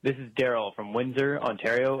This is Daryl from Windsor,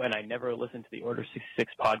 Ontario, and I never listened to the Order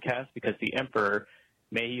 66 podcast because the Emperor,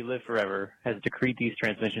 may he live forever, has decreed these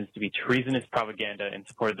transmissions to be treasonous propaganda in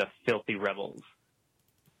support of the filthy rebels.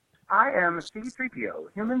 I am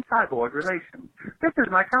C-3PO, human-cyborg relation. This is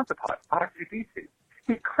my counterpart, R2-D2.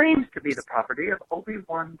 He claims to be the property of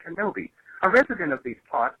Obi-Wan Kenobi, a resident of these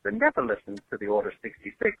parts that never listens to the Order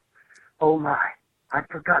 66. Oh my, I'd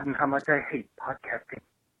forgotten how much I hate podcasting.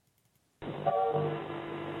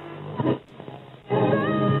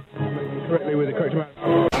 Correctly with the correct amount.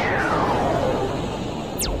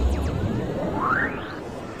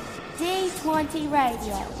 D20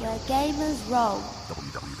 Radio, where gamers roll.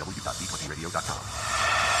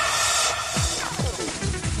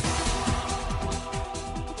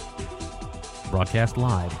 www.d20radio.com. Broadcast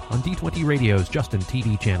live on D20 Radio's Justin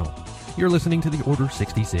TV channel. You're listening to the Order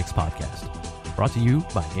 66 podcast. Brought to you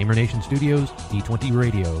by Gamer Nation Studios, D20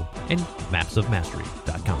 Radio, and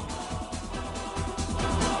mapsofmastery.com.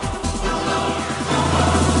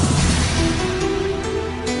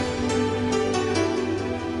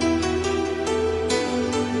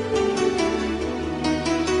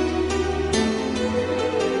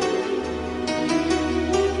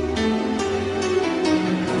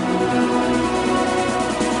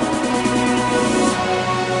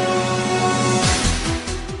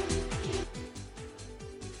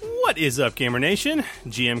 What is up, Gamer Nation?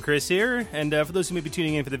 GM Chris here, and for those who may be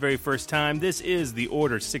tuning in for the very first time, this is the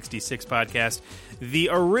Order 66 podcast, the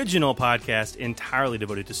original podcast entirely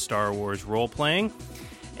devoted to Star Wars role-playing.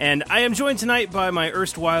 And I am joined tonight by my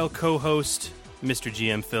erstwhile co-host, Mr.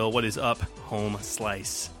 GM Phil. What is up, home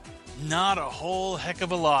slice? Not a whole heck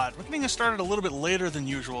of a lot. We're getting started a little bit later than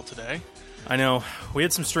usual today. I know. We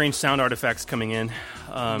had some strange sound artifacts coming in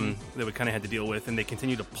that we kind of had to deal with, and they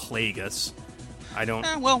continue to plague us. I don't...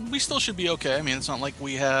 well, we still should be okay. I mean, it's not like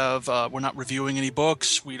we have... we're not reviewing any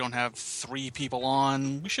books. We don't have 3 people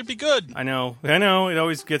on. We should be good. I know. It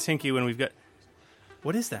always gets hinky when we've got...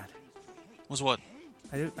 What is that? Was what?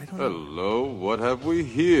 I don't know. Hello, what have we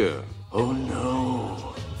here? Oh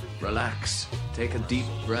no. Relax. Take a deep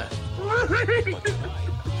breath.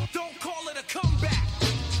 Don't call it a comeback.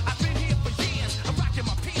 I've been here for years. I'm rocking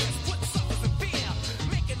my pants, putting suckers in fear,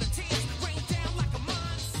 making the tears rain down like a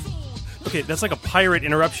monsoon. Okay, that's like a pirate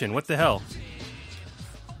interruption. What the hell?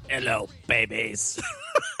 Hello, babies.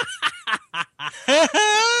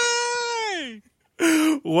 Hey!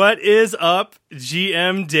 What is up,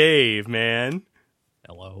 GM Dave, man?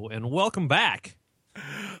 Hello, and welcome back.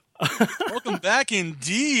 Welcome back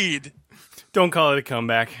indeed. Don't call it a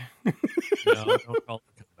comeback. No, don't call it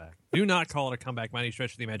a comeback. Do not call it a comeback by any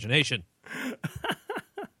stretch of the imagination.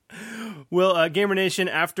 Well, Gamer Nation,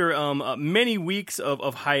 after many weeks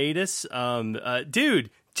of hiatus, dude,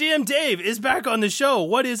 GM Dave is back on the show.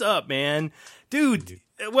 What is up, man? Dude,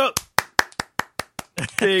 well,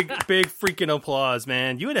 big freaking applause,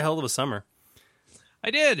 man. You had a hell of a summer.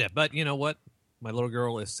 I did, but you know what? My little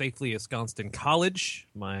girl is safely ensconced in college.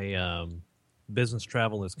 My business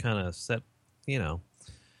travel is kind of set, you know.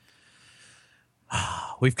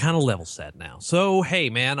 We've kind of level set now. So, hey,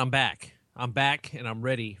 man, I'm back. I'm back, and I'm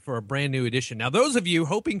ready for a brand new edition. Now, those of you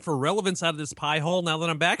hoping for relevance out of this pie hole now that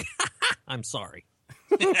I'm back, I'm sorry.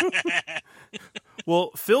 Well,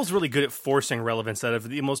 Phil's really good at forcing relevance out of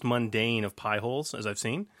the most mundane of pie holes, as I've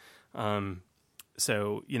seen.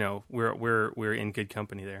 So, you know, we're in good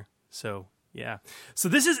company there. So, yeah. So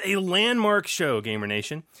this is a landmark show, Gamer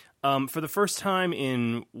Nation. For the first time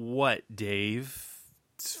in, what, Dave?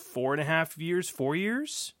 4.5 years? 4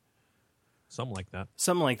 years? Something like that.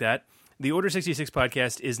 Something like that. The Order 66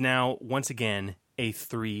 podcast is now, once again, a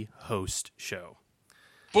 3-host show.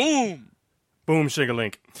 Boom! Boom,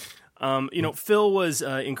 sugar-link. You know, Phil was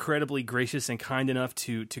incredibly gracious and kind enough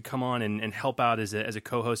to come on and help out as a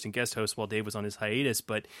co-host and guest host while Dave was on his hiatus.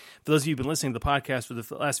 But for those of you who've been listening to the podcast for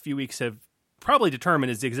the last few weeks have probably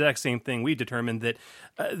determined is the exact same thing we've determined, that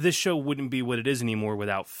this show wouldn't be what it is anymore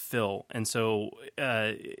without Phil. And so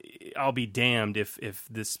I'll be damned if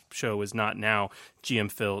this show is not now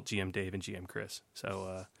GM Phil, GM Dave, and GM Chris.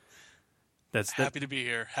 So that's happy to be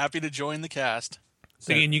here. Happy to join the cast.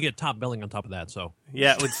 So, and you get top billing on top of that. So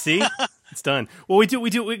yeah, let's see, it's done. Well, we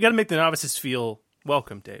got to make the novices feel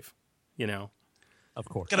welcome, Dave. You know, of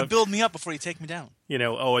course, got to build me up before you take me down. You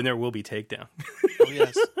know, oh, and there will be takedown. Oh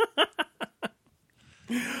yes.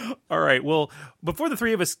 All right. Well, before the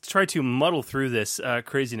three of us try to muddle through this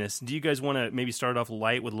craziness, do you guys want to maybe start off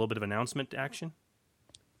light with a little bit of announcement action?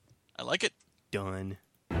 I like it. Done.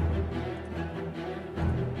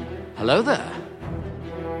 Hello there.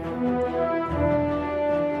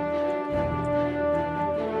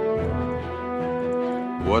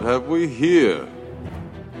 What have we here?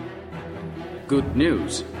 good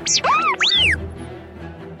news.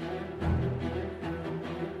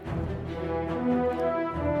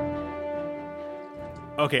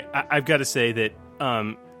 Okay, I've got to say that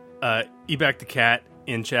Eback the Cat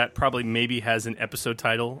in chat probably maybe has an episode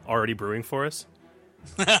title already brewing for us.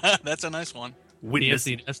 That's a nice one. Witness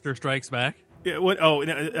DSC Nestor Strikes Back. Yeah, what?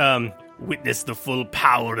 Witness the full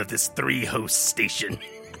power of this 3-host station.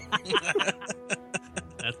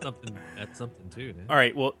 That's something too. Man. All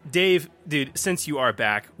right, well, Dave, dude, since you are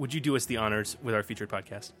back, would you do us the honors with our featured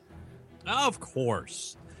podcast? Of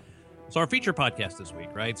course. So our feature podcast this week,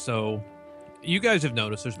 right? So you guys have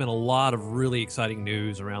noticed there's been a lot of really exciting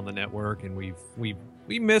news around the network, and we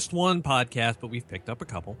missed one podcast, but we've picked up a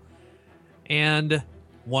couple. And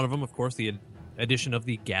one of them, of course, the addition of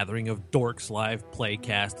the Gathering of Dorks live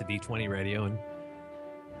playcast to D20 Radio. And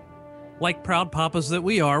like proud papas that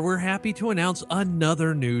we are, we're happy to announce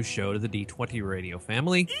another new show to the D20 Radio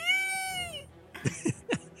family.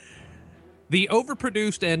 The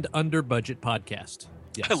Overproduced and Under Budget Podcast.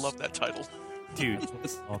 Yes. I love that title. Dude,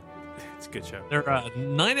 it's a good show. They're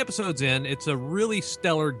 9 episodes in. It's a really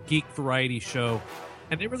stellar geek variety show.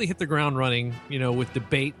 And they really hit the ground running, with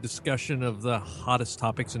debate, discussion of the hottest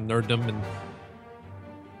topics in nerddom, and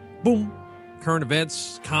boom, current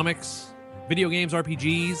events, comics, video games,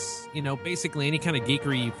 RPGs, basically any kind of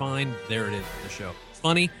geekery you find, there it is in the show. It's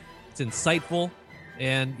funny, it's insightful,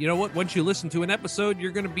 and you know what? Once you listen to an episode,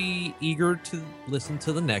 you're going to be eager to listen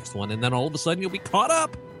to the next one, and then all of a sudden you'll be caught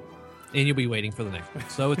up, and you'll be waiting for the next one.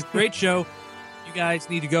 So it's a great show. You guys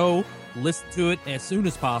need to go listen to it as soon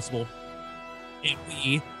as possible. And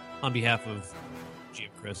we, on behalf of Jim,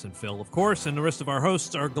 Chris, and Phil, of course, and the rest of our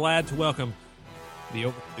hosts, are glad to welcome the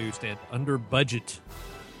Overproduced and Under Budget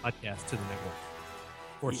podcast to the network.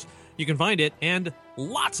 Of course, you can find it and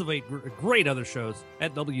lots of great other shows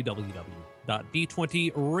at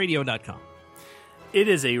www.d20radio.com. It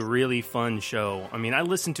is a really fun show. I mean, I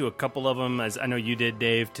listened to a couple of them, as I know you did,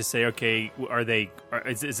 Dave, to say, okay,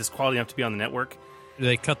 is this quality enough to be on the network?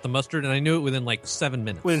 They cut the mustard, and I knew it within 7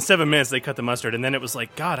 minutes. Within 7 minutes, they cut the mustard, and then it was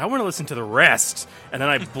like, God, I want to listen to the rest. And then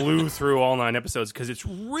I blew through all 9 episodes because it's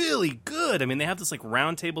really good. I mean, they have this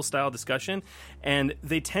roundtable style discussion, and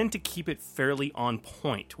they tend to keep it fairly on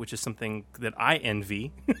point, which is something that I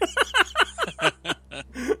envy.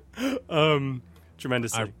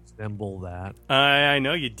 Tremendously. I resemble that. I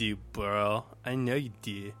know you do, bro. I know you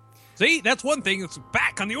do. See, that's one thing that's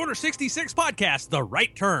back on the Order 66 podcast, The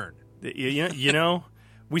Right Turn. You know,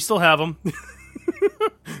 we still have them.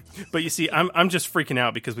 But you see, I'm just freaking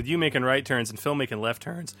out because with you making right turns and Phil making left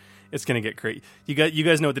turns, it's going to get crazy. You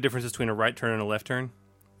guys know what the difference is between a right turn and a left turn?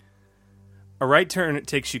 A right turn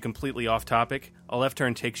takes you completely off topic. A left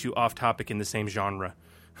turn takes you off topic in the same genre.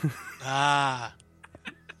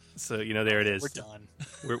 So, there it is. We're done.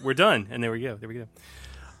 We're done. And there we go.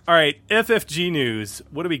 All right, FFG news.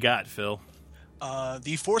 What do we got, Phil?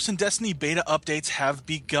 The Force and Destiny beta updates have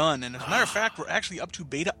begun, and as a matter of fact, we're actually up to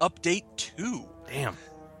beta update 2. Damn.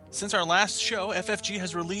 Since our last show, FFG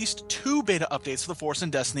has released 2 beta updates for the Force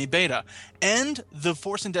and Destiny beta, and the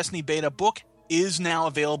Force and Destiny beta book is now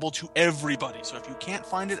available to everybody. So if you can't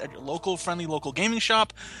find it at your local gaming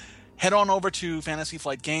shop, head on over to Fantasy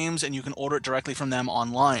Flight Games, and you can order it directly from them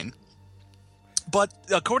online. But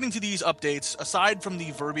according to these updates, aside from the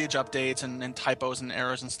verbiage updates and typos and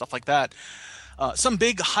errors and stuff like that, some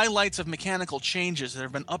big highlights of mechanical changes. There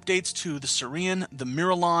have been updates to the Saurian, the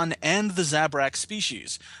Miralon, and the Zabrak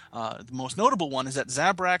species. The most notable one is that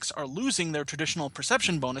Zabraks are losing their traditional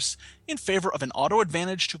perception bonus in favor of an auto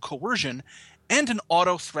advantage to coercion and an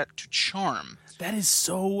auto threat to charm. That is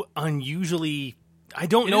so unusually... I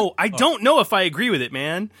don't know if I agree with it,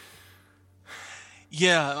 man.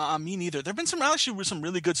 Yeah, me neither. There have been some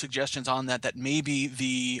really good suggestions on that maybe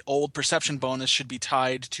the old perception bonus should be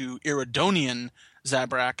tied to Iridonian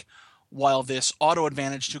Zabrak, while this auto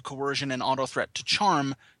advantage to coercion and auto threat to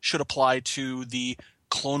charm should apply to the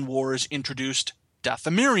Clone Wars introduced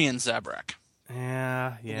Dathomirian Zabrak.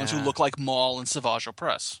 Yeah. The ones who look like Maul and Savage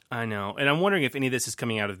Opress. I know. And I'm wondering if any of this is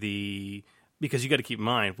coming out of the... Because you got to keep in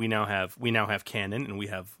mind, we now have canon and we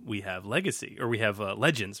have legacy, or we have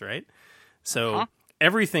legends, right? So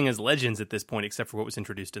everything is legends at this point, except for what was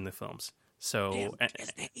introduced in the films. So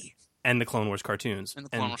and the Clone Wars cartoons.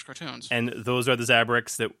 And those are the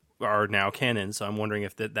Zabraks that are now canon. So I'm wondering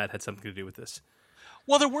if that had something to do with this.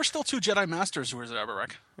 Well, there were still 2 Jedi Masters who were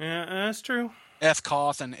Zabrak. Yeah, that's true.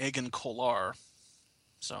 Ethkoth and Aegon Kolar.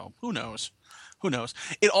 So who knows?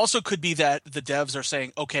 It also could be that the devs are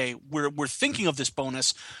saying, okay, we're thinking of this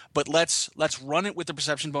bonus, but let's run it with the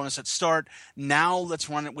perception bonus at start. Now let's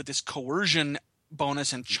run it with this coercion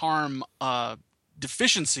bonus and charm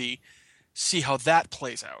deficiency see how that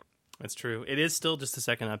plays out. That's true. It is still just the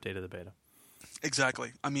second update of the beta.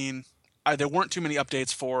 Exactly. I mean, there weren't too many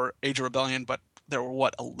updates for Age of Rebellion, but there were,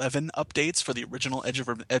 11 updates for the original Edge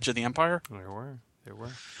of the Empire? There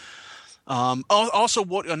were. Also,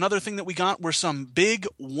 another thing that we got were some big,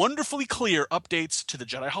 wonderfully clear updates to the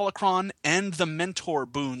Jedi Holocron and the Mentor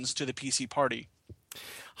boons to the PC party.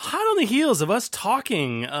 Hot on the heels of us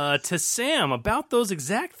talking to Sam about those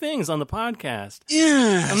exact things on the podcast.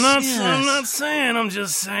 Yes, I'm not saying. I'm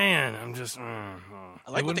just saying.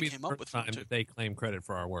 I like what they be came the up first with. time that they claim credit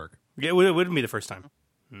for our work. Yeah, it wouldn't be the first time.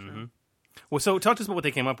 Mm-hmm. Well, so talk to us about what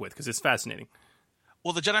they came up with, because it's fascinating.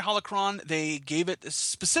 Well, the Jedi Holocron, they gave it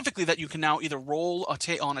specifically that you can now either roll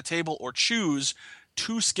on a table or choose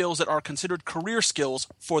 2 skills that are considered career skills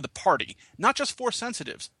for the party. Not just Force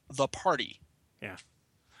sensitives, the party. Yeah.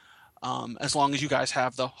 As long as you guys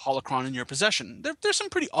have the Holocron in your possession. There's some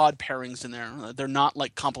pretty odd pairings in there. They're not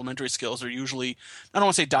like complementary skills. They're usually, I don't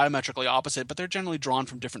want to say diametrically opposite, but they're generally drawn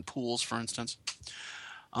from different pools, for instance.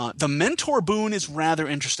 The Mentor boon is rather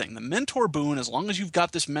interesting. The Mentor boon, as long as you've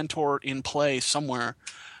got this Mentor in play somewhere,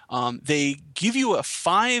 they give you a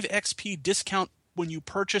 5 XP discount when you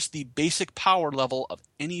purchase the basic power level of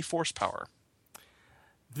any Force power.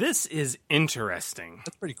 This is interesting.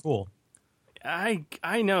 That's pretty cool. I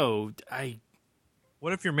know.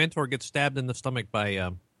 What if your mentor gets stabbed in the stomach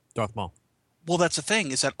by Darth Maul? Well, that's the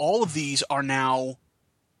thing, is that all of these are now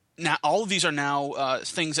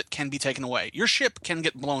things that can be taken away. Your ship can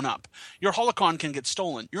get blown up. Your holocron can get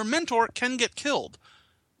stolen. Your mentor can get killed.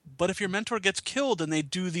 But if your mentor gets killed and they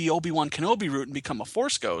do the Obi-Wan Kenobi route and become a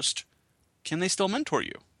Force ghost, can they still mentor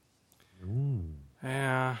you?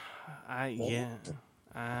 Yeah.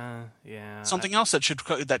 Something else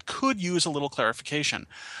that could use a little clarification.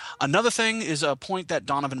 Another thing is a point that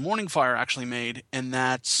Donovan Morningfire actually made, and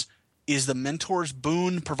that's, is the mentor's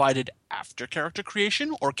boon provided after character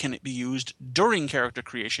creation, or can it be used during character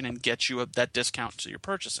creation and get you that discount to your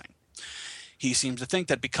purchasing? He seems to think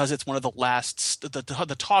that because it's one of the last,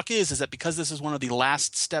 the talk is that because this is one of the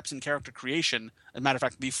last steps in character creation, as a matter of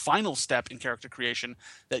fact, the final step in character creation,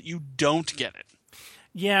 that you don't get it.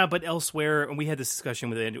 Yeah, but elsewhere, and we had this discussion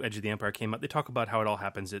with Edge of the Empire came up. They talk about how it all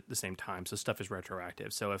happens at the same time, so stuff is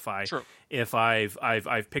retroactive. So if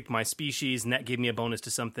I've picked my species and that gave me a bonus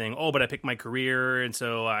to something, but I picked my career, and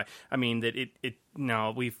so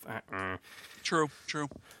True.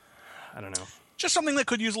 I don't know. Just something that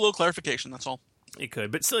could use a little clarification. That's all. It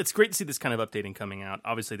could, but still, it's great to see this kind of updating coming out.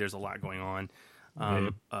 Obviously, there's a lot going on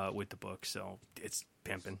with the book, so it's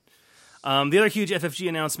pimping. The other huge FFG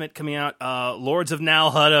announcement coming out, Lords of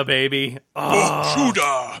Nal Hutta, baby.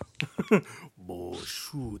 Boshuda!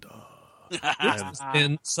 Boshuda. This has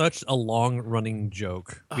been such a long-running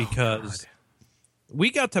joke because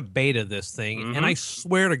we got to beta this thing, and I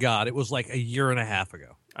swear to God, it was like a year and a half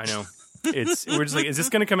ago. I know. We're just like, is this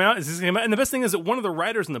going to come out? Is this going to come out? And the best thing is that one of the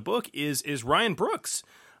writers in the book is Ryan Brooks.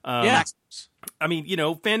 Yeah. I mean,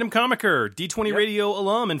 fandom comicer, D20 Radio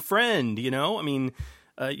alum and friend, I mean...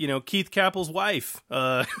 Keith Cappell's wife.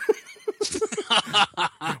 Wow.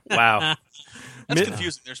 That's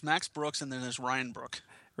confusing. There's Max Brooks and then there's Ryan Brooke.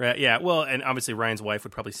 Right, yeah. Well, and obviously Ryan's wife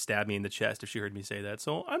would probably stab me in the chest if she heard me say that,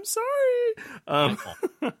 so I'm sorry.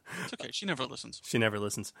 It's okay. She never listens.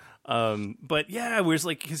 But yeah, we're just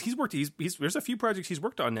like, because he's there's a few projects he's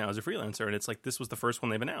worked on now as a freelancer, and it's like this was the first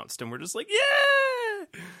one they've announced, and we're just like, yeah!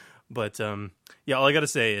 But, all I gotta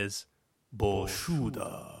say is,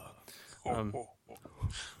 Boshuda.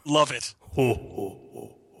 Love it.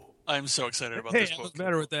 I'm so excited about this book. That's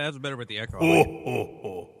better with that. That's better with the echo.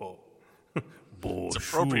 It's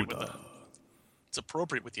appropriate with that. It's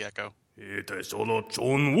appropriate with the echo.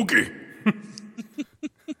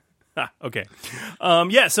 Okay.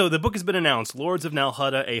 So the book has been announced. Lords of Nal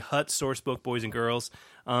Hutta, a Hutt source book, boys and girls.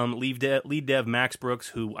 Lead dev Max Brooks,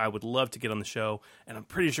 who I would love to get on the show, and I'm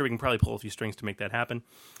pretty sure we can probably pull a few strings to make that happen.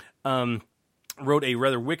 Wrote a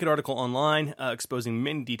rather wicked article online exposing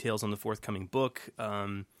many details on the forthcoming book.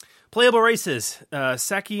 Playable races,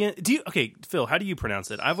 Sakian. Okay, Phil, how do you pronounce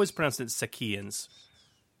it? I've always pronounced it Sakians.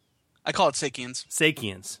 I call it Sakians.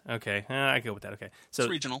 Sakians. Okay, I go with that. Okay, so it's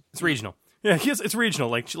regional. It's regional. Yeah, yes, it's regional,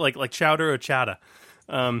 like chowder or chata.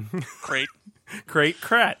 Crate,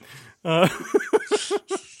 crat.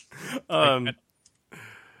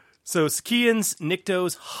 So Sakians,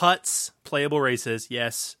 Niktos, Hutts, playable races.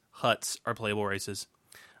 Yes. Hutts are playable races.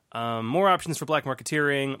 More options for black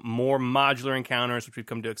marketeering, more modular encounters, which we've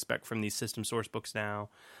come to expect from these system source books now,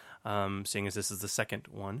 seeing as this is the second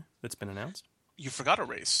one that's been announced. You forgot a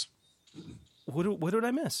race. What did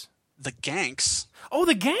I miss? The Ganks. Oh,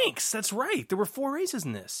 the Ganks! That's right. There were 4 races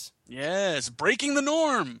in this. Yes, breaking the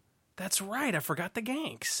norm. That's right. I forgot the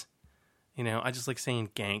ganks. You know, I just like saying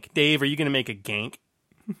gank. Dave, are you going to make a gank?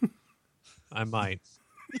 I might.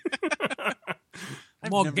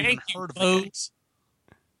 I've Well, never even gank you, heard of the Bo. ganks.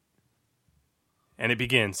 And it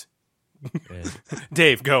begins. Yeah.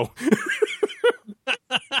 Dave, go.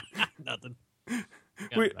 Nothing. I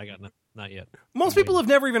got nothing. Not yet. Most people have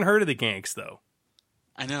never even heard of the ganks, though.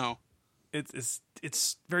 I know. It's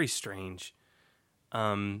very strange.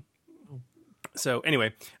 So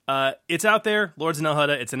anyway, it's out there. Lords of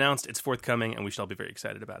Nelhutta. It's announced. It's forthcoming, and we shall be very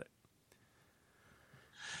excited about it.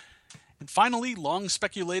 And finally, long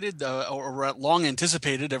speculated or long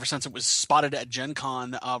anticipated ever since it was spotted at Gen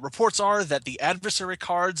Con, reports are that the adversary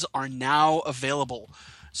cards are now available.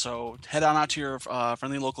 So head on out to your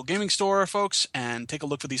friendly local gaming store, folks, and take a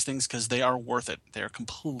look for these things because they are worth it. They are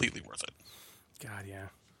completely worth it. God, yeah.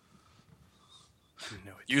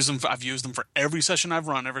 Use them. I've used them for every session I've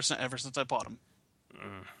run ever since I bought them.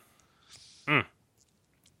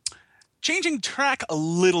 Changing track a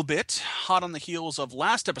little bit, hot on the heels of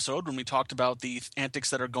last episode when we talked about the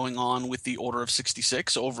antics that are going on with the Order of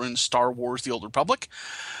 66 over in Star Wars The Old Republic,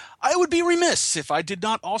 I would be remiss if I did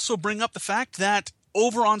not also bring up the fact that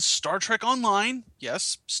over on Star Trek Online,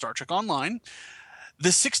 yes, Star Trek Online, the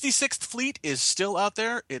 66th Fleet is still out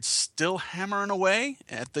there. It's still hammering away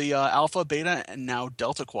at the Alpha, Beta, and now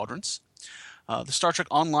Delta quadrants. The Star Trek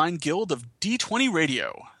Online Guild of D20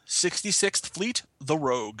 Radio, 66th Fleet, the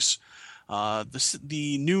Rogues.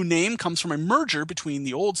 The new name comes from a merger between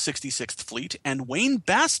the old 66th Fleet and Wayne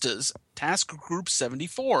Basta's Task Group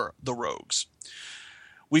 74, the Rogues.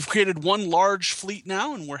 We've created one large fleet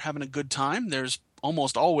now, and we're having a good time. There's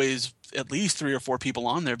almost always at least 3 or 4 people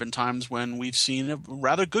on. There have been times when we've seen a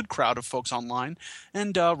rather good crowd of folks online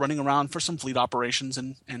and running around for some fleet operations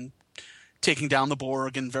and taking down the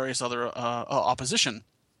Borg and various other opposition.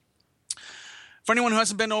 For anyone who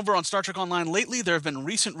hasn't been over on Star Trek Online lately, there have been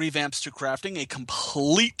recent revamps to crafting, a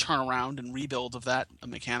complete turnaround and rebuild of that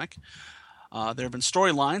mechanic. There have been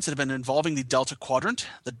storylines that have been involving the Delta Quadrant,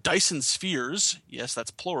 the Dyson Spheres, yes, that's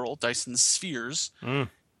plural, Dyson Spheres,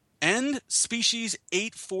 and Species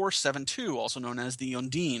 8472, also known as the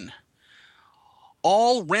Undine.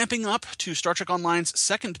 All ramping up to Star Trek Online's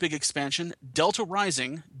second big expansion, Delta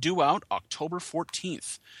Rising, due out October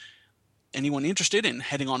 14th. Anyone interested in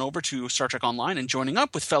heading on over to Star Trek Online and joining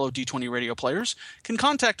up with fellow D20 Radio players can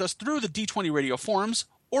contact us through the D20 Radio forums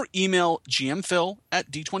or email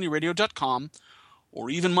gmphil@d20radio.com or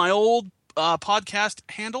even my old podcast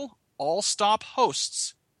handle,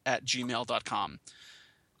 allstophosts@gmail.com.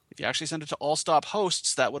 If you actually send it to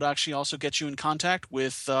allstophosts, that would actually also get you in contact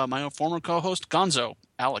with my former co-host, Gonzo,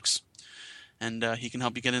 Alex. And he can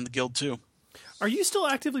help you get in the guild too. Are you still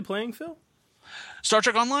actively playing, Phil? Star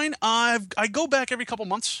Trek Online, I go back every couple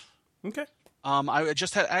months. Okay. I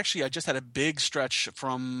just had a big stretch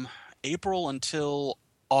from April until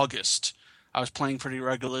August. I was playing pretty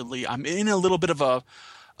regularly. I'm in a little bit of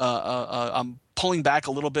I'm pulling back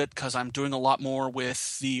a little bit because I'm doing a lot more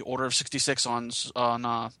with the Order of 66 on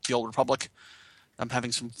the Old Republic. I'm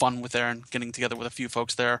having some fun with there and getting together with a few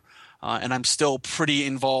folks there. And I'm still pretty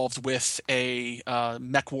involved with a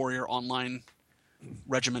Mech Warrior Online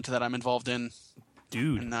regiment that I'm involved in.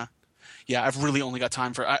 Dude. And, yeah, I've really only got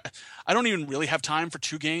time for I don't even really have time for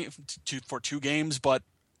two games, but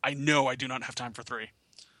I know I do not have time for 3.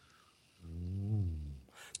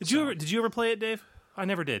 Did you ever play it, Dave? I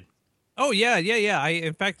never did. Oh yeah.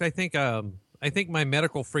 In fact, I think my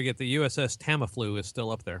medical frigate, the USS Tamiflu, is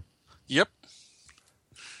still up there. Yep.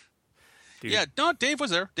 Dude. Yeah, no, Dave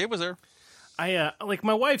was there. I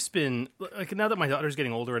my wife's been like, now that my daughter's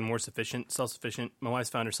getting older and more self-sufficient, my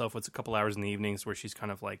wife's found herself with a couple hours in the evenings where she's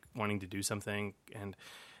kind of like wanting to do something, and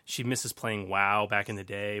she misses playing WoW back in the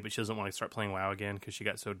day, but she doesn't want to start playing WoW again because she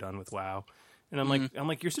got so done with WoW. And I'm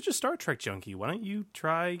like, you're such a Star Trek junkie. Why don't you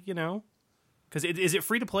try, because is it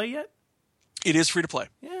free to play yet? It is free to play.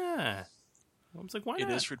 Yeah. I was like, why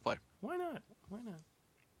not? It is free to play. Why not?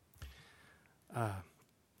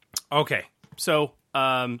 Okay. So,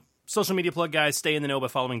 social media plug, guys. Stay in the know by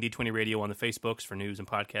following D20 Radio on the Facebooks for news and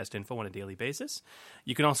podcast info on a daily basis.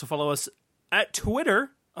 You can also follow us at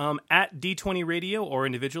Twitter, at D20 Radio, or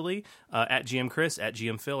individually at GM Chris, at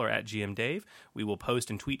GM Phil, or at GM Dave. We will post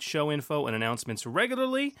and tweet show info and announcements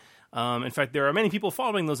regularly. In fact, there are many people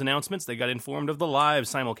following those announcements. They got informed of the live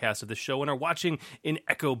simulcast of the show and are watching in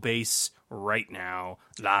Echo Base right now,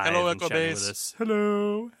 live. Hello, and Echo chatting Base. with us.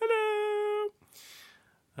 Hello.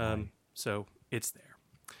 So it's there.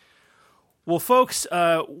 Well, folks,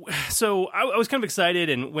 so I was kind of excited,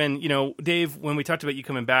 and when, Dave, when we talked about you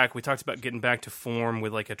coming back, we talked about getting back to form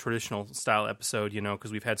with like a traditional style episode,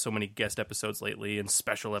 because we've had so many guest episodes lately, and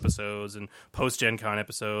special episodes, and post-Gen Con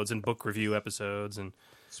episodes, and book review episodes, and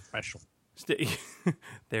special.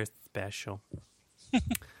 They're special.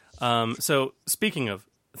 So, speaking of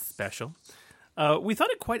special, we thought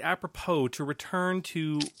it quite apropos to return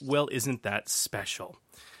to, well, isn't that special?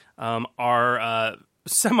 Our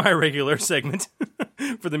semi-regular segment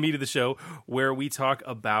for the meat of the show, where we talk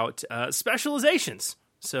about specializations.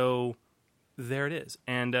 So there it is.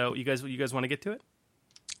 And you guys want to get to it?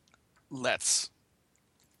 Let's.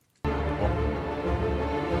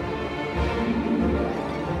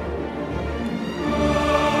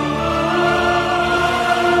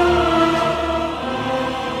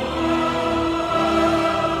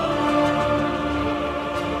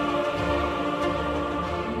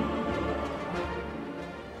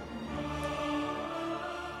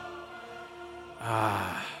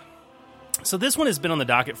 So this one has been on the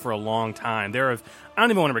docket for a long time. I don't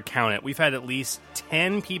even want to recount it. We've had at least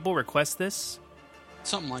 10 people request this.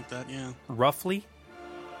 Something like that, yeah. Roughly.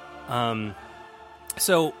 So,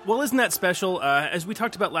 well, isn't that special? As we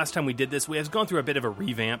talked about last time we did this, we have gone through a bit of a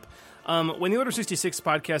revamp. When the Order 66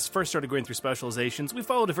 podcast first started going through specializations, we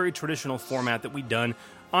followed a very traditional format that we'd done,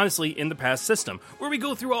 honestly, in the past system, where we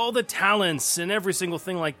go through all the talents and every single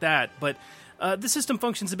thing like that. But the system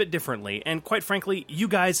functions a bit differently, and quite frankly, you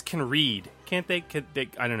guys can read, can't they?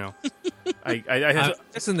 I don't know. I'm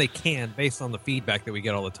guessing they can, based on the feedback that we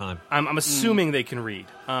get all the time. I'm assuming they can read.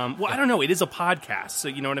 Well, I don't know. It is a podcast, so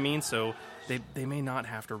you know what I mean? So they may not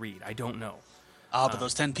have to read. I don't know. But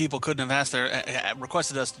those 10 people couldn't have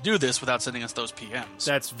requested us to do this without sending us those PMs.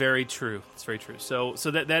 That's very true. It's very true. So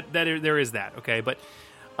that there is that, okay? But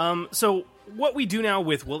so what we do now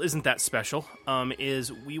with Well, Isn't That Special,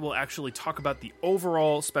 is we will actually talk about the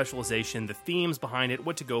overall specialization, the themes behind it,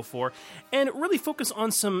 what to go for, and really focus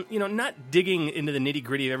on some, not digging into the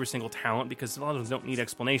nitty-gritty of every single talent, because a lot of them don't need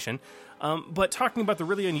explanation, but talking about the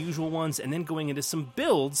really unusual ones, and then going into some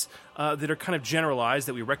builds that are kind of generalized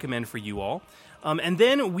that we recommend for you all. And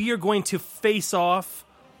then we are going to face off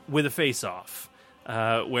with a face-off.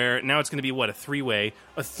 Where now it's going to be, a three-way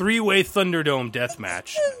Thunderdome death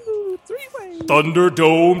match. Three-way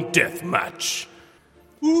Thunderdome death match.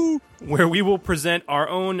 Where we will present our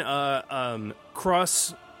own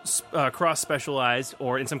cross-specialized,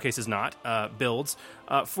 or in some cases not, builds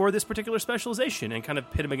for this particular specialization, and kind of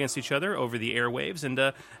pit them against each other over the airwaves, and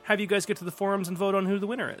have you guys get to the forums and vote on who the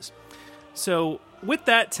winner is. So with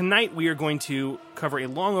that, tonight we are going to cover a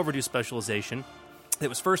long overdue specialization that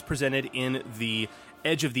was first presented in the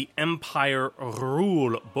Edge of the Empire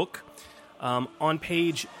rule book on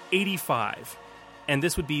page 85. And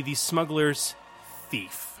this would be the Smuggler's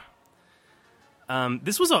Thief.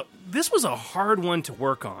 This was a hard one to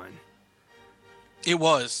work on. It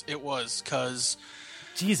was, because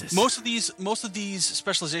Jesus, most of these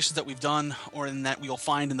specializations that we've done, or in that you'll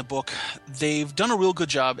find in the book, they've done a real good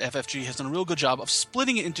job. FFG has done a real good job of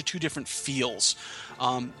splitting it into two different feels,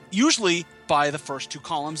 usually by the first two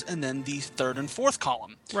columns and then the third and fourth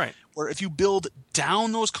column. Right. Where if you build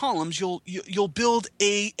down those columns, you'll build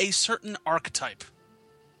a certain archetype.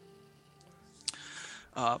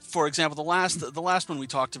 For example, the last one we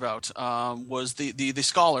talked about was the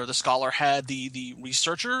scholar. The scholar had the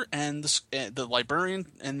researcher and the librarian,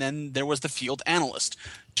 and then there was the field analyst.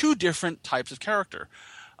 Two different types of character.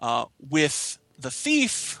 With the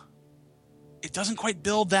thief, it doesn't quite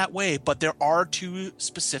build that way, but there are two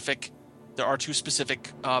specific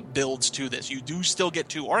builds to this. You do still get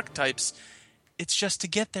two archetypes. It's just to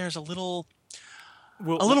get there is a little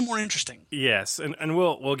more interesting. Yes, and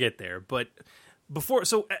we'll get there, but. Before,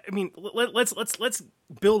 so I mean, let's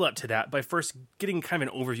build up to that by first getting kind of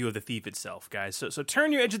an overview of the thief itself, guys. So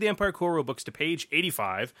turn your Edge of the Empire core rule books to page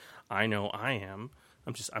 85. I know I am.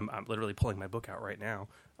 I'm literally pulling my book out right now.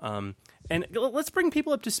 And let's bring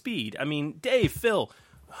people up to speed. I mean, Dave, Phil,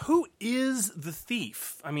 who is the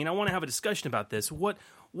thief? I mean, I want to have a discussion about this. What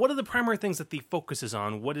are the primary things that the thief focuses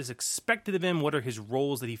on? What is expected of him? What are his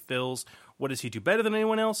roles that he fills? What does he do better than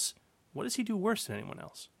anyone else? What does he do worse than anyone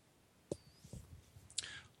else?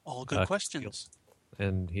 All good questions.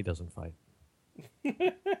 And he doesn't fight.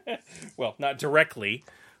 Well, not directly,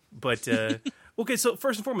 but okay. So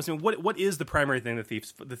first and foremost, I mean, what is the primary thing the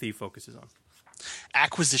thief focuses on?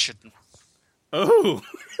 Acquisition. Oh,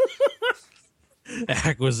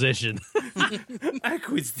 acquisition.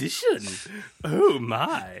 Acquisition. Oh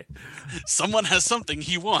my! Someone has something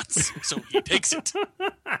he wants, so he takes it.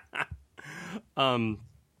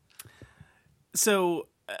 So.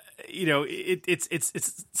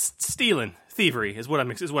 it's stealing, thievery is what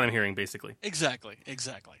I'm hearing basically. Exactly.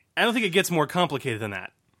 I don't think it gets more complicated than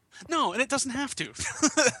that. No, and it doesn't have to.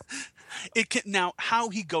 It can, now, how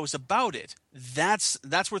he goes about it, that's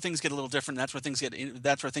where things get a little different. That's where things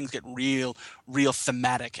get real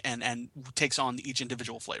thematic and takes on each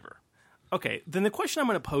individual flavor. Okay, then the question I'm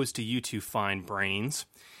going to pose to you two fine brains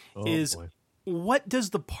is, boy. What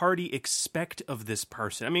does the party expect of this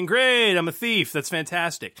person? I mean, great, I'm a thief. That's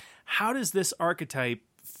fantastic. How does this archetype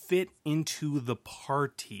fit into the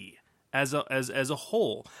party as a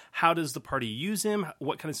whole? How does the party use him?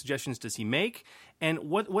 What kind of suggestions does he make? And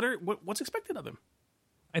what's expected of him?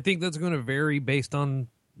 I think that's going to vary based on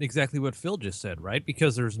exactly what Phil just said, right?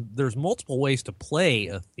 Because there's multiple ways to play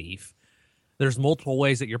a thief. There's multiple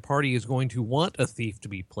ways that your party is going to want a thief to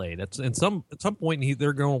be played. At some point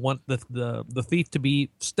they're going to want the thief to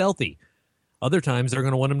be stealthy. Other times they're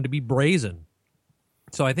going to want him to be brazen.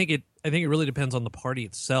 So I think it really depends on the party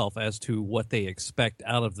itself as to what they expect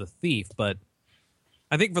out of the thief. But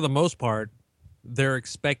I think for the most part, they're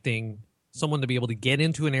expecting someone to be able to get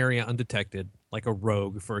into an area undetected, like a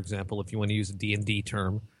rogue, for example, if you want to use a D&D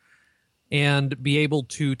term, and be able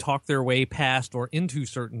to talk their way past or into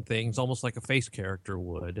certain things, almost like a face character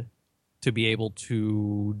would, to be able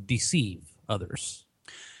to deceive others.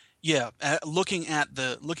 Yeah, looking at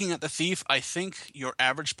the thief, I think your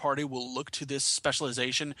average party will look to this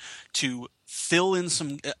specialization to fill in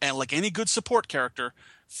some, like any good support character,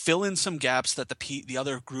 fill in some gaps that the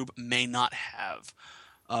other group may not have.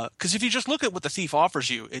 Because if you just look at what the thief offers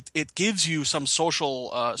you, it gives you some social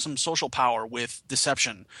power with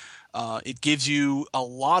deception. It gives you a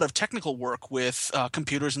lot of technical work with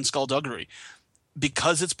computers and skullduggery.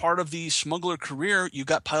 Because it's part of the smuggler career, you've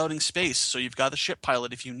got piloting space, so you've got the ship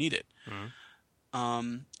pilot if you need it.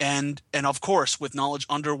 Mm-hmm. And of course, with knowledge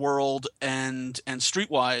underworld and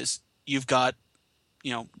streetwise, you've got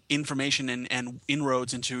information and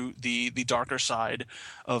inroads into the darker side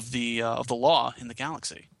of the law in the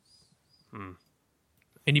galaxy. Hmm.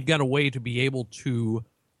 And you've got a way to be able to,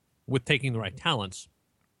 with taking the right talents,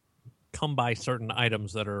 come by certain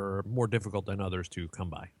items that are more difficult than others to come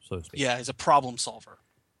by, so to speak. Yeah, he's a problem solver.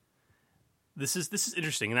 This is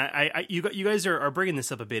interesting, and you guys are bringing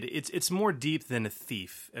this up a bit. It's more deep than a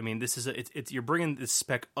thief. I mean, this is you're bringing this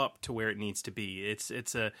spec up to where it needs to be.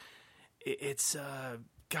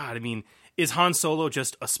 God. I mean, is Han Solo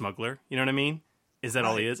just a smuggler? You know what I mean? Is that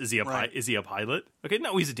all he is? Is he a pilot? Okay,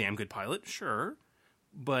 no, he's a damn good pilot, sure.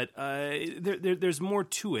 But there's more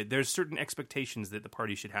to it. There's certain expectations that the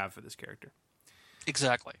party should have for this character.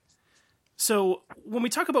 Exactly. So when we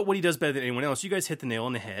talk about what he does better than anyone else, you guys hit the nail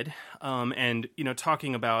on the head. And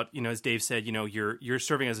talking about as Dave said, you're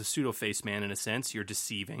serving as a pseudo face man in a sense. You're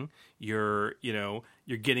deceiving. You're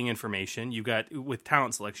getting information. You got with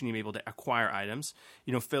talent selection, you're able to acquire items.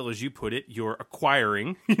 Phil, as you put it, you're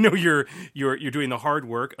acquiring. You're doing the hard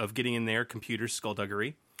work of getting in there, computers,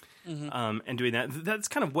 skullduggery. Mm-hmm. And doing that. That's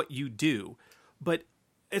kind of what you do. But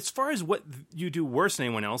as far as what you do worse than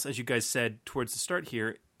anyone else, as you guys said towards the start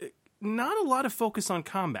here, not a lot of focus on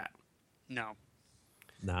combat. No.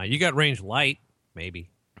 Nah, you got range light,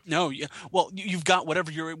 maybe. No, yeah. Well, you've got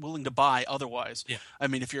whatever you're willing to buy otherwise. Yeah. I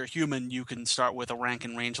mean, if you're a human, you can start with a rank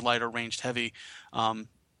in range light or ranged heavy.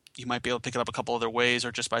 You might be able to pick it up a couple other ways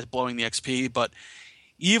or just by blowing the XP, but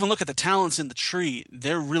you even look at the talents in the tree,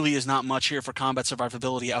 there really is not much here for combat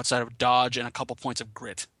survivability outside of dodge and a couple points of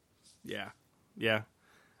grit. Yeah.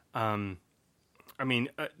 I mean,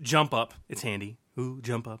 jump up, it's handy. Ooh,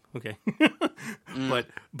 jump up. Okay.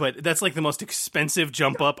 But that's like the most expensive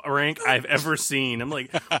jump up rank I've ever seen. I'm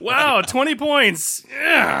like, wow, 20 points.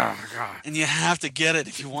 Yeah. God. And you have to get it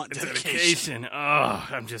if you want dedication. Oh,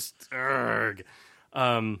 I'm just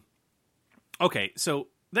okay, so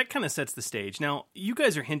that kind of sets the stage. Now, you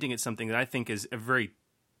guys are hinting at something that I think is a very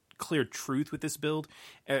clear truth with this build,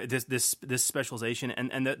 this specialization,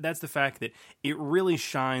 and that's the fact that it really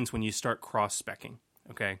shines when you start cross-speccing,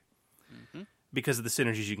 okay? Mm-hmm. Because of the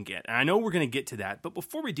synergies you can get. And I know we're going to get to that, but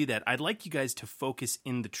before we do that, I'd like you guys to focus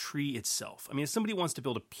in the tree itself. I mean, if somebody wants to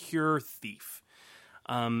build a pure thief,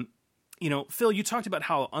 Phil, you talked about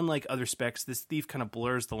how, unlike other specs, this thief kind of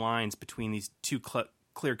blurs the lines between these two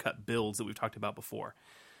clear-cut builds that we've talked about before.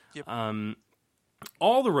 Yep.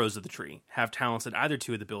 All the rows of the tree have talents that either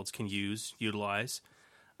two of the builds can utilize.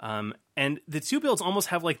 And the two builds almost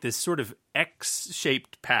have like this sort of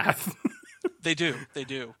X-shaped path. They do.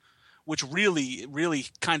 Which really, really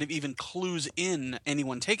kind of even clues in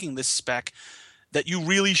anyone taking this spec that you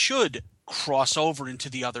really should cross over into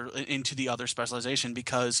the other specialization,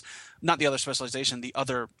 because not the other specialization, the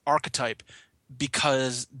other archetype,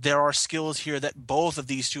 because there are skills here that both of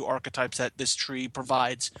these two archetypes that this tree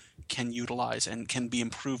provides can utilize and can be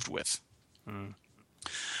improved with.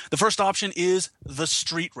 The first option is the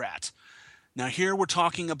street rat. Now here we're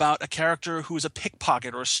talking about a character who is a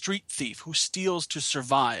pickpocket or a street thief who steals to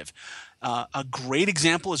survive. A great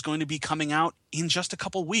example is going to be coming out in just a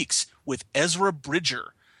couple weeks with Ezra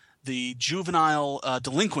Bridger, the juvenile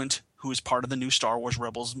delinquent who is part of the new Star Wars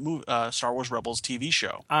Rebels TV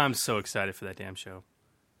show. I'm so excited for that damn show.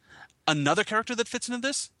 Another character that fits into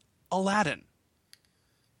this, Aladdin.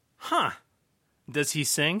 Huh. Does he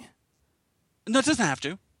sing? No, it doesn't have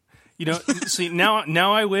to. You know, see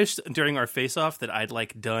now I wish during our face-off that I'd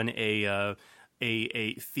like done a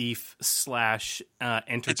thief /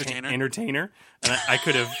 entertainer, and I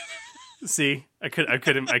could have I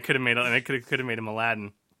could have made him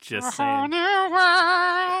Aladdin. Just saying.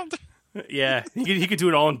 Yeah, he could do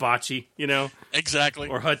it all in bocce, you know. Exactly.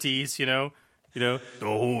 Or Huttese, you know.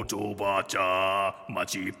 Doho bacha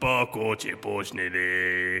machi pako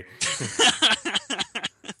cheposhnele.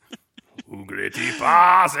 Ugreti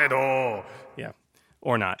pasedo. Yeah,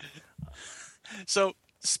 or not. So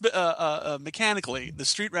mechanically, the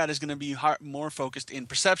street rat is going to be more focused in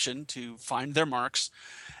perception to find their marks,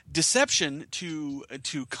 deception to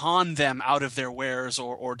con them out of their wares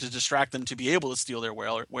or to distract them to be able to steal their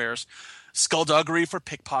wares, skullduggery for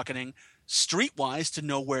pickpocketing, streetwise to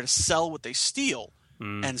know where to sell what they steal,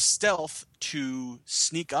 and stealth to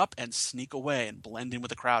sneak up and sneak away and blend in with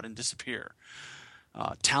the crowd and disappear.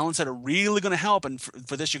 Talents that are really going to help, and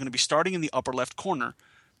for this you're going to be starting in the upper left corner.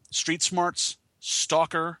 Street smarts,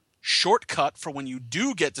 stalker, shortcut for when you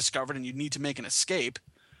do get discovered and you need to make an escape,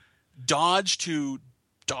 dodge to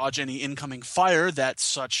dodge any incoming fire that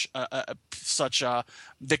such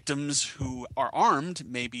victims who are armed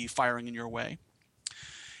may be firing in your way,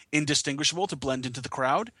 indistinguishable to blend into the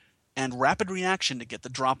crowd, and rapid reaction to get the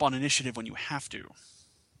drop on initiative when you have to.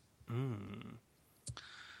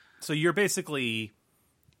 So you're basically,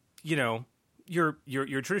 you know, you're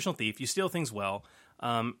a traditional thief. You steal things well.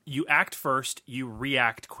 You act first. You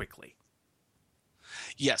react quickly.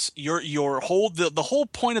 Yes, the whole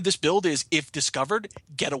point of this build is if discovered,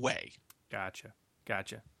 get away. Gotcha.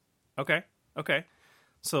 Okay.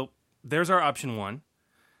 So there's our option one.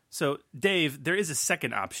 So Dave, there is a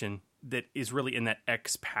second option that is really in that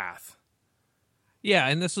X path. Yeah,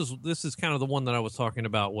 and this is kind of the one that I was talking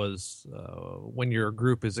about was when your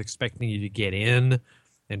group is expecting you to get in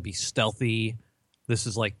and be stealthy. This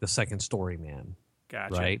is like the second story man.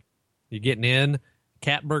 Gotcha. Right? You're getting in,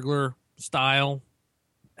 cat burglar style,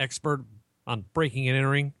 expert on breaking and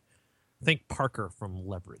entering. Think Parker from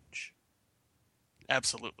Leverage.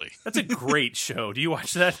 Absolutely. That's a great show. Do you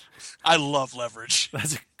watch that? I love Leverage.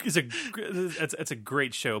 That's a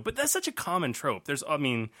great show, but that's such a common trope.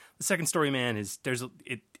 The second story man there's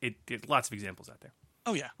lots of examples out there.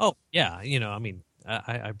 Oh yeah. Oh yeah. You know, I mean,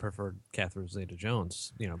 I preferred Catherine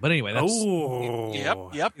Zeta-Jones. You know, but anyway, that's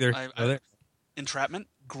Yep. Entrapment,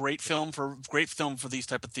 great film for these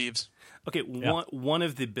type of thieves. Okay, one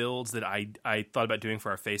of the builds that I thought about doing for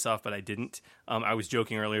our face-off, but I didn't. I was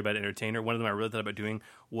joking earlier about Entertainer. One of them I really thought about doing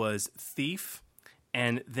was Thief,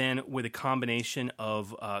 and then with a combination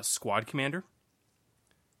of Squad Commander,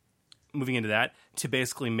 moving into that, to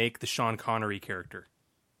basically make the Sean Connery character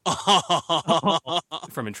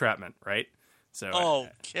from Entrapment, right? So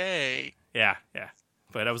okay. Yeah.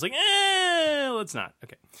 But I was like, let's not.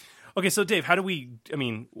 Okay, so Dave, how do we? I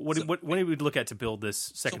mean, what do we look at to build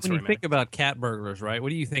this second story? When you think about cat burglars, right?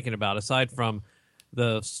 What are you thinking about aside from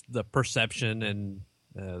the perception and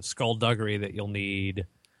skullduggery that you'll need?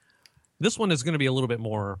 This one is going to be a little bit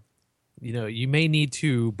more. You know, you may need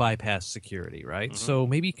to bypass security, right? Mm-hmm. So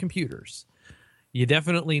maybe computers. You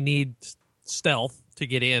definitely need stealth to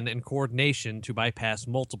get in and coordination to bypass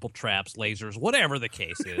multiple traps, lasers, whatever the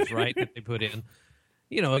case is, right? That they put in.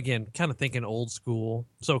 You know, again, kind of thinking old school.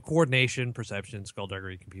 So coordination, perception,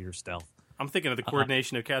 skullduggery, computer, stealth. I'm thinking of the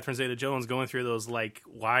coordination of Catherine Zeta-Jones going through those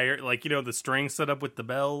the string set up with the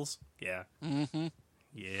bells. Yeah. Mm-hmm.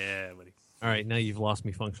 Yeah, buddy. All right, now you've lost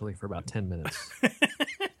me functionally for about 10 minutes.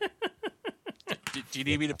 Do you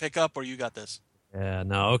need me to pick up, or you got this? Yeah,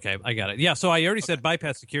 no, okay, I got it. Yeah, so I already said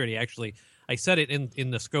bypass security. Actually, I said it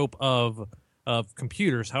in the scope of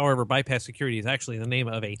computers. However, bypass security is actually the name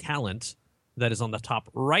of a talent that is on the top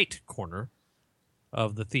right corner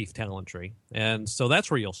of the thief talent tree. And so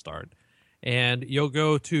that's where you'll start. And you'll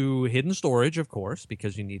go to hidden storage, of course,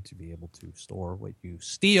 because you need to be able to store what you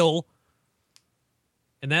steal.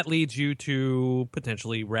 And that leads you to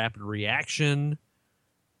potentially rapid reaction,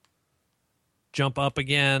 jump up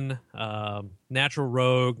again, natural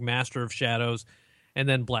rogue, master of shadows. and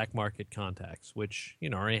then black market contacts, which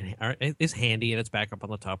is handy, and it's back up on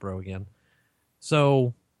the top row again.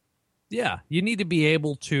 So, yeah, you need to be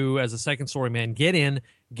able to, as a second story man, get in,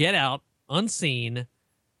 get out unseen,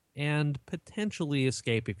 and potentially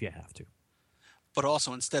escape if you have to. But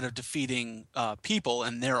also, instead of defeating people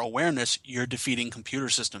and their awareness, you're defeating computer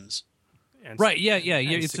systems. Right? Yeah.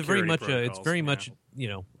 It's very much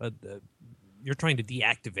you're trying to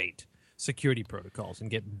deactivate security protocols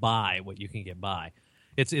and get by what you can get by.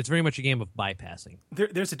 It's very much a game of bypassing.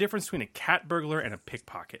 There's a difference between a cat burglar and a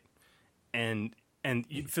pickpocket, and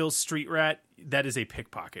Phil's street rat, that is a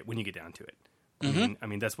pickpocket when you get down to it. I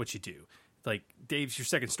mean that's what you do. Like Dave's, your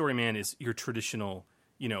second story man is your traditional.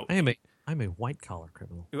 I'm a white collar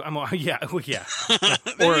criminal. There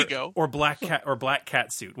you go. Or black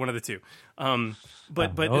cat suit, one of the two.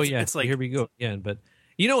 It's like, here we go again. But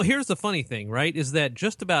here's the funny thing, right? Is that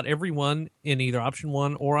just about everyone in either option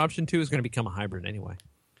 1 or option 2 is going to become a hybrid anyway.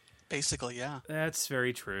 Basically, yeah. That's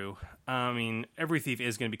very true. I mean, every thief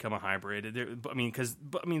is going to become a hybrid. Because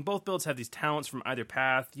both builds have these talents from either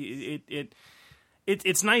path.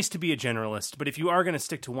 It's nice to be a generalist, but if you are going to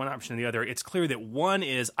stick to one option or the other, it's clear that one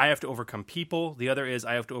is I have to overcome people, the other is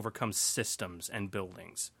I have to overcome systems and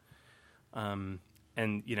buildings. And,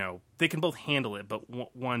 they can both handle it,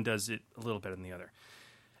 but one does it a little better than the other.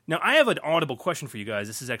 Now, I have an audible question for you guys.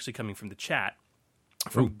 This is actually coming from the chat,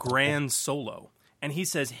 from Grand Solo. And he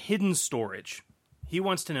says, hidden storage. He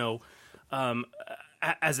wants to know,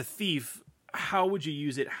 as a thief, how would you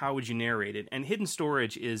use it? How would you narrate it? And hidden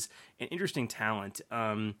storage is an interesting talent.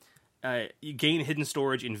 You gain hidden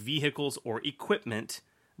storage in vehicles or equipment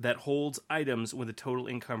that holds items with a total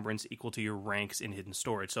encumbrance equal to your ranks in hidden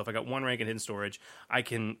storage. So if I got 1 rank in hidden storage, I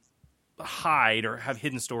can hide or have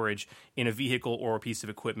hidden storage in a vehicle or a piece of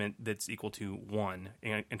equipment that's equal to 1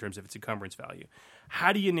 in terms of its encumbrance value.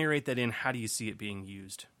 How do you narrate that in? How do you see it being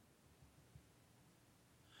used?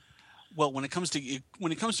 Well, when it comes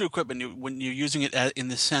to equipment, when you're using it in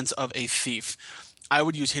the sense of a thief, I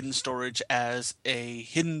would use hidden storage as a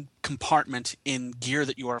hidden compartment in gear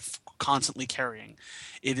that you are constantly carrying.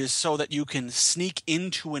 It is so that you can sneak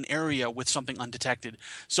into an area with something undetected.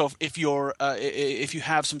 So if you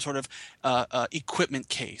have some sort of equipment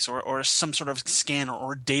case or some sort of scanner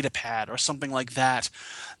or data pad or something like that,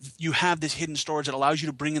 you have this hidden storage that allows you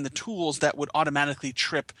to bring in the tools that would automatically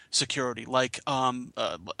trip security. Like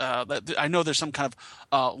I know there's some kind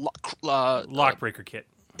of lockbreaker kit.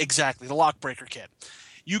 Exactly, the lockbreaker kit.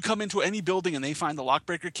 You come into any building and they find the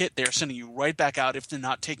lockbreaker kit, they're sending you right back out if they're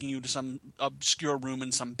not taking you to some obscure room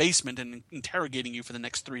in some basement and interrogating you for the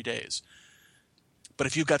next 3 days. But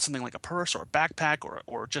if you've got something like a purse or a backpack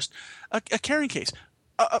or just a carrying case,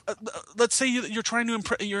 let's say you're trying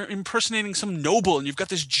to you're impersonating some noble and you've got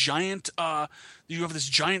this giant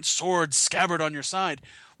sword scabbard on your side.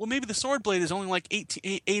 Well, maybe the sword blade is only like 8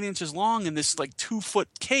 inches long in this like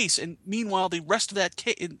 2-foot case, and meanwhile the rest of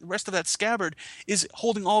that scabbard is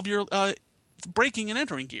holding all of your breaking and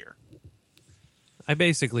entering gear. I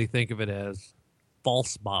basically think of it as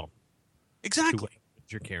false bottom. Exactly.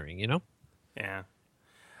 You're carrying, Yeah.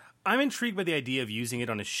 I'm intrigued by the idea of using it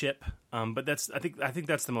on a ship, but I think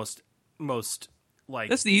that's the most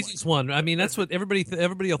that's the easiest one. I mean, that's what everybody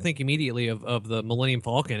will think immediately of the Millennium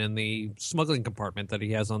Falcon and the smuggling compartment that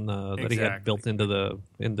he has on that he had built into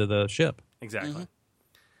the ship. Exactly.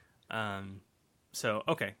 So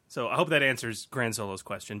I hope that answers Grand Solo's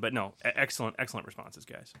question. But no, excellent responses,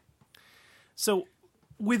 guys. So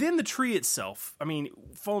within the tree itself, I mean,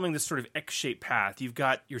 following this sort of X-shaped path, you've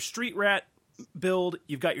got your street rat build,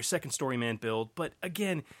 you've got your second story man build, but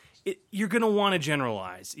again, you're going to want to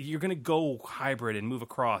generalize. You're going to go hybrid and move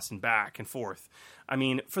across and back and forth. I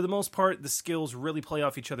mean, for the most part, the skills really play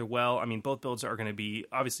off each other well. I mean, both builds are going to be,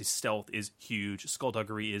 obviously, stealth is huge.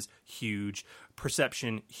 Skullduggery is huge.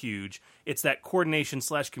 Perception, huge. It's that coordination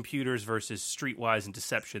 / computers versus streetwise and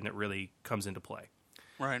deception that really comes into play.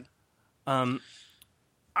 Right. I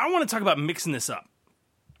want to talk about mixing this up.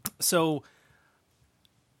 So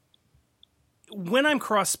when I'm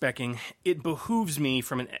cross-speccing, it behooves me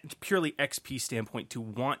from a purely XP standpoint to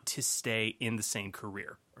want to stay in the same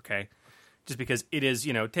career, okay? Just because it is,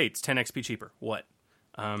 hey, it's 10 XP cheaper. What?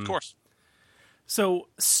 Of course. So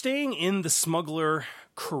staying in the smuggler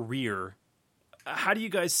career, how do you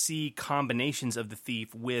guys see combinations of the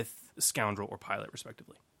thief with scoundrel or pilot,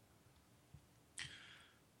 respectively?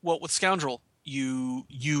 Well, with scoundrel, you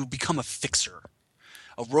become a fixer.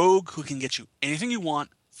 A rogue who can get you anything you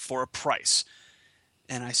want for a price.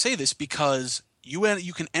 And I say this because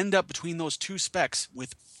you can end up between those 2 specs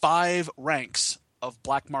with 5 ranks of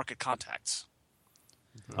black market contacts.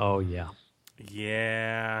 Oh, yeah.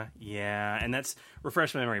 Yeah, and that's,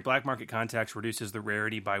 refresh my memory, Black Market Contacts reduces the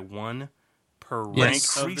rarity by 1 per rank.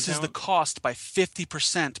 Increases the cost by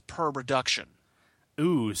 50% per reduction.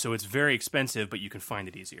 Ooh, so it's very expensive, but you can find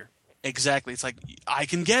it easier. Exactly. It's like, I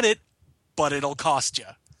can get it, but it'll cost you.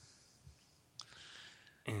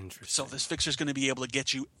 Interesting. So this fixer's going to be able to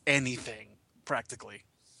get you anything, practically.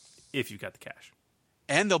 If you've got the cash.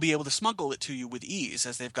 And they'll be able to smuggle it to you with ease,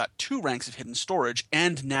 as they've got 2 ranks of hidden storage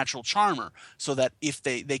and natural charmer, so that if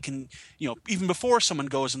they can, even before someone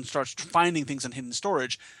goes and starts finding things in hidden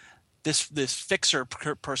storage, this fixer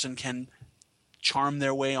person can charm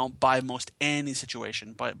their way on by most any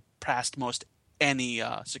situation, by past most any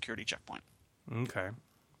security checkpoint. Okay.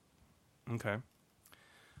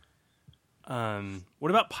 What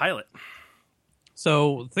about pilot?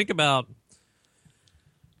 So think about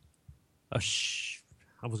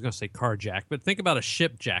I was going to say carjack, but think about a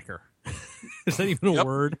ship jacker. Is that even a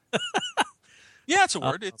word? Yeah, it's a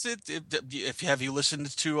word. Have you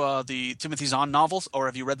listened to the Timothy Zahn novels, or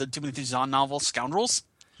have you read the Timothy Zahn novel Scoundrels?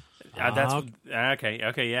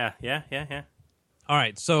 Okay. Yeah. All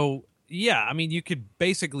right. So yeah, I mean, you could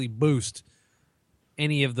basically boost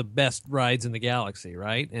any of the best rides in the galaxy,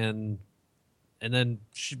 right? And then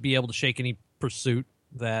should be able to shake any pursuit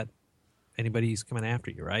that anybody's coming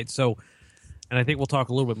after you, right? So, and I think we'll talk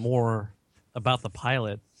a little bit more about the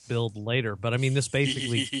pilot build later, but I mean, this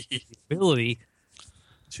basically the ability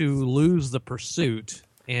to lose the pursuit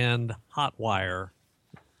and hotwire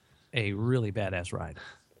a really badass ride.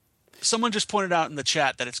 Someone just pointed out in the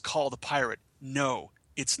chat that it's called a pirate. No,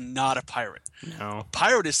 it's not a pirate. No. A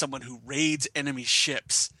pirate is someone who raids enemy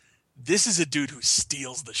ships. This is a dude who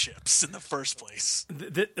steals the ships in the first place.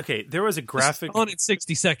 Okay, there was a graphic... On in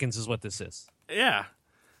 60 seconds is what this is. Yeah.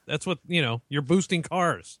 That's what, you're boosting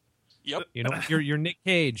cars. Yep. You're Nick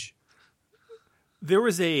Cage. There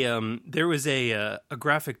was a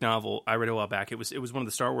graphic novel I read a while back. It was one of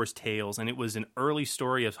the Star Wars tales, and it was an early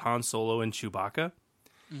story of Han Solo and Chewbacca.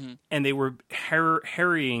 Mm-hmm. And they were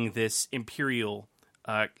harrying this Imperial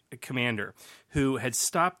commander who had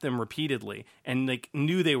stopped them repeatedly and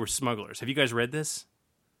knew they were smugglers. Have you guys read this?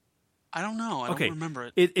 I don't know. I don't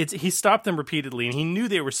remember it. He stopped them repeatedly, and he knew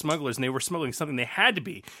they were smugglers, and they were smuggling something they had to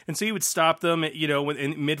be. And so he would stop them,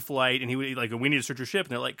 in mid-flight, and he would we need to search your ship,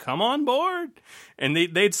 and they're like, "Come on board!" And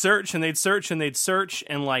they'd search, and they'd search, and they'd search,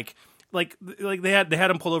 and they had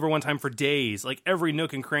them pulled over one time for days, every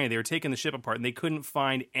nook and cranny. They were taking the ship apart, and they couldn't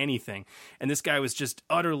find anything. And this guy was just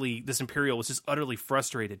this Imperial was just utterly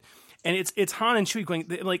frustrated. And it's Han and Chewie going,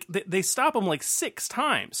 they stop him 6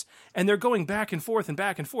 times, and they're going back and forth and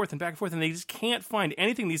back and forth and back and forth, and they just can't find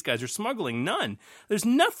anything these guys are smuggling. None. There's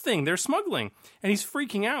nothing they're smuggling. And he's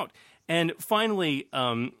freaking out. And finally,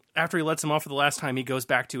 after he lets him off for the last time, he goes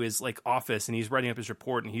back to his office, and he's writing up his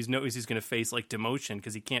report, and he knows he's going to face demotion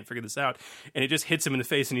because he can't figure this out. And it just hits him in the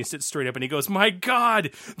face, and he sits straight up, and he goes, "My God,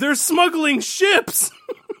 they're smuggling ships!"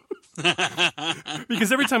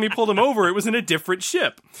 Because every time he pulled him over, it was in a different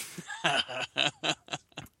ship.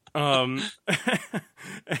 It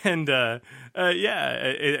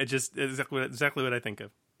just exactly what I think of.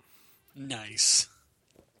 Nice.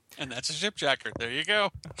 And that's a shipjacker. There you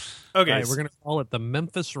go. Okay, right, we're gonna call it the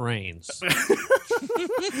Memphis Rains.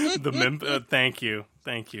 Thank you,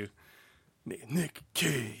 Nick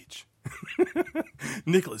Cage.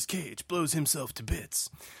 Nicolas Cage blows himself to bits.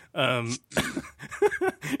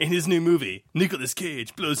 In his new movie, Nicolas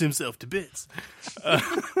Cage blows himself to bits. All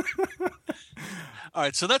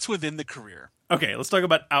right, so that's within the career. Okay, let's talk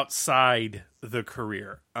about outside the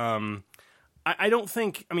career. I don't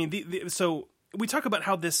think. I mean, so we talk about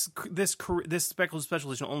how this special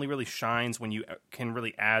edition only really shines when you can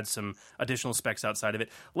really add some additional specs outside of it.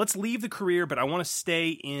 Let's leave the career, but I want to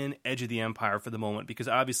stay in Edge of the Empire for the moment, because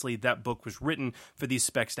obviously that book was written for these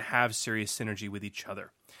specs to have serious synergy with each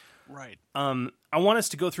other. Right. I want us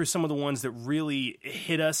to go through some of the ones that really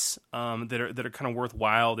hit us, that are kind of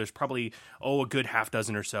worthwhile. There's probably a good half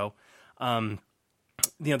dozen or so.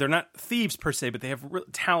 They're not thieves per se, but they have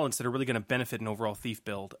talents that are really going to benefit an overall thief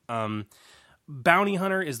build. Bounty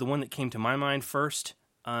Hunter is the one that came to my mind first,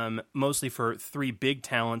 mostly for 3 big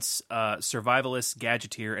talents: Survivalist,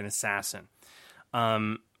 Gadgeteer, and Assassin.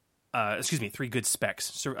 3 good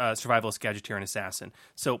specs: Survivalist, Gadgeteer, and Assassin.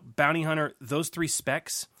 So Bounty Hunter, those 3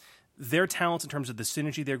 specs, their talents in terms of the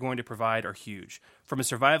synergy they're going to provide are huge. From a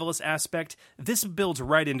Survivalist aspect, this builds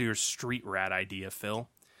right into your street rat idea, Phil.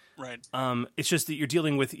 Right. It's just that you're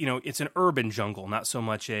dealing with, it's an urban jungle, not so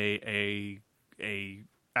much a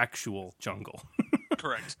actual jungle.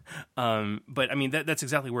 Correct. But I mean, that's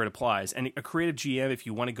exactly where it applies. And a creative GM, if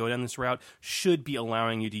you want to go down this route, should be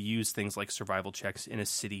allowing you to use things like survival checks in a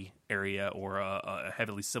city area or a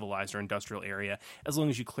heavily civilized or industrial area, as long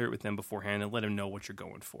as you clear it with them beforehand and let him know what you're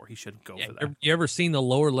going for. He should go for that. You ever seen the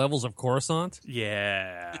lower levels of Coruscant?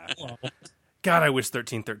 Yeah. God, I wish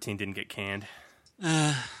 1313 didn't get canned.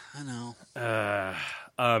 I know.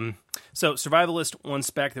 So Survivalist, one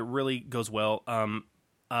spec that really goes well.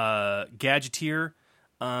 Gadgeteer,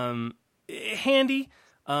 handy.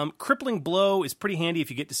 Crippling Blow is pretty handy if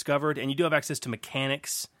you get discovered, and you do have access to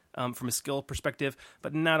mechanics from a skill perspective,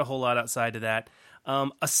 but not a whole lot outside of that.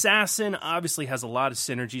 Assassin obviously has a lot of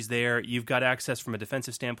synergies there. You've got access from a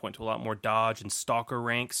defensive standpoint to a lot more dodge and stalker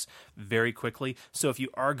ranks very quickly. So if you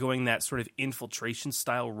are going that sort of infiltration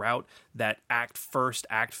style route, that act first,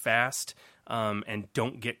 act fast, and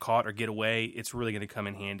don't get caught or get away, it's really going to come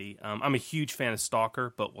in handy. I'm a huge fan of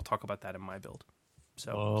Stalker, but we'll talk about that in my build.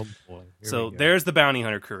 So, there's the Bounty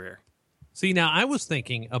Hunter career. See, now I was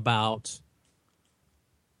thinking about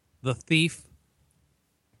the Thief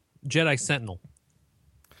Jedi Sentinel.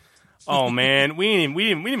 Oh man, we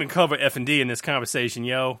didn't even cover F&D in this conversation,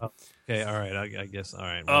 yo. Okay, all right, I guess, all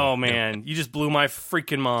right. Well, man, you just blew my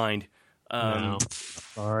freaking mind. No.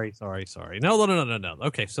 Sorry. No.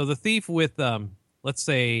 Okay, so the Thief with, let's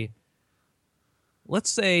say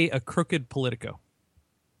a crooked Politico.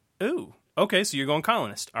 Ooh, okay, so you're going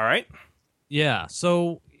colonist, all right? Yeah.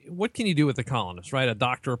 So what can you do with the colonist, right? A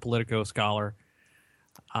doctor, a Politico, scholar.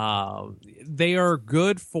 They are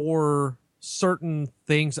good for certain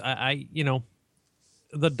things. The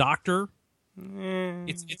doctor.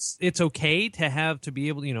 It's okay to be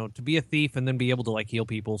able to be a thief and then be able to like heal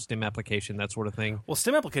people, stim application, that sort of thing. Well,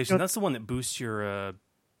 stim application, that's the one that boosts your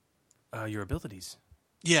abilities.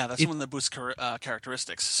 Yeah, that's the one that boosts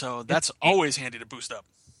characteristics. So that's always handy to boost up.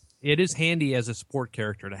 It is handy as a support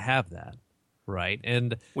character to have that, right?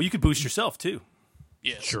 And well, you could boost yourself too.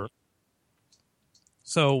 Yeah, sure.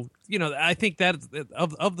 So I think that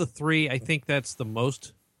of the three, I think that's the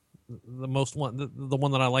most one, the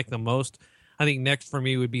one that I like the most. I think next for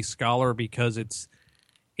me would be Scholar, because it's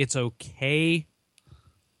okay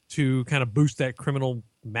to kind of boost that criminal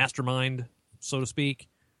mastermind, so to speak.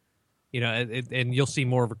 And you'll see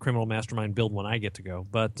more of a criminal mastermind build when I get to go.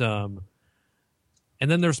 But and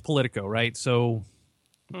then there's Politico, right? So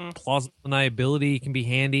plausible deniability can be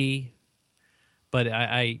handy, but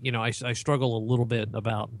I struggle a little bit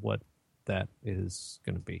about what that is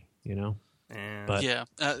going to be. But yeah,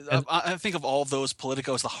 I think of all those,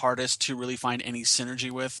 Politico is the hardest to really find any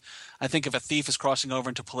synergy with. I think if a thief is crossing over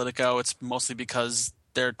into Politico, it's mostly because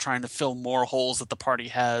they're trying to fill more holes that the party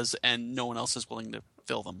has, and no one else is willing to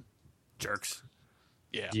fill them. Jerks.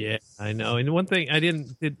 Yeah, I know. And one thing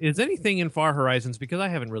is anything in Far Horizons, because I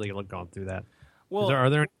haven't really gone through that. Well, are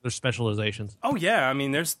there any other specializations? Oh yeah, I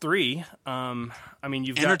mean there's three.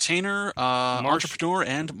 You've Entertainer, Entrepreneur,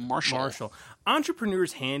 and Marshal.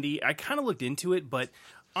 Entrepreneur's handy. I kind of looked into it, but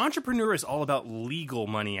Entrepreneur is all about legal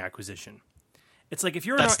money acquisition. It's like if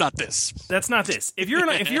you're That's not this. If you're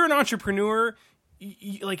an entrepreneur,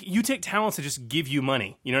 you take talents to just give you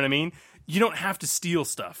money. You know what I mean? You don't have to steal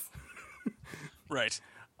stuff. Right.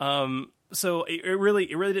 So it really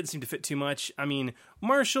didn't seem to fit too much. I mean,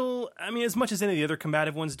 Marshall, as much as any of the other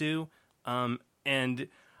combative ones do, and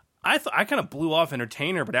I kind of blew off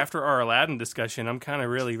Entertainer, but after our Aladdin discussion, I'm kind of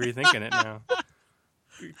really rethinking it now.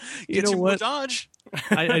 You know what? Dodge.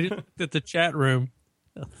 I just looked at the chat room.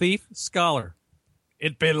 A thief, scholar.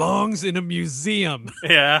 It belongs in a museum.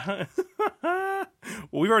 Yeah. Well,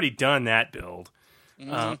 we've already done that build.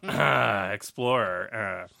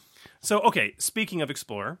 Explorer. So, okay, speaking of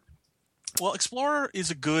Explorer. Well, Explorer is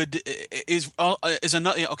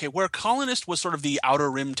another. Okay, where Colonist was sort of the Outer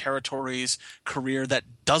Rim territories career that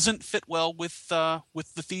doesn't fit well with the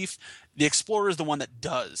Thief, the Explorer is the one that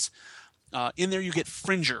does. In there you get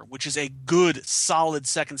Fringer, which is a good, solid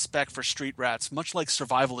second spec for street rats, much like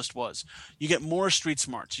Survivalist was. You get more street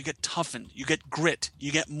smarts, you get toughened, you get grit,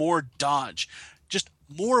 you get more dodge. Just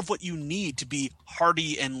more of what you need to be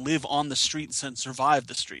hardy and live on the streets and survive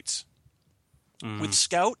the streets. With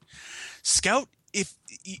Scout,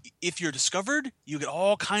 if you're discovered, you get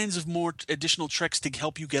all kinds of more additional tricks to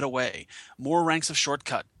help you get away. More ranks of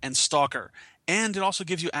Shortcut and Stalker. And it also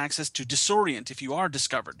gives you access to Disorient if you are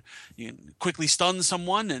discovered. You can quickly stun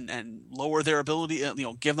someone and lower their ability,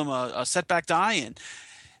 give them a setback die and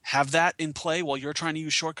have that in play while you're trying to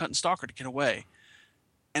use Shortcut and Stalker to get away.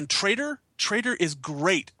 And Trader is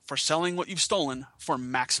great for selling what you've stolen for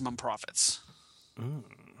maximum profits.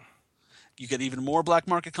 You get even more black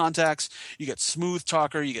market contacts. You get Smooth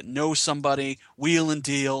Talker. You get Know Somebody, Wheel and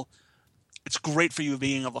Deal. it's great for you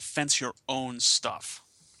being able to fence your own stuff.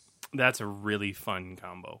 That's a really fun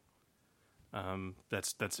combo.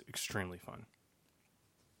 That's extremely fun.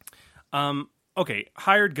 Okay,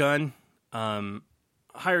 hired gun.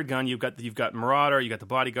 Hired gun. You've got Marauder. You got the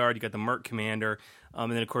Bodyguard. You got the Merc Commander.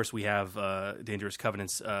 And then of course we have Dangerous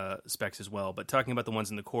Covenants specs as well. But talking about the ones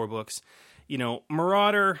in the core books,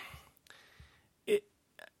 Marauder.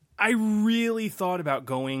 I really thought about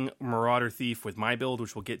going Marauder Thief with my build,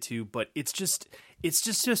 which we'll get to, but it's just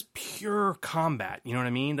pure combat. You know what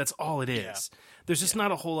I mean? That's all it is. Yeah. There's just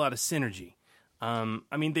not a whole lot of synergy.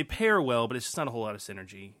 They pair well, but it's just not a whole lot of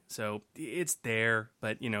synergy. So it's there,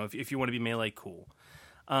 but if you want to be melee, cool.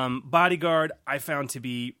 Bodyguard, I found to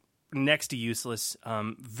be next to useless.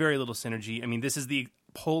 Very little synergy. I mean, this is the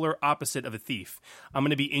polar opposite of a thief. I'm going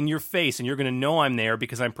to be in your face, and you're going to know I'm there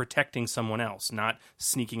because I'm protecting someone else, not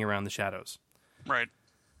sneaking around the shadows. Right.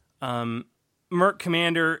 Merc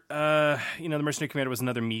Commander, the Mercenary Commander was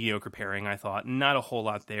another mediocre pairing, I thought. Not a whole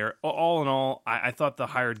lot there. All in all, I thought the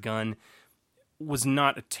hired gun was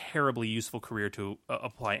not a terribly useful career to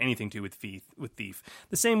apply anything to with Thief.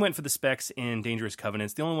 The same went for the specs in Dangerous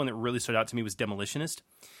Covenants. The only one that really stood out to me was Demolitionist,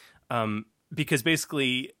 because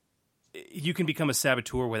basically you can become a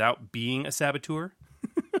saboteur without being a saboteur.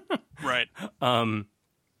 Right. By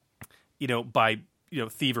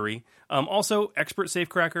thievery. Also, Expert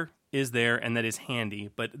Safecracker is there, and that is handy,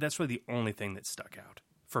 but that's really the only thing that stuck out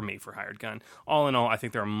for me for hired gun. All in all, I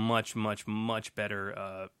think there are much, much, much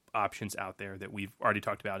better options out there that we've already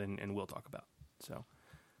talked about and will talk about. So,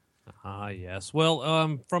 yes.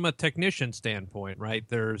 Well, from a technician standpoint, right?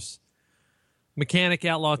 There's Mechanic,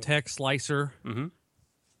 Outlaw Tech, Slicer. Mm-hmm.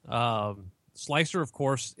 Slicer, of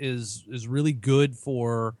course, is really good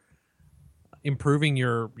for improving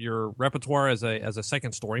your repertoire as a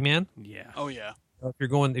second story man. Yeah. Oh yeah. If you're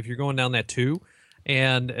going down that 2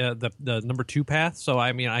 and the number 2 path. So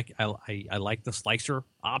I mean, I like the Slicer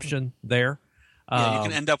option there. Yeah, you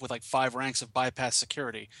can end up with like 5 ranks of bypass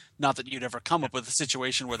security. Not that you'd ever come up with a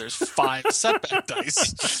situation where there's 5 setback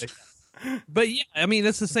dice. But yeah, I mean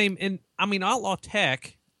that's the same. And I mean, Outlaw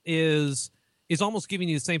Tech is almost giving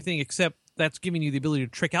you the same thing, except that's giving you the ability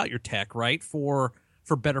to trick out your tech, right, for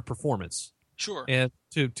better performance. Sure. And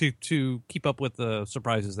to keep up with the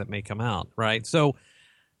surprises that may come out, right? So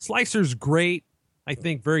Slicer's great, I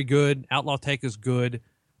think, very good. Outlaw Tech is good.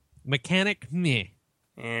 Mechanic, meh.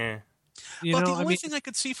 Yeah. The only thing I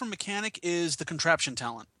could see from Mechanic is the contraption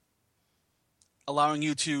talent, allowing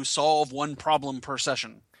you to solve one problem per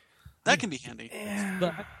session. That can be handy.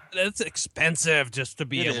 But it's expensive just to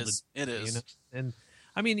be able to. It is. And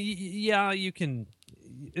I mean, yeah, you can.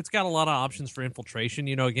 It's got a lot of options for infiltration.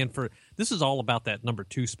 Again, this is all about that number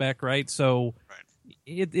 2 spec, right? So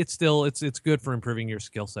it's still it's good for improving your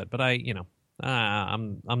skill set. But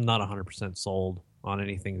I'm not 100% sold on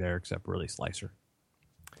anything there except really Slicer.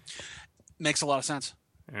 Makes a lot of sense.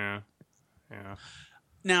 Yeah.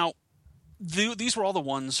 Now, these were all the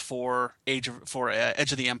ones for Edge of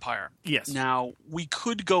the Empire. Yes. Now, we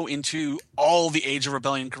could go into all the Age of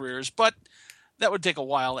Rebellion careers, but that would take a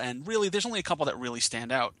while, and really, there's only a couple that really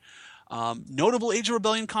stand out. Notable Age of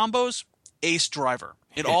Rebellion combos, Ace Driver.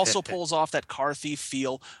 It also pulls off that car thief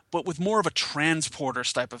feel, but with more of a transporter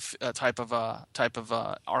type of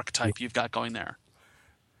archetype you've got going there.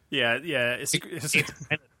 Yeah. It's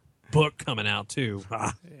book coming out too.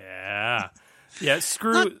 Yeah.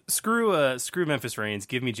 Screw Memphis Reigns.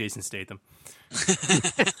 Give me Jason Statham.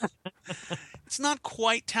 It's not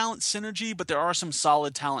quite talent synergy, but there are some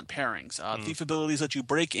solid talent pairings. Thief abilities let you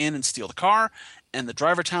break in and steal the car, and the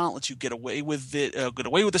driver talent lets you get away with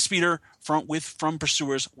the speeder from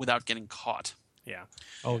pursuers without getting caught. Yeah.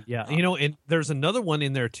 Oh yeah. And there's another one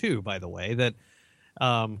in there too, by the way, that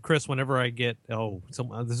Chris, whenever I get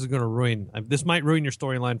this is going to ruin. This might ruin your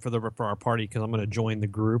storyline for our party because I'm going to join the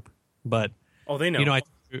group. But they know.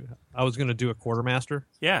 I was going to do a quartermaster.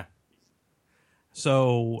 Yeah.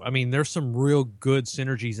 So I mean, there's some real good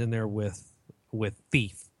synergies in there with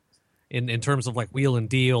Thief, in terms of like wheel and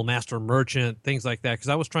deal, master merchant, things like that. Because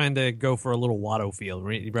I was trying to go for a little Watto feel,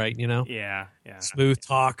 right? Yeah. Smooth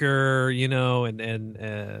talker, and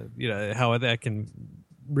how that can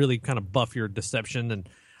really kind of buff your deception. And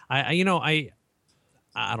I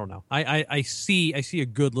don't know. I see a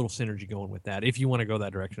good little synergy going with that if you want to go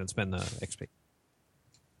that direction and spend the XP.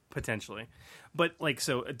 Potentially. But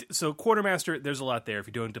so Quartermaster, there's a lot there if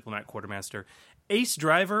you're doing Diplomat Quartermaster. Ace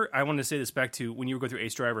Driver, I wanted to say this back to when you were going through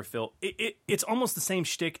Ace Driver, Phil. It's almost the same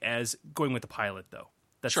shtick as going with the pilot, though.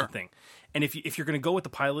 That's sure. the thing. And if you're going to go with the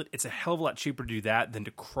pilot, it's a hell of a lot cheaper to do that than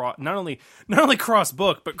to not only cross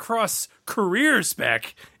book, but cross career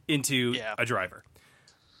spec into a driver.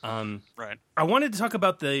 Right. I wanted to talk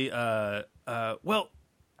about the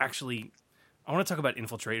actually, I want to talk about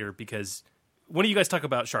Infiltrator because when do you guys talk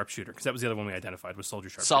about Sharpshooter? Because that was the other one we identified was Soldier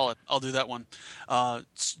Sharpshooter. Solid. I'll do that one.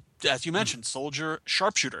 As you mentioned, Soldier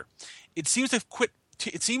Sharpshooter. It seems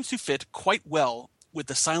to fit quite well with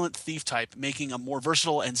the silent thief type, making a more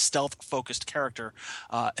versatile and stealth-focused character,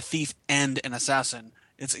 a thief and an assassin.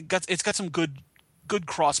 It's got some good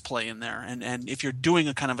cross-play in there, and if you're doing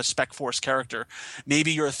a kind of a Spec Force character,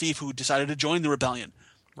 maybe you're a thief who decided to join the rebellion.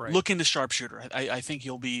 Right. Look into Sharpshooter. I think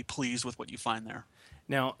you'll be pleased with what you find there.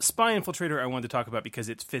 Now, Spy Infiltrator I wanted to talk about because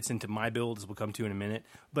it fits into my build, as we'll come to in a minute.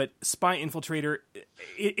 But Spy Infiltrator,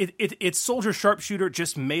 it's Soldier Sharpshooter,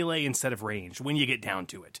 just melee instead of range when you get down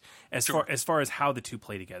to it, as far as how the two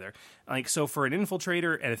play together. Like, so for an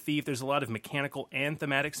Infiltrator and a Thief, there's a lot of mechanical and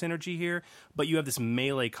thematic synergy here, but you have this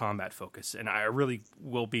melee combat focus, and I really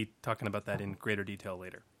will be talking about that in greater detail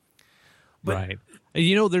later. But, right.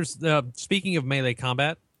 You know, there's speaking of melee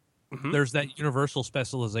combat, there's that universal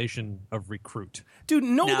specialization of recruit. Dude,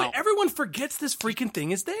 but everyone forgets this freaking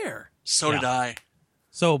thing is there. So did I.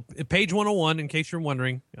 So page 101, in case you're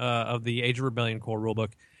wondering, of the Age of Rebellion core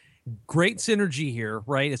rulebook, great synergy here,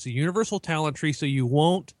 right? It's a universal talent tree, so you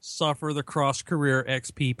won't suffer the cross-career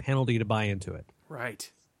XP penalty to buy into it. Right.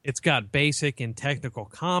 It's got basic and technical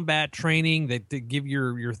combat training that give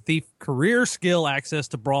your thief career skill access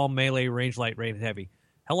to brawl, melee, range, light, range, heavy.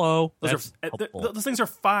 Hello. Those things are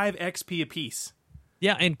 5 XP apiece.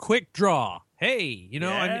 Yeah, and quick draw. Hey, you know,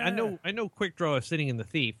 yeah. I know quick draw is sitting in the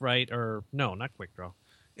thief, right? Or no, not quick draw.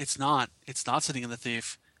 It's not. It's not sitting in the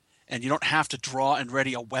thief, and you don't have to draw and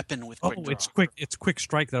ready a weapon with quick draw. It's quick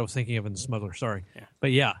strike that I was thinking of in the smuggler. Sorry,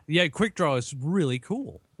 but yeah, quick draw is really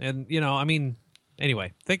cool, and you know, I mean,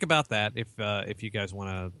 anyway, think about that if you guys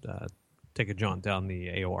want to take a jaunt down the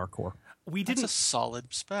AOR core. That's a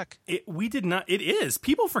solid spec. We did not. It is.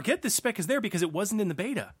 People forget this spec is there because it wasn't in the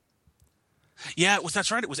beta. Yeah,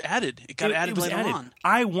 that's right. It was added. It got added later on.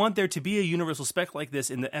 I want there to be a universal spec like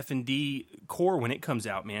this in the F&D core when it comes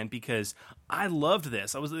out, man, because I loved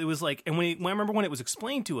this. It was like, and when I remember when it was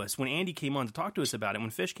explained to us, when Andy came on to talk to us about it,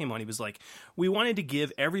 when Fish came on, he was like, we wanted to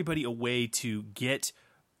give everybody a way to get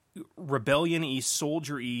Rebellion-y,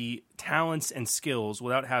 Soldier-y talents and skills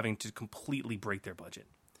without having to completely break their budget.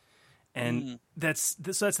 And that's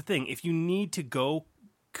the thing. If you need to go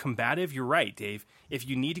combative, you're right, Dave. If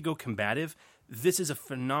you need to go combative, this is a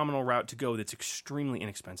phenomenal route to go that's extremely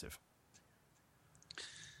inexpensive.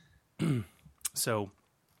 So,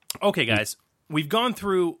 okay, guys. We've gone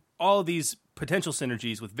through all of these potential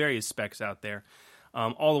synergies with various specs out there.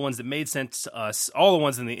 All the ones that made sense to us, all the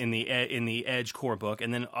ones in the Edge core book,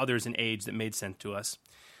 and then others in Age that made sense to us.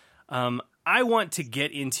 I want to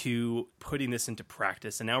get into putting this into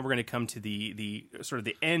practice, and now we're going to come to the sort of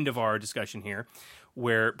the end of our discussion here,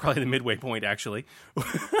 where probably the midway point actually,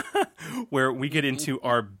 where we get into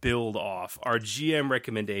our build off, our GM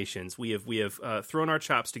recommendations. We have thrown our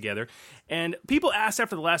chops together, and people asked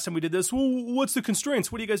after the last time we did this, well, what's the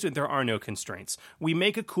constraints? What are you guys doing? There are no constraints. We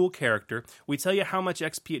make a cool character. We tell you how much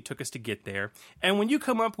XP it took us to get there, and when you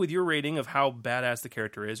come up with your rating of how badass the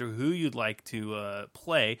character is or who you'd like to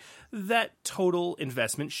play, that total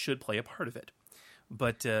investment should play a part of it.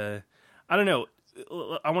 But I don't know.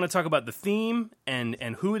 I want to talk about the theme and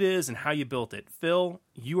who it is and how you built it. Phil,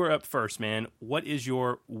 you are up first, man. What is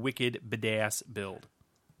your wicked badass build?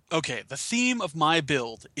 Okay, the theme of my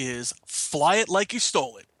build is Fly It Like You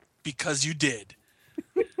Stole It, because you did.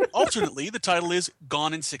 Alternately, the title is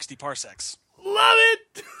Gone in 60 Parsecs. Love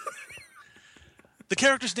it! The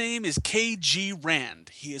character's name is K.G. Rand.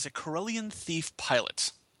 He is a Corellian thief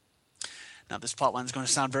pilot. Now, this plotline is going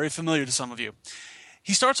to sound very familiar to some of you.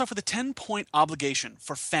 He starts off with a 10-point obligation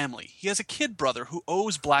for family. He has a kid brother who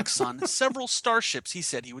owes Black Sun several starships he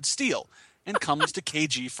said he would steal, and comes to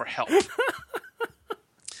KG for help.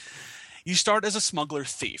 You start as a smuggler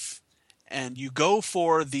thief, and you go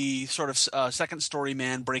for the sort of second story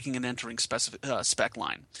man breaking and entering spec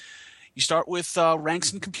line. You start with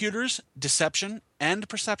ranks in computers, deception, and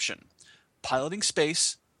perception, piloting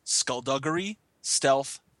space, skullduggery,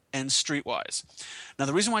 stealth, and streetwise. Now,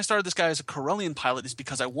 the reason why I started this guy as a Corellian pilot is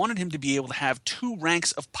because I wanted him to be able to have 2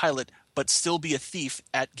 ranks of pilot but still be a thief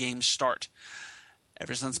at game start.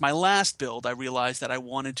 Ever since my last build, I realized that I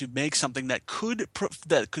wanted to make something that could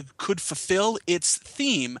fulfill its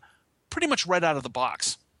theme pretty much right out of the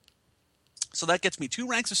box. So that gets me 2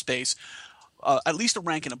 ranks of space, at least a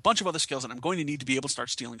rank and a bunch of other skills that I'm going to need to be able to start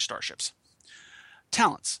stealing starships.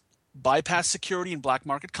 Talents. Bypass security and black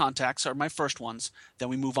market contacts are my first ones. Then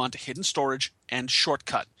we move on to hidden storage and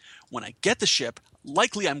shortcut. When I get the ship,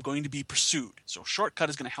 likely I'm going to be pursued, so shortcut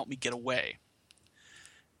is going to help me get away.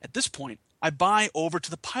 At this point, I buy over to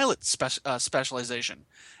the pilot specialization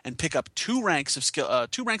and pick up 2 ranks of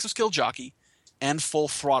skill jockey and full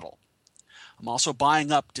throttle. I'm also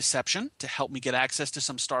buying up deception to help me get access to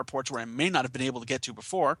some starports where I may not have been able to get to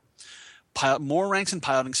before. More ranks in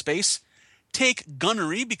piloting space. Take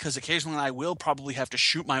gunnery because occasionally I will probably have to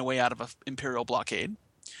shoot my way out of an Imperial blockade.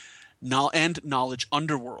 And knowledge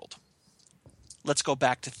underworld. Let's go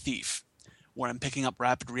back to thief, where I'm picking up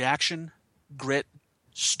rapid reaction, grit,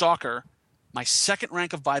 stalker, my 2nd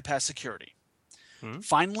rank of bypass security.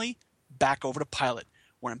 Finally, back over to pilot,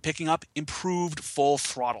 where I'm picking up improved full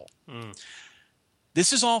throttle.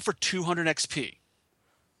 This is all for 200 XP.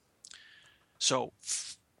 So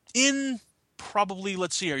in probably,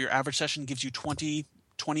 let's see, your average session gives you 20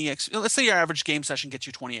 XP. Let's say your average game session gets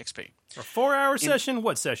you 20 XP. A 4-hour session?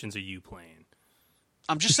 What sessions are you playing?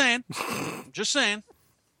 I'm just saying.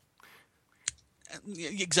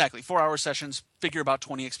 Exactly. 4-hour sessions, figure about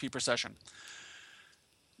 20 XP per session.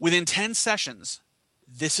 Within 10 sessions,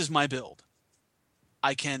 this is my build.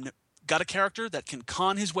 Got a character that can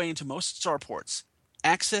con his way into most starports,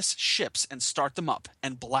 access ships and start them up,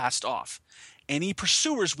 and blast off. Any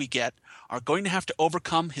pursuers we get are going to have to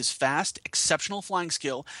overcome his fast, exceptional flying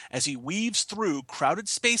skill as he weaves through crowded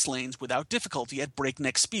space lanes without difficulty at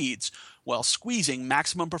breakneck speeds, while squeezing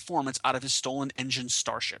maximum performance out of his stolen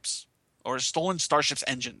starships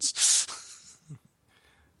engines.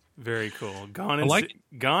 Very cool.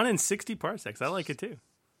 Gone in 60 parsecs. I like it too.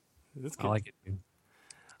 That's good. I like it too.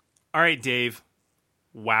 All right, Dave.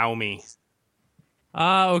 Wow me.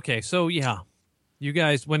 Okay, so yeah. You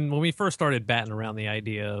guys, when we first started batting around the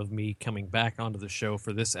idea of me coming back onto the show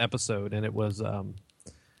for this episode, and it was,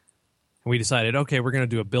 we decided, okay, we're going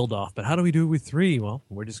to do a build-off, but how do we do it with 3? Well,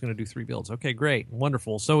 we're just going to do 3 builds. Okay, great,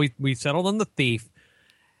 wonderful. So we settled on the thief,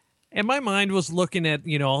 and my mind was looking at,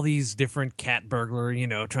 all these different cat burglar,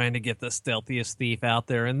 trying to get the stealthiest thief out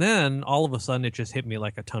there, and then all of a sudden it just hit me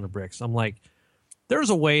like a ton of bricks. I'm like,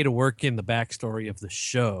 there's a way to work in the backstory of the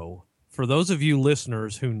show. For those of you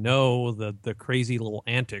listeners who know the crazy little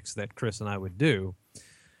antics that Chris and I would do,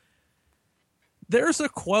 there's a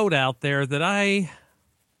quote out there that I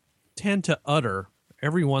tend to utter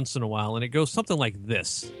every once in a while, and it goes something like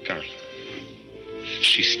this. Carl,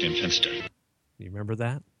 she's den Finster. You remember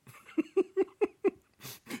that?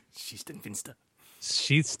 She's den Finster.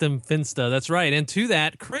 She's den Finster, that's right. And to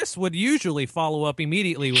that, Chris would usually follow up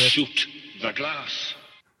immediately with... Shoot the glass.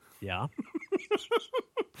 Yeah.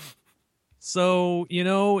 So,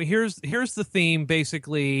 here's the theme,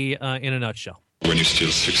 basically, in a nutshell. When you steal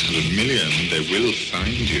 600 million, they will find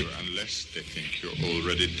you unless they think you're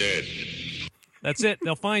already dead. That's it.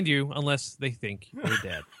 They'll find you unless they think you're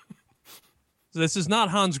dead. So this is not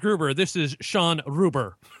Hans Gruber. This is Sean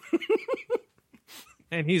Ruber.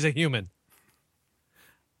 And he's a human.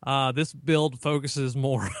 This build focuses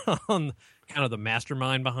more on kind of the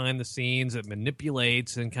mastermind behind the scenes. It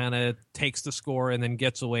manipulates and kind of takes the score and then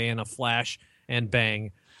gets away in a flash and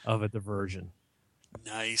bang of a diversion.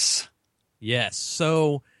 Nice. Yes.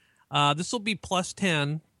 So this will be plus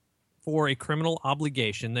 10 for a criminal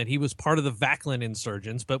obligation that he was part of the Vaclin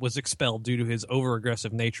insurgents but was expelled due to his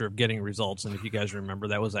over-aggressive nature of getting results. And if you guys remember,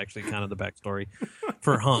 that was actually kind of the backstory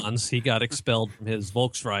for Hans. He got expelled from his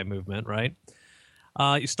Volksfrei movement, right?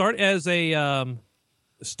 You start as a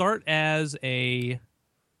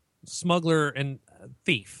smuggler and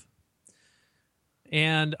thief.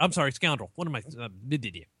 And I'm sorry, scoundrel. What am I?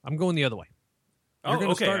 I'm going the other way. You're going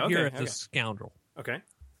to start here as a scoundrel. Okay.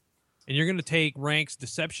 And you're going to take ranks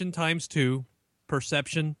deception ×2,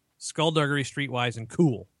 perception, skullduggery, streetwise, and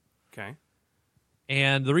cool. Okay.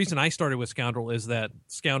 And the reason I started with scoundrel is that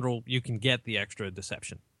scoundrel, you can get the extra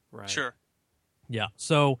deception. Right. Sure. Yeah.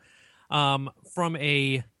 So from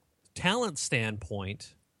a talent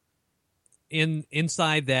standpoint,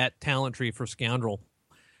 inside that talent tree for scoundrel,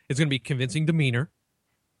 it's going to be convincing demeanor,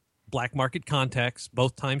 black market contacts,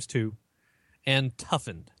 both ×2, and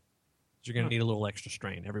toughened. You're going to need a little extra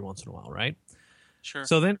strain every once in a while, right? Sure.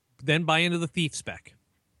 So then buy into the thief spec.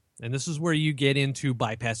 And this is where you get into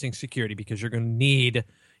bypassing security because you're going to need,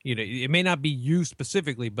 it may not be you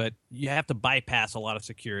specifically, but you have to bypass a lot of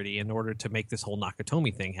security in order to make this whole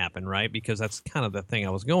Nakatomi thing happen, right? Because that's kind of the thing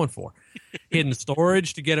I was going for. Hidden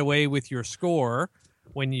storage to get away with your score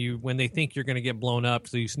when they think you're going to get blown up,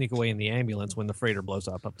 so you sneak away in the ambulance when the freighter blows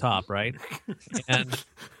up top, right? And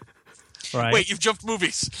right. Wait, you've jumped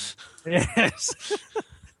movies. Yes.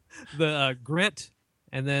 The grit,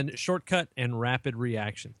 and then shortcut and rapid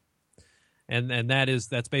reaction. And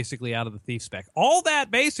that's basically out of the thief spec. All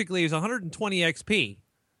that basically is 120 XP.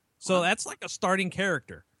 So that's like a starting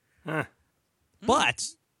character. Huh. But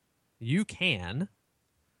you can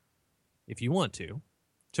if you want to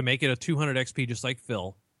make it a 200 XP just like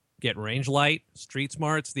Phil. Get range light, street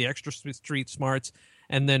smarts, the extra street smarts,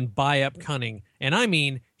 and then buy up cunning. And I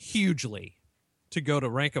mean hugely, to go to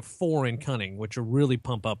rank of 4 in cunning, which will really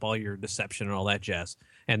pump up all your deception and all that jazz.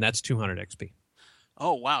 And that's 200 XP.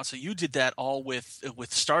 Oh, wow. So you did that all with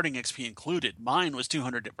starting XP included. Mine was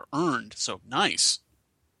 200 earned, so nice.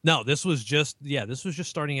 No, this was just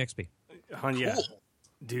starting XP. Yeah.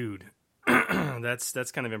 Dude.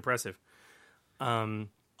 That's kind of impressive.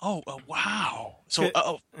 Oh, wow. So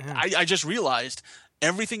I just realized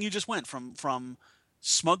everything you just went from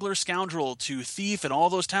smuggler, scoundrel to thief and all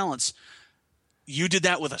those talents, you did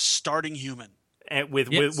that with a starting human. And with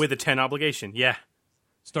a 10 obligation, yeah.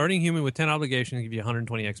 Starting human with 10 obligation will give you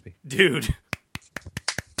 120 XP. Dude.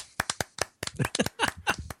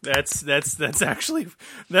 That's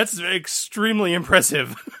extremely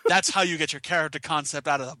impressive. That's how you get your character concept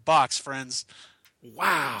out of the box, friends.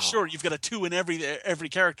 Wow. Sure, you've got a 2 in every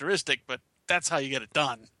characteristic, but that's how you get it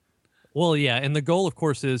done. Well, yeah, and the goal, of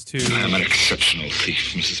course, is to... I'm an exceptional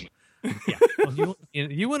thief, Mrs. Yeah, well,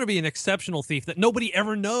 you want to be an exceptional thief that nobody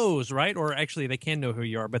ever knows, right? Or actually, they can know who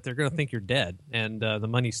you are, but they're going to think you're dead, and the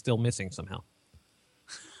money's still missing somehow.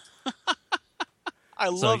 I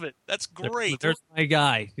love it. That's great. There's my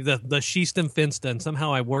guy, the Sheeston Finston.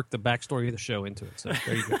 Somehow I worked the backstory of the show into it. So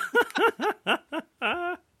there you go.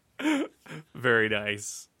 Very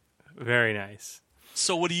nice. Very nice.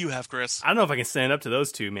 So what do you have, Chris? I don't know if I can stand up to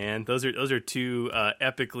those two, man. Those are two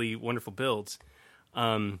epically wonderful builds.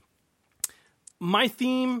 My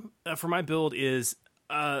theme for my build is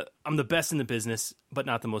I'm the best in the business, but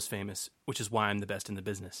not the most famous, which is why I'm the best in the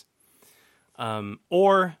business.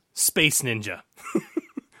 Or Space Ninja.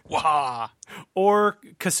 Wow. Or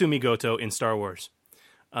Kasumi Goto in Star Wars.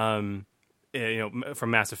 From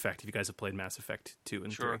Mass Effect, if you guys have played Mass Effect 2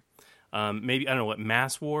 and 3. Maybe, I don't know, what,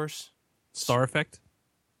 Mass Wars? Star Effect?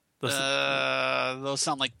 Those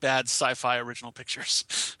sound like bad sci-fi original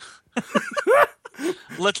pictures.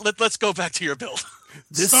 Let's go back to your build.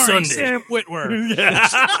 This Starring Sunday. Sam Witwer.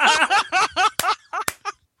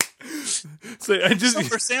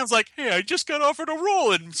 So Sam's like, hey, I just got offered a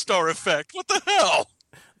role in Star Effect. What the hell?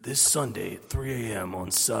 This Sunday at 3 a.m. on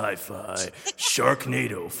Sci-Fi,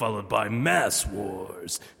 Sharknado followed by Mass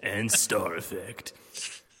Wars and Star Effect.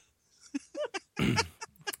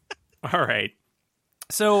 All right.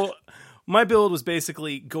 So my build was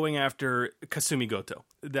basically going after Kasumi Goto.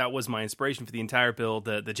 That was my inspiration for the entire build.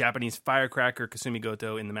 The Japanese firecracker Kasumi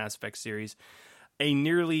Goto in the Mass Effect series. A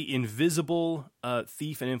nearly invisible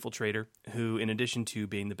thief and infiltrator who, in addition to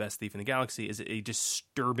being the best thief in the galaxy, is a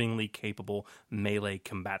disturbingly capable melee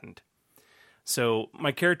combatant. So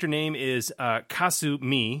my character name is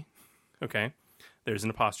Kasumi. Okay, there's an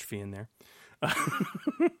apostrophe in there.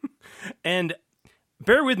 And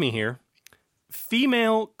bear with me here.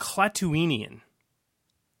 Female Klatooinian.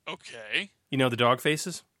 Okay. You know the dog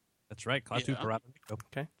faces? That's right, Klaatu Parada.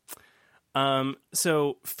 Okay.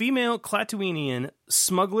 So female Klatooinian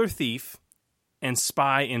smuggler thief and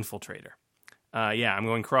spy infiltrator. I'm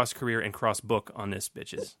going cross career and cross book on this,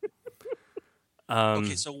 bitches.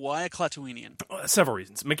 Okay, so why a Klatooinian? Several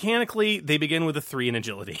reasons. Mechanically, they begin with a 3 in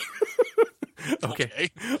agility.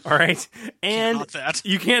 Okay. All right. And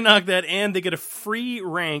you can't knock that. And they get a free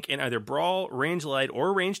rank in either Brawl, Range Light,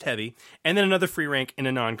 or Ranged Heavy, and then another free rank in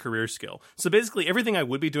a non-career skill. So basically everything I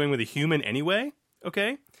would be doing with a human anyway,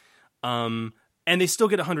 okay? And they still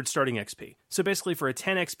get 100 starting XP. So basically for a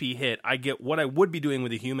 10 XP hit, I get what I would be doing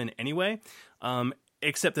with a human anyway,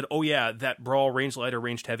 except that, that Brawl, Range Light, or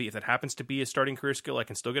Ranged Heavy, if that happens to be a starting career skill, I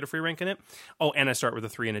can still get a free rank in it. Oh, and I start with a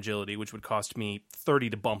 3 in agility, which would cost me 30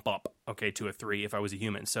 to bump up, to a 3 if I was a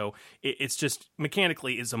human. So it's just,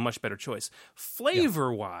 mechanically, it's a much better choice.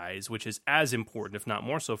 Flavor-wise, which is as important, if not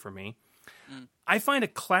more so for me, I find a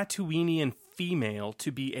Klatooinian female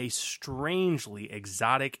to be a strangely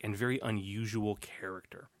exotic and very unusual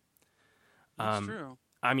character. That's true.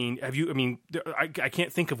 I mean, I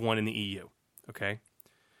can't think of one in the EU. Okay.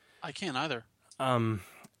 I can't either. So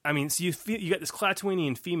you got this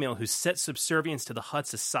Klatooinian female who set subservience to the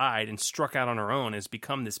Hutts aside and struck out on her own and has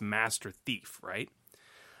become this master thief, right?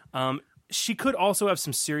 She could also have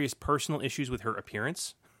some serious personal issues with her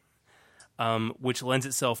appearance, which lends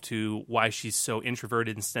itself to why she's so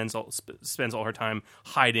introverted and spends all her time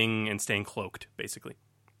hiding and staying cloaked, basically.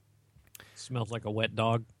 Smells like a wet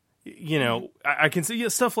dog. I can see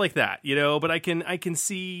stuff like that, but I can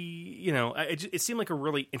see, it seemed like a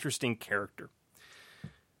really interesting character.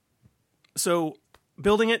 So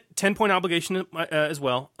building it, 10-point obligation as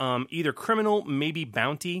well. Either criminal, maybe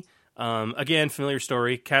bounty. Again, familiar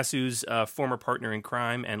story. Kasu's former partner in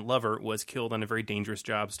crime and lover was killed on a very dangerous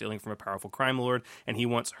job stealing from a powerful crime lord, and he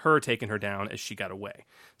wants her taking her down as she got away.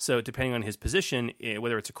 So depending on his position,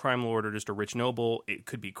 whether it's a crime lord or just a rich noble, it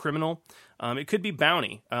could be criminal. It could be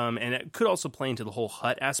bounty. And it could also play into the whole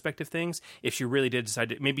hut aspect of things. If she really did decide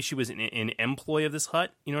to, maybe she was in employ of this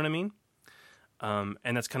hut, you know what I mean?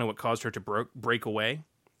 And that's kind of what caused her to break away.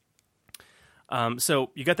 So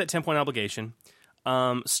you got that 10-point obligation.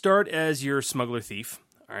 Start as your smuggler thief,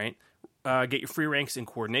 all right? Get your free ranks in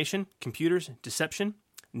coordination, computers, deception,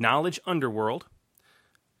 knowledge underworld,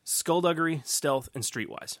 skullduggery, stealth, and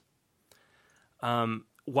streetwise.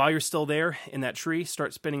 While you're still there in that tree,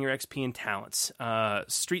 start spending your XP and talents.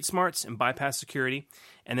 Street smarts and bypass security,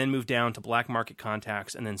 and then move down to black market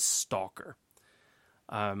contacts and then stalker,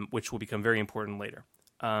 which will become very important later.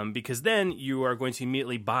 Because then you are going to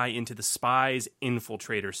immediately buy into the spy's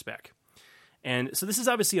infiltrator spec. And so this is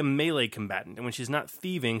obviously a melee combatant, and when she's not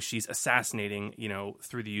thieving, she's assassinating,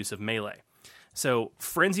 through the use of melee. So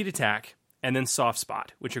frenzied attack, and then soft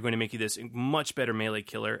spot, which are going to make you this much better melee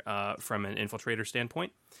killer from an infiltrator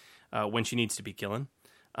standpoint when she needs to be killing.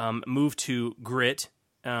 Move to grit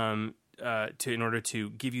in order to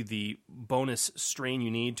give you the bonus strain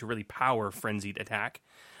you need to really power frenzied attack.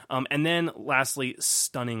 And then lastly,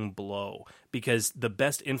 stunning blow, because the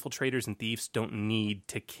best infiltrators and thieves don't need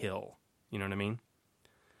to kill. You know what I mean?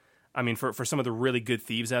 I mean, for some of the really good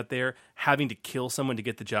thieves out there, having to kill someone to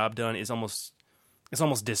get the job done is almost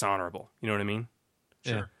dishonorable. You know what I mean?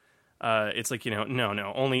 Sure. It's like,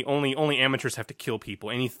 no. Only amateurs have to kill people.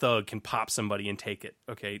 Any thug can pop somebody and take it.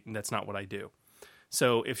 Okay, that's not what I do.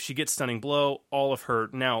 So if she gets stunning blow, all of her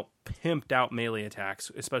now pimped out melee attacks,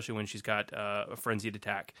 especially when she's got a frenzied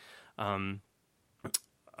attack, are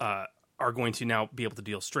going to now be able to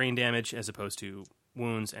deal strain damage as opposed to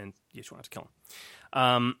wounds, and you just want to kill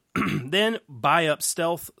them. Then buy up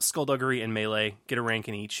stealth, skullduggery, and melee. Get a rank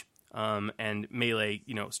in each. And melee,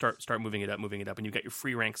 start moving it up, and you've got your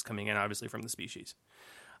free ranks coming in, obviously, from the species.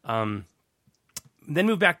 Then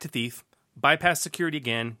move back to thief, bypass security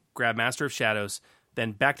again, grab Master of Shadows,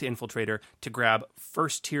 then back to Infiltrator to grab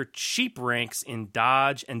first-tier cheap ranks in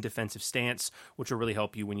dodge and defensive stance, which will really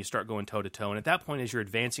help you when you start going toe-to-toe. And at that point, as you're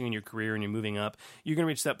advancing in your career and you're moving up, you're going to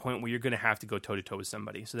reach that point where you're going to have to go toe-to-toe with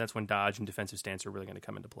somebody. So that's when dodge and defensive stance are really going to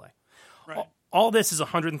come into play. Right. All this is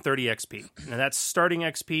 130 XP. Now, that's starting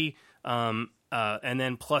XP, and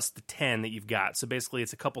then plus the 10 that you've got. So basically,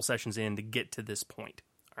 it's a couple sessions in to get to this point.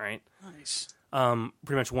 All right? Nice.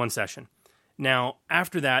 Pretty much one session. Now,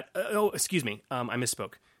 after that, I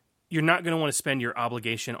misspoke. You're not going to want to spend your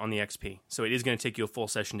obligation on the XP. So it is going to take you a full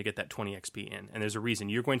session to get that 20 XP in. And there's a reason.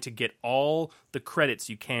 You're going to get all the credits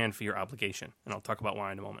you can for your obligation. And I'll talk about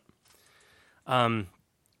why in a moment.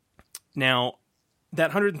 Now, that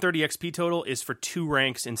 130 XP total is for 2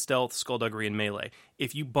 ranks in stealth, skullduggery, and melee.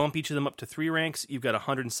 If you bump each of them up to 3 ranks, you've got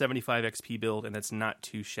 175 XP build, and that's not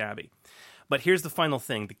too shabby. But here's the final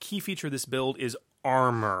thing. The key feature of this build is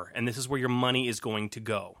armor, and this is where your money is going to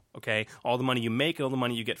go, okay? All the money you make and all the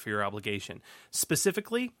money you get for your obligation.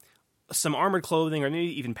 Specifically, some armored clothing or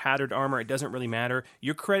maybe even patterned armor, it doesn't really matter.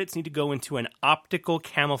 Your credits need to go into an optical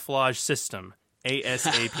camouflage system,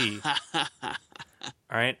 ASAP. All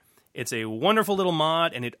right? It's a wonderful little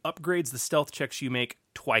mod, and it upgrades the stealth checks you make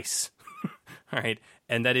twice. All right?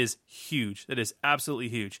 And that is huge. That is absolutely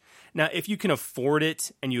huge. Now, if you can afford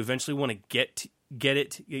it and you eventually want to get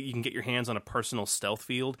it, you can get your hands on a personal stealth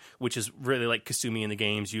field, which is really like Kasumi in the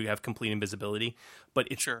games. You have complete invisibility, but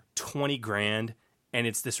it's $20,000, and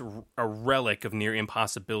it's a relic of near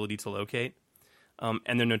impossibility to locate,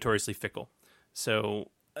 and they're notoriously fickle. So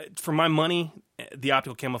for my money, the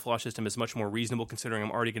optical camouflage system is much more reasonable, considering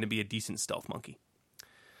I'm already going to be a decent stealth monkey.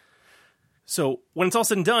 So when it's all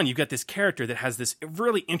said and done, you've got this character that has this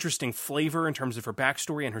really interesting flavor in terms of her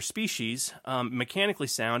backstory and her species, mechanically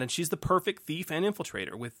sound, and she's the perfect thief and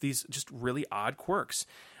infiltrator with these just really odd quirks.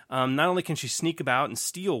 Not only can she sneak about and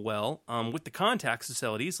steal well with the contacts to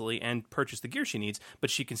sell it easily and purchase the gear she needs, but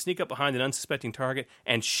she can sneak up behind an unsuspecting target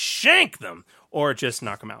and shank them or just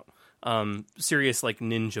knock them out. Serious like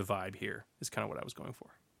ninja vibe here is kind of what I was going for.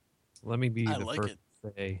 Let me be the first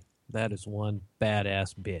to say that is one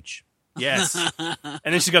badass bitch. Yes. And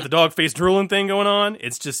then she's got the dog face drooling thing going on.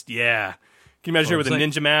 It's just, yeah. Can you imagine her with a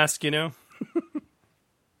ninja mask, That's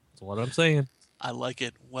what I'm saying. I like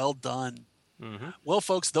it. Well done. Mm-hmm. Well,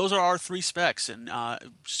 folks, those are our 3 specs, and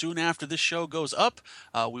soon after this show goes up,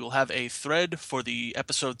 we will have a thread for the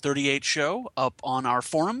episode 38 show up on our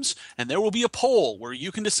forums, and there will be a poll where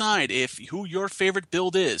you can decide who your favorite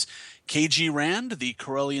build is. KG Rand, the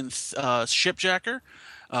Corellian shipjacker,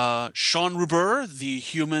 Sean Ruber, the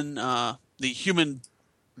human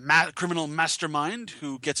criminal mastermind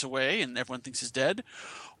who gets away and everyone thinks is dead,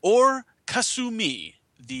 or Kasumi,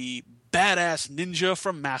 the badass ninja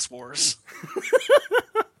from Mass Wars.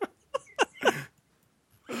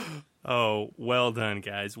 Oh, well done,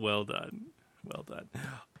 guys. Well done. Well done.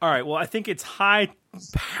 All right, well, I think it's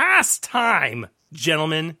past time,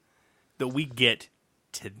 gentlemen, that we get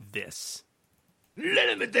to this.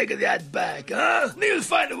 Let me take that back, huh? You'll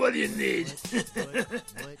find what you need.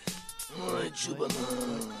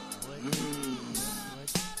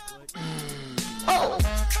 Oh!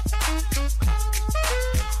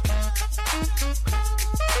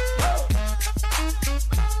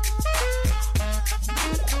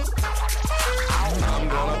 I'm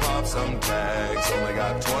gonna pop some tags. Only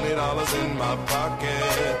got $20 in my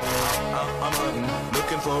pocket. I'm hunting,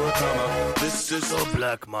 looking for a come up. This is a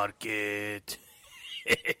black market.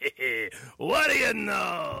 What do you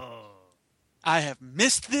know? I have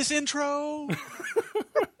missed this intro.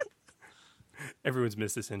 Everyone's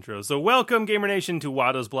missed this intro. So welcome, Gamer Nation, to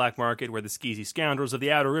Watto's Black Market, where the skeezy scoundrels of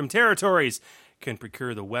the Outer Rim territories can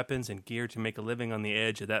procure the weapons and gear to make a living on the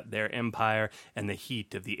edge of that their empire and the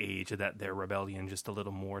heat of the age of that their rebellion just a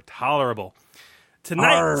little more tolerable.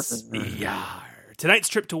 Tonight's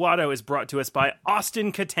trip to Watto is brought to us by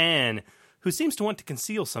Austin Catan, who seems to want to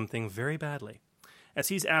conceal something very badly, as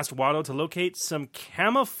he's asked Watto to locate some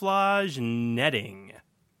camouflage netting.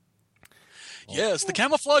 Yes, the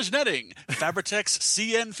camouflage netting. Fabritec's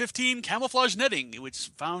CN15 camouflage netting, which is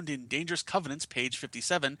found in Dangerous Covenants, page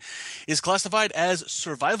 57, is classified as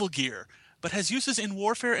survival gear, but has uses in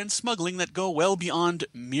warfare and smuggling that go well beyond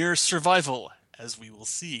mere survival, as we will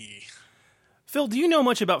see. Phil, do you know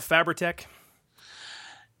much about Fabritec?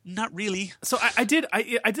 Not really. So I did a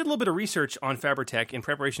little bit of research on Fabritec in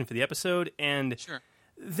preparation for the episode, and sure.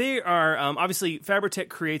 They are obviously Fabritec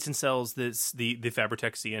creates and sells the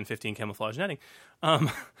Fabritec CN15 camouflage netting,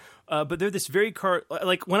 but they're this very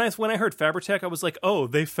like when I heard Fabritec, I was like, oh,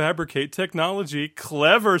 they fabricate technology,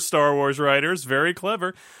 clever Star Wars writers, very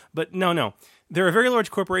clever. But no, they're a very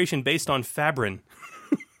large corporation based on Fabrin.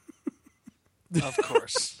 Of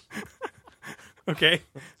course. Okay.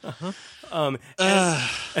 And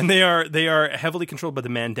they are heavily controlled by the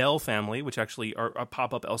Mandel family, which actually are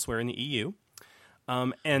pop up elsewhere in the EU.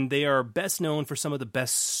 And they are best known for some of the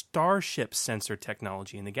best starship sensor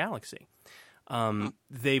technology in the galaxy.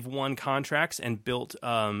 They've won contracts and built.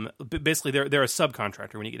 Basically, they're a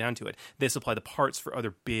subcontractor when you get down to it. They supply the parts for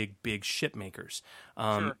other big ship makers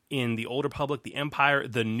in the Old Republic, the Empire,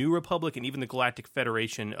 the New Republic, and even the Galactic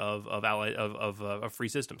Federation of free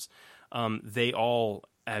systems. They all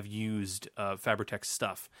have used Fabritec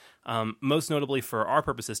stuff. Most notably for our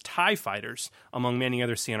purposes, TIE fighters, among many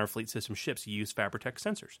other CNR Fleet System ships, use Fabritec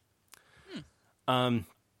sensors.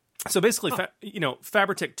 So basically,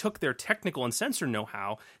 Fabritec took their technical and sensor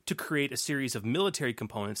know-how to create a series of military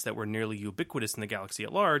components that were nearly ubiquitous in the galaxy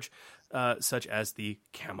at large, such as the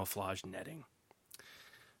camouflage netting.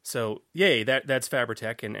 So, yay, that's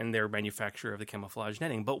Fabritec and their manufacturer of the camouflage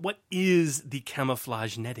netting. But what is the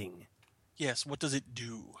camouflage netting? Yes, what does it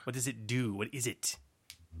do? What does it do? What is it?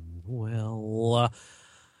 Well,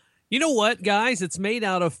 you know what, guys? It's made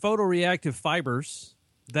out of photoreactive fibers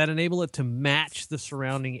that enable it to match the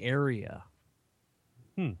surrounding area.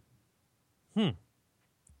 Kind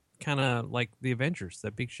of like the Avengers,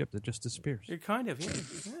 that big ship that just disappears. You're kind of,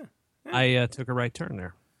 yeah. I took a right turn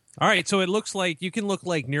there. All right, so it looks like you can look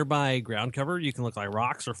like nearby ground cover, you can look like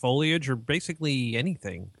rocks or foliage or basically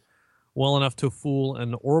anything well enough to fool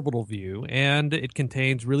an orbital view, and it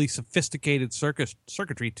contains really sophisticated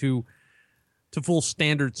circuitry to fool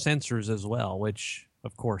standard sensors as well, which,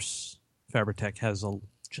 of course, Fabritec has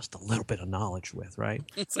just a little bit of knowledge with, right?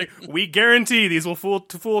 It's like, we guarantee these will fool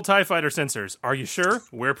TIE fighter sensors. Are you sure?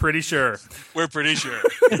 We're pretty sure. We're pretty sure.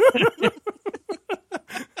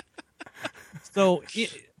 So,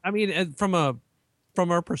 I mean, from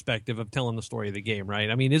our perspective of telling the story of the game,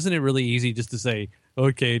 right? I mean, isn't it really easy just to say,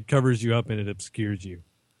 okay, it covers you up and it obscures you?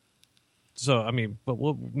 So, I mean, but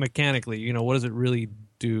mechanically, what does it really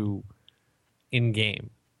do in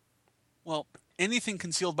game? Well, anything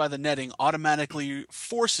concealed by the netting automatically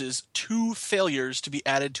forces 2 failures to be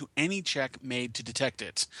added to any check made to detect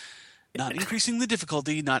it. Not increasing the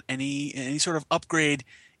difficulty, not any sort of upgrade.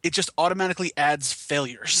 It just automatically adds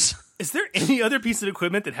failures. Is there any other piece of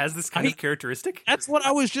equipment that has this kind of characteristic? That's what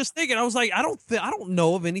I was just thinking. I was like, I don't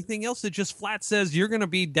know of anything else that just flat says you're going to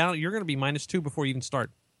be down. You're going to be -2 before you even start.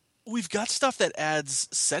 We've got stuff that adds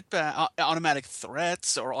setback, automatic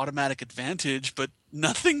threats or automatic advantage, but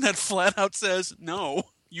nothing that flat out says, no,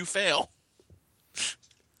 you fail.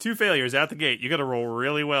 2 failures out the gate. You got to roll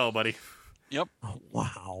really well, buddy. Yep. Oh,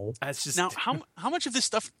 wow. That's just Now, how much of this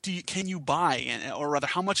stuff can you buy, or rather,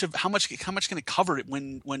 how much can it cover it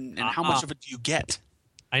and how much of it do you get?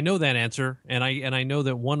 I know that answer, and I know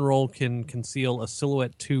that 1 roll can conceal a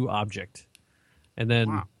Silhouette 2 object, and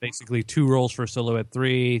then basically 2 rolls for Silhouette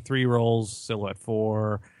 3, 3 rolls Silhouette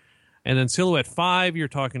 4, and then Silhouette 5. You're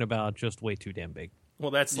talking about just way too damn big.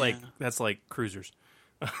 Well, that's like cruisers.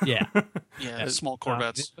 Yeah, yeah, small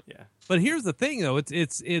Corvettes. Yeah, but here's the thing, though.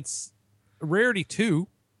 It's rarity 2.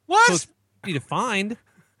 What? So it's easy to find,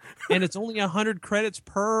 and it's only 100 credits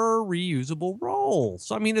per reusable roll.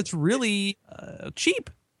 So I mean, it's really cheap.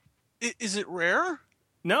 Is it rare?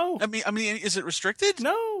 No. I mean, is it restricted?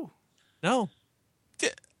 No.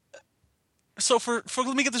 So for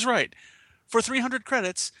let me get this right. For 300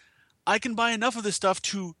 credits, I can buy enough of this stuff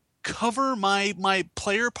to cover my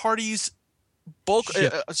player party's bulk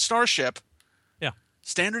starship. Yeah.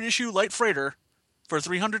 Standard issue light freighter for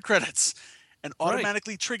 300 credits, and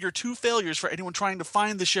automatically trigger 2 failures for anyone trying to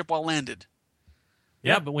find the ship while landed.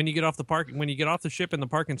 Yeah, but when you get off the ship in the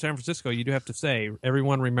park in San Francisco, you do have to say,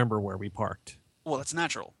 "Everyone, remember where we parked." Well, that's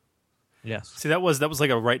natural. Yes. See, that was like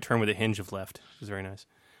a right turn with a hinge of left. It was very nice.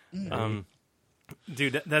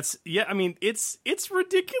 Dude, that's yeah. I mean, it's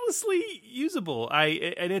ridiculously usable.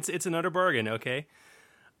 And it's an utter bargain. Okay.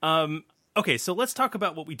 Okay, so let's talk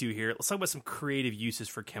about what we do here. Let's talk about some creative uses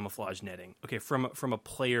for camouflage netting. Okay, from a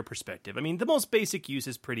player perspective. I mean, the most basic use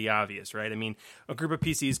is pretty obvious, right? I mean, a group of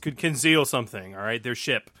PCs could conceal something, all right? Their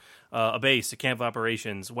ship, a base, a camp of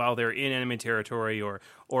operations, while they're in enemy territory, or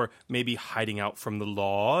maybe hiding out from the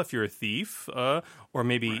law if you're a thief, or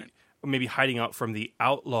maybe hiding out from the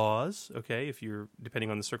outlaws, okay, if you're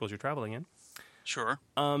depending on the circles you're traveling in. Sure.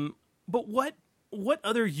 But what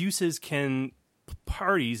other uses can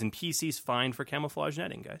parties and PCs find for camouflage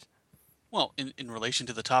netting, guys? Well, in relation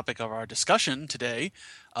to the topic of our discussion today,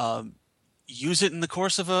 use it in the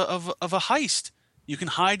course of a heist. You can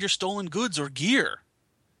hide your stolen goods or gear,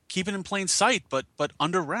 keep it in plain sight, but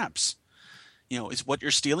under wraps. You know, is what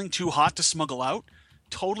you're stealing too hot to smuggle out?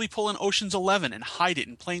 Totally pull an Ocean's 11 and hide it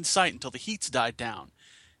in plain sight until the heat's died down,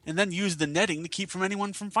 and then use the netting to keep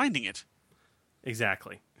anyone from finding it.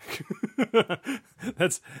 Exactly.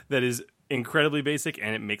 That is incredibly basic,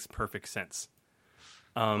 and it makes perfect sense.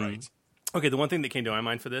 Right. Okay, the one thing that came to my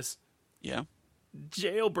mind for this,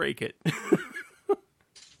 jailbreak it.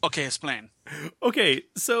 Okay, explain. Okay,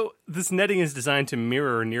 so this netting is designed to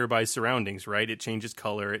mirror nearby surroundings, right? It changes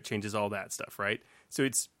color, it changes all that stuff, right? So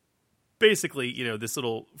it's basically, you know, this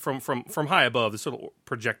little from high above, this little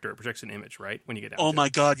projector projects an image, right? When you get down. Oh my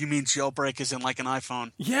God, you mean jailbreak is in like an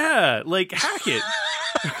iPhone? Yeah, like hack it.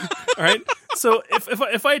 All right. So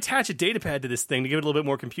if I attach a data pad to this thing to give it a little bit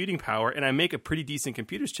more computing power, and I make a pretty decent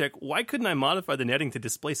computers check, why couldn't I modify the netting to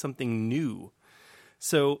display something new?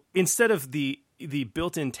 So instead of the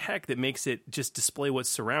built-in tech that makes it just display what's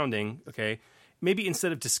surrounding, okay, maybe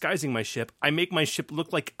instead of disguising my ship, I make my ship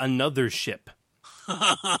look like another ship.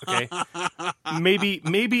 Okay,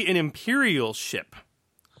 maybe an Imperial ship.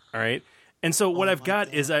 All right. And so what I've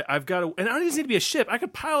got is I've got and I don't even need to be a ship. I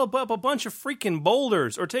could pile up a bunch of freaking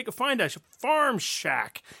boulders or take a farm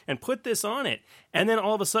shack and put this on it. And then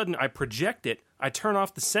all of a sudden I project it. I turn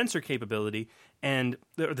off the sensor capability and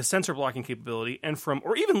the sensor blocking capability,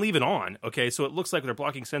 or even leave it on, okay? So it looks like they're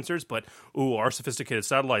blocking sensors, but, our sophisticated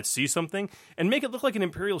satellites see something, and make it look like an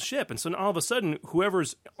Imperial ship. And so all of a sudden,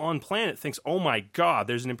 whoever's on planet thinks, oh my God,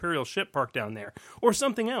 there's an Imperial ship parked down there, or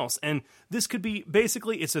something else. And this could be,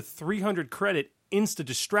 basically, it's a 300 credit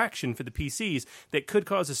insta-distraction for the PCs that could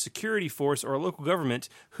cause a security force or a local government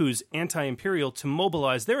who's anti-Imperial to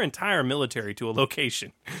mobilize their entire military to a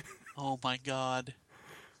location. Oh my God.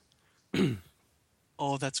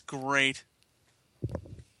 Oh, that's great.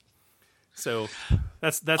 So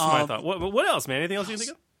that's my thought. What else, man? Anything else you can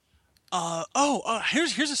think of?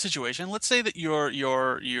 Here's a situation. Let's say that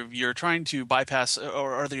you're trying to bypass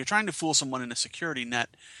or you're trying to fool someone in a security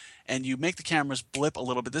net, and you make the cameras blip a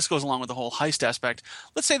little bit. This goes along with the whole heist aspect.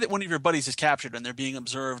 Let's say that one of your buddies is captured and they're being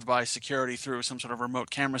observed by security through some sort of remote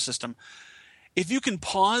camera system. If you can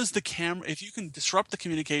pause the camera, if you can disrupt the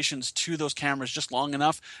communications to those cameras just long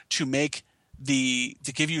enough to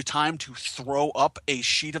give you time to throw up a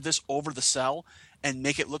sheet of this over the cell and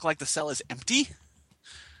make it look like the cell is empty,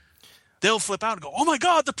 they'll flip out and go, oh my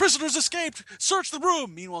God, the prisoner's escaped! Search the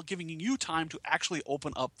room! Meanwhile, giving you time to actually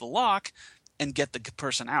open up the lock and get the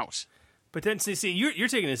person out. But then, see, you're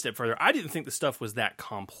taking it a step further. I didn't think the stuff was that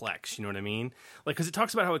complex, you know what I mean? Like, because it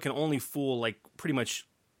talks about how it can only fool, like, pretty much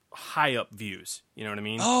high-up views, you know what I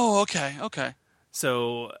mean? Oh, okay.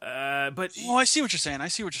 So, but I see what you're saying. I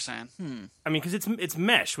I mean, because it's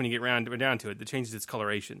mesh when you get down to it. That changes its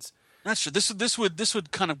colorations. That's true. This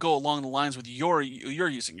would kind of go along the lines with you're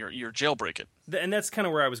using your jailbreak it. And that's kind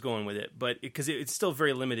of where I was going with it, but because it's still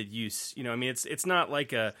very limited use. I mean, it's not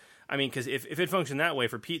like a. I mean, because if it functioned that way,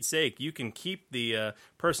 for Pete's sake, you can keep the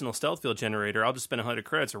personal stealth field generator. I'll just spend 100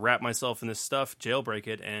 credits to wrap myself in this stuff, jailbreak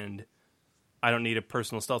it, and I don't need a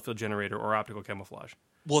personal stealth field generator or optical camouflage.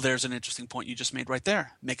 Well, there's an interesting point you just made right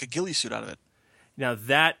there. Make a ghillie suit out of it. Now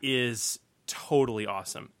that is totally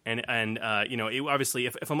awesome, and obviously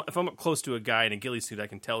if I'm up close to a guy in a ghillie suit, I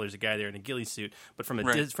can tell there's a guy there in a ghillie suit. But from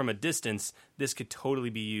a distance, this could totally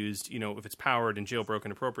be used, if it's powered and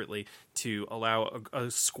jailbroken appropriately, to allow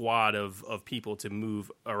a squad of people to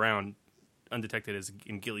move around undetected as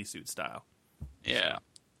in ghillie suit style. Yeah.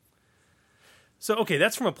 So okay,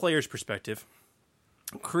 that's from a player's perspective.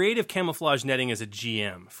 Creative camouflage netting as a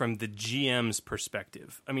GM, from the GM's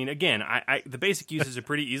perspective. I mean, again, the basic uses are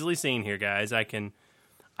pretty easily seen here, guys. I can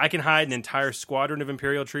hide an entire squadron of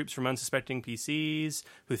Imperial troops from unsuspecting PCs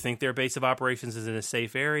who think their base of operations is in a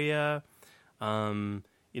safe area. I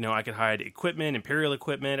could hide equipment, Imperial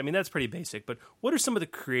equipment. I mean, that's pretty basic. But what are some of the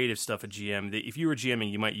creative stuff at GM that if you were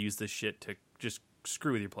GMing, you might use this shit to just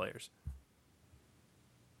screw with your players?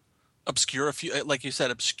 Obscure, like you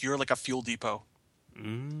said, obscure like a fuel depot.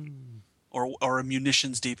 Or a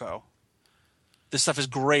munitions depot. This stuff is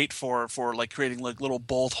great for like creating like little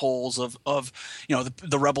bolt holes of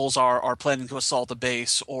the rebels are planning to assault a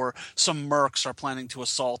base, or some mercs are planning to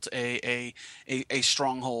assault a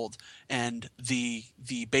stronghold, and the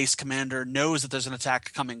base commander knows that there's an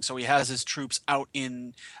attack coming, so he has his troops out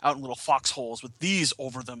in little foxholes with these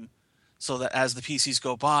over them, so that as the PCs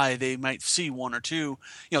go by, they might see one or two.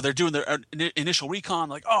 They're doing their initial recon,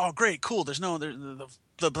 like, oh, great, cool. The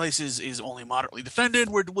place is only moderately defended.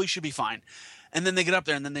 We should be fine. And then they get up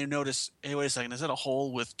there, and then they notice, hey, wait a second, is that a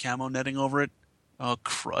hole with camo netting over it? Oh,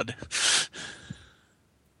 crud.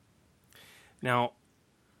 Now,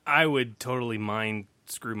 I would totally mind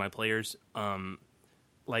screw my players. Okay,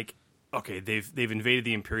 they've invaded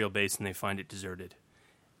the Imperial base, and they find it deserted.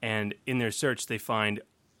 And in their search, they find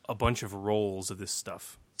a bunch of rolls of this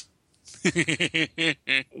stuff.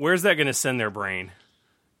 Where's that going to send their brain?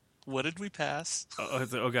 What did we pass?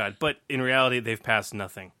 Oh God! But in reality, they've passed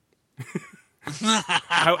nothing.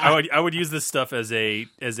 I would use this stuff as a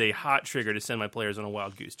hot trigger to send my players on a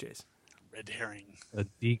wild goose chase. Red herring. A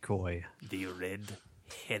decoy. The red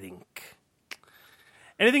herring.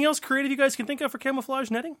 Anything else creative you guys can think of for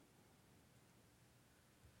camouflage netting?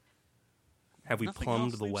 Have we Nothing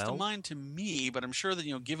plumbed else the leaps well? to mind to me, but I'm sure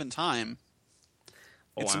that given time,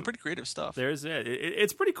 it's some pretty creative stuff.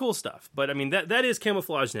 It's pretty cool stuff. But I mean that is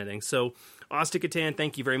camouflage netting. So Osticatan,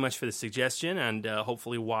 thank you very much for the suggestion, and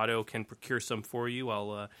hopefully Watto can procure some for you.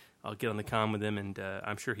 I'll get on the comm with him, and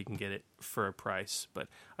I'm sure he can get it for a price. But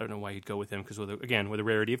I don't know why you'd go with him, because with a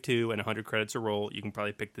rarity of 2 and 100 credits a roll, you can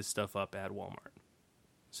probably pick this stuff up at Walmart.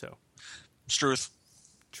 So it's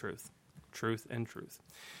truth.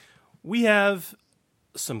 We have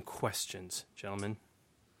some questions, gentlemen.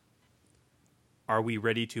 Are we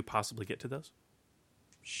ready to possibly get to those?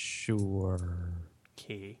 Sure.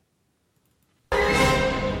 Okay.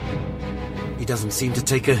 He doesn't seem to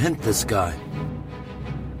take a hint, this guy.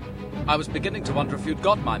 I was beginning to wonder if you'd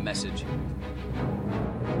got my message.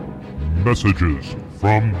 Messages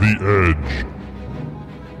from the Edge.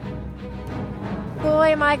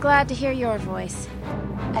 Boy, am I glad to hear your voice.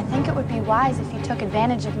 I think it would be wise if you took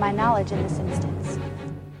advantage of my knowledge in this instance.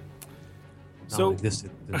 So this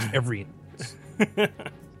every instance.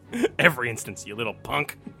 Every instance, you little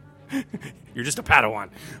punk. You're just a Padawan.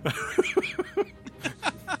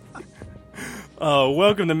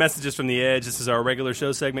 Welcome to Messages from the Edge. This is our regular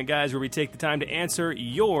show segment, guys, where we take the time to answer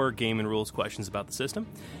your game and rules questions about the system.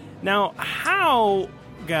 Now, how,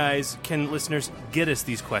 guys, can listeners get us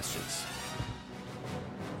these questions?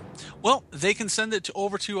 Well, they can send it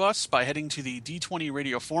over to us by heading to the D20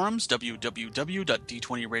 Radio forums,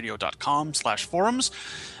 www.d20radio.com/forums.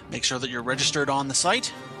 Make sure that you're registered on the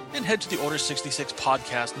site, and head to the Order 66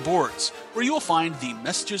 podcast boards, where you will find the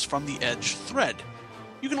Messages from the Edge thread.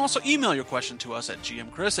 You can also email your question to us at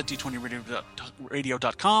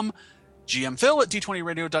gmchris@d20radio.com,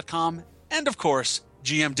 gmphil@d20radio.com, and, of course,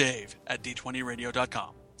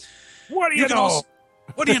 gmdave@d20radio.com. What do you know?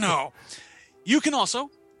 What do you know? You can also,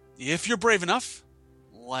 if you're brave enough,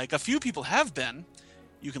 like a few people have been,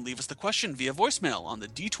 you can leave us the question via voicemail on the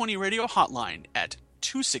D20 Radio hotline at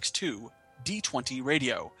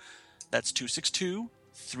 262-D20-RADIO. That's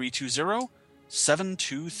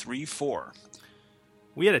 262-320-7234.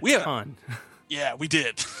 We had a ton. Yeah, we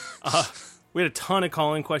did. We had a ton of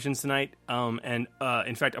call-in questions tonight, and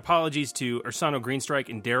in fact, apologies to Ursano Greenstrike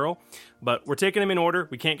and Daryl, but we're taking them in order.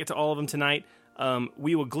 We can't get to all of them tonight.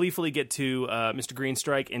 We will gleefully get to Mr.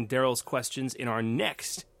 Greenstrike and Daryl's questions in our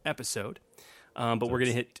next episode, but we're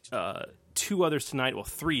going to hit 2 others tonight, well,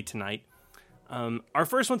 3 tonight. Our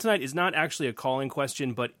first one tonight is not actually a call-in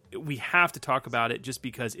question, but we have to talk about it just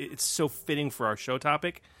because it's so fitting for our show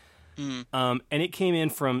topic. And it came in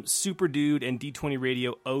from Super Dude and D20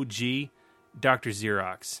 Radio OG, Dr.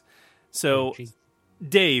 Xerox. So,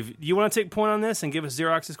 Dave, do you want to take point on this and give us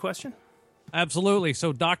Xerox's question? Absolutely.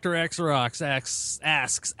 So Dr. Xerox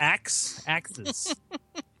asks.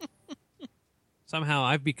 Somehow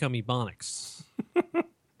I've become Ebonics.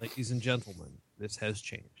 Ladies and gentlemen, this has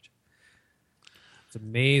changed. It's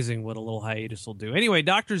amazing what a little hiatus will do. Anyway,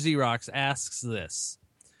 Dr. Xerox asks this.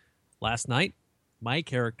 Last night, my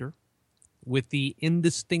character, with the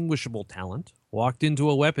indistinguishable talent, walked into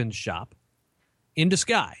a weapons shop in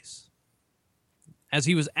disguise. As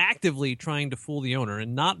he was actively trying to fool the owner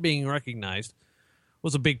and not being recognized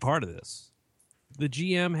was a big part of this. The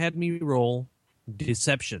GM had me roll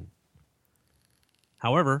deception.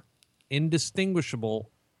 However, indistinguishable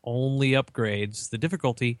only upgrades the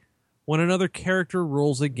difficulty when another character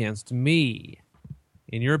rolls against me.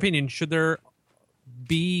 In your opinion, should there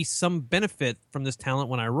be some benefit from this talent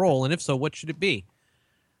when I roll? And if so, what should it be?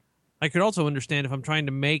 I could also understand if I'm trying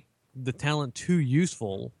to make the talent too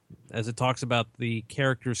useful, as it talks about the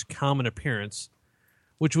character's common appearance,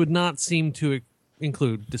 which would not seem to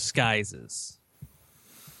include disguises.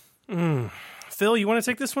 Phil, you want to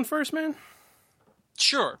take this one first, man?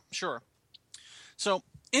 Sure. So,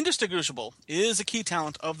 indistinguishable is a key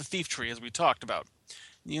talent of the Thief Tree, as we talked about.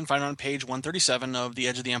 You can find it on page 137 of the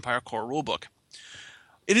Edge of the Empire core rulebook.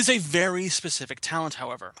 It is a very specific talent,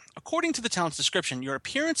 however. According to the talent's description, your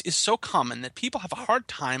appearance is so common that people have a hard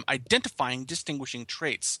time identifying distinguishing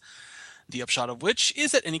traits. The upshot of which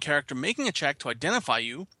is that any character making a check to identify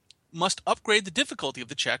you must upgrade the difficulty of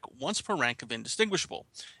the check once per rank of indistinguishable.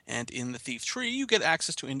 And in the Thief Tree, you get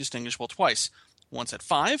access to indistinguishable twice, once at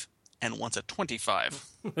 5 and once at 25.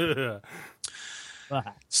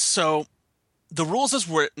 So, the rules as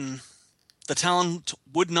written, the talent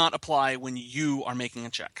would not apply when you are making a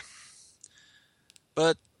check.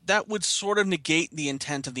 But that would sort of negate the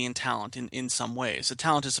intent of the talent in some ways. The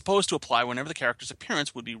talent is supposed to apply whenever the character's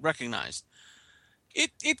appearance would be recognized.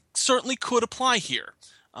 It certainly could apply here.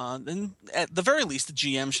 Then at the very least, the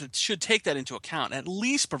GM should take that into account. At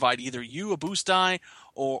least provide either you a boost die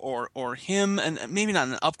or him, and maybe not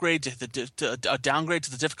an upgrade to a downgrade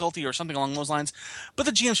to the difficulty or something along those lines. But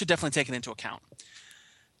the GM should definitely take it into account.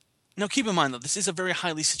 Now, keep in mind, though, this is a very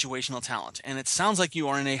highly situational talent, and it sounds like you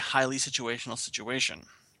are in a highly situational situation.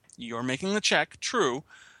 You're making the check, true,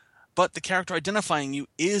 but the character identifying you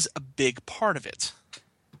is a big part of it.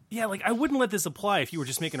 Yeah, like, I wouldn't let this apply if you were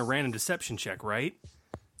just making a random deception check, right?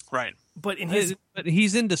 Right. But but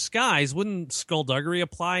he's in disguise. Wouldn't skullduggery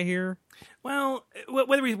apply here? Well,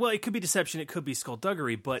 it could be deception, it could be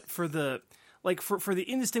skullduggery, but for the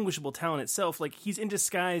indistinguishable talent itself, like, he's in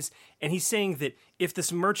disguise, and he's saying that if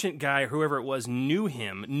this merchant guy, or whoever it was, knew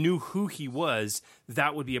who he was,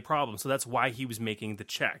 that would be a problem. So that's why he was making the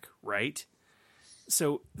check, right?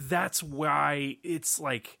 So that's why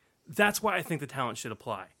that's why I think the talent should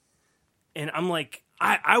apply. And I'm like,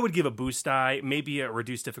 I would give a boost die, maybe a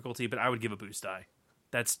reduced difficulty, but I would give a boost die.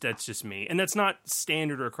 That's just me. And that's not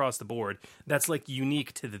standard or across the board. That's like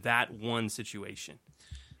unique to that one situation.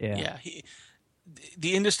 Yeah.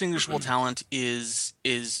 The indistinguishable talent is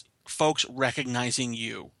folks recognizing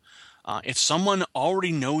you. If someone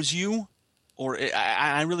already knows you, or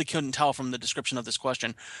I really couldn't tell from the description of this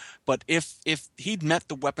question, but if he'd met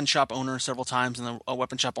the weapon shop owner several times and the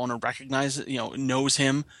weapon shop owner knows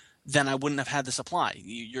him, then I wouldn't have had this apply.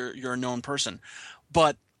 You're a known person.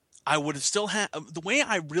 But I would have still had the way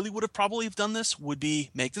I really would have probably done this would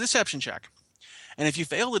be make the deception check, and if you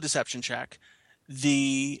fail the deception check,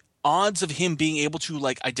 the odds of him being able to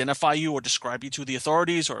identify you or describe you to the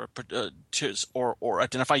authorities or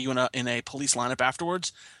identify you in a police lineup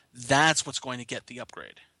afterwards, that's what's going to get the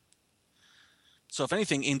upgrade. So if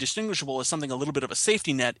anything, indistinguishable is something a little bit of a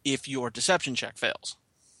safety net if your deception check fails.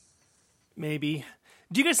 Maybe.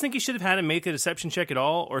 Do you guys think he should have had him make a deception check at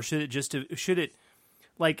all, or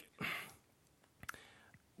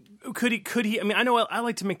could he? I mean, I know I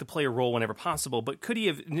like to make the player roll whenever possible, but could he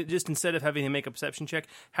have just, instead of having him make a perception check,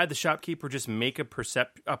 had the shopkeeper just make a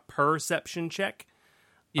perception check?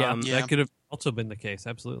 Yeah, that could have Also been the case,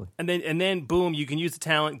 absolutely. And then boom, you can use the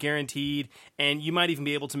talent guaranteed, and you might even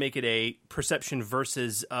be able to make it a perception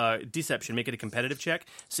versus deception, make it a competitive check.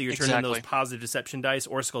 So you're turning those positive deception dice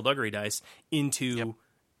or skullduggery dice into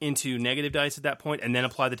negative dice at that point, and then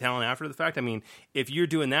apply the talent after the fact. I mean, if you're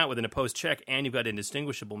doing that with an opposed check and you've got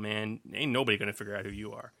indistinguishable, man, ain't nobody going to figure out who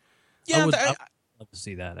you are. Yeah, I would love to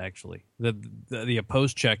see that, actually. The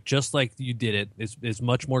opposed check, just like you did it, is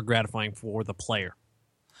much more gratifying for the player.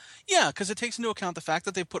 Yeah, because it takes into account the fact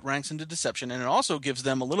that they put ranks into deception, and it also gives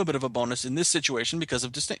them a little bit of a bonus in this situation because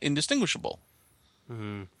of indistinguishable.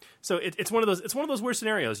 Mm-hmm. So it's one of those weird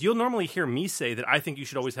scenarios. You'll normally hear me say that I think you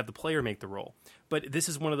should always have the player make the roll, but this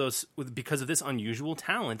is one of those because of this unusual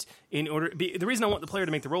talent. The reason I want the player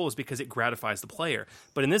to make the roll is because it gratifies the player.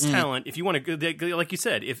 But in this talent, if you want to, like you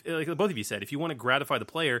said, like both of you said, if you want to gratify the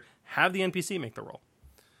player, have the NPC make the roll.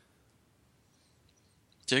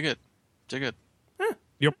 Dig it.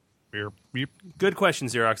 Yep. Good question,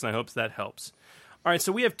 Xerox, and I hope that helps. All right,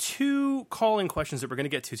 so we have 2 call-in questions that we're going to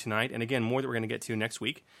get to tonight, and again, more that we're going to get to next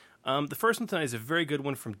week. The first one tonight is a very good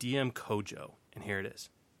one from DM Kojo, and here it is.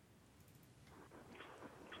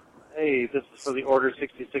 Hey, this is for the Order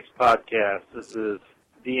 66 podcast. This is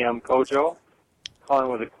DM Kojo calling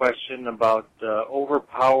with a question about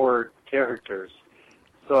overpowered characters.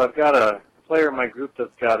 So I've got a player in my group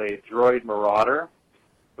that's got a droid marauder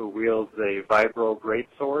who wields a vibro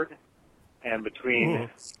greatsword, and between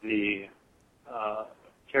the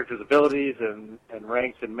character's abilities and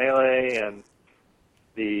ranks in melee and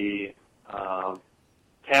the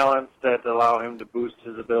talents that allow him to boost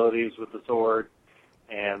his abilities with the sword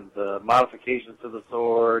and the modifications to the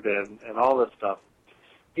sword and all this stuff,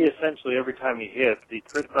 he essentially, every time he hits, he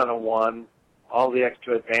crits on a 1, all the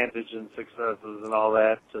extra advantage and successes and all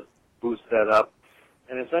that to boost that up,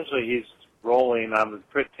 and essentially he's rolling on the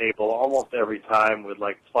crit table almost every time with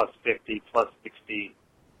like plus 50, plus 60,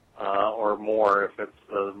 or more if it's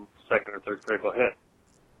the second or third critical hit.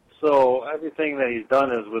 So everything that he's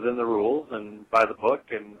done is within the rules and by the book,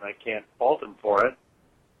 and I can't fault him for it.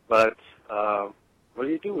 But what do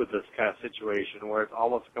you do with this kind of situation where it's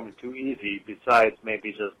almost becoming too easy, besides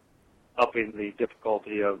maybe just upping the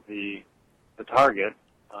difficulty of the target?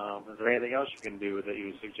 Is there anything else you can do that you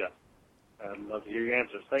would suggest? I'd love to hear your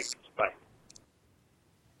answers. Thanks. Bye.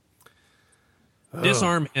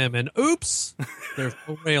 Disarm him, and oops, there's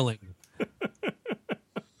no railing.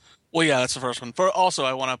 Well, yeah, that's the first one. Also,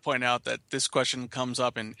 I want to point out that this question comes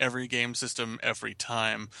up in every game system every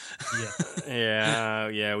time.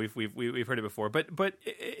 Yeah, we've heard it before, but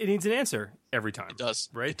it needs an answer every time. It does,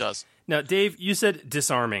 right? It does. Now, Dave, you said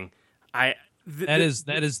disarming. That is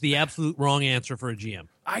the absolute wrong answer for a GM.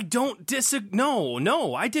 I don't disagree.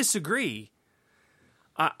 No, I disagree.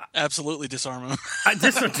 Absolutely disarm him.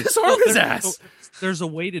 Disarm his ass. There's a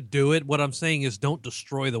way to do it. What I'm saying is don't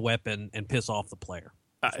destroy the weapon and piss off the player.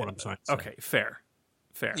 That's what I'm trying to say. Okay, fair.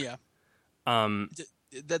 Yeah.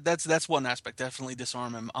 That's one aspect. Definitely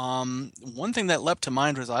disarm him. One thing that leapt to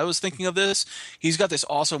mind as I was thinking of this, he's got this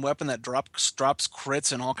awesome weapon that drops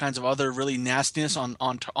crits and all kinds of other really nastiness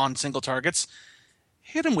on single targets.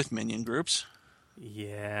 Hit him with minion groups.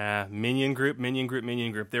 Yeah, minion group.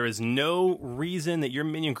 There is no reason that your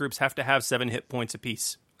minion groups have to have 7 hit points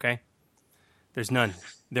apiece, okay? There's none.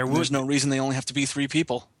 There's no reason they only have to be 3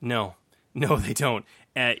 people. No, they don't.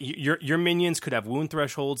 Your minions could have wound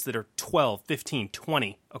thresholds that are 12, 15,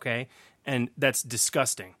 20, okay? And that's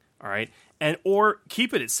disgusting, all right? Or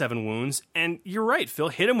keep it at 7 wounds, and you're right, Phil.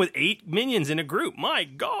 Hit him with 8 minions in a group. My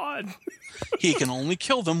God. He can only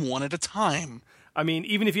kill them one at a time. I mean,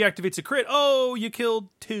 even if he activates a crit, you killed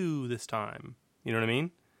 2 this time. You know what I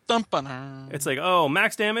mean? It's like,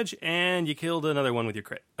 max damage, and you killed another one with your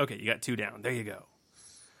crit. Okay, you got 2 down. There you go.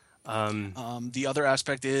 The other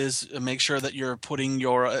aspect is make sure that you're putting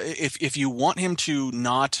your if you want him to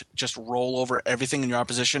not just roll over everything in your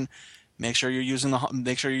opposition, make sure you're using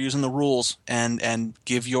the rules and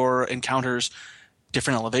give your encounters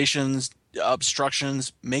different elevations,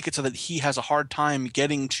 obstructions. Make it so that he has a hard time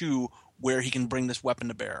getting to where he can bring this weapon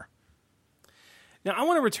to bear. Now, I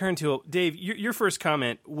want to return to Dave. Your first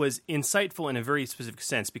comment was insightful in a very specific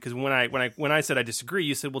sense, because when I said I disagree,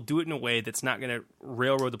 you said, "Well, do it in a way that's not going to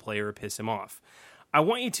railroad the player or piss him off." I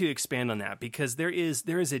want you to expand on that, because there is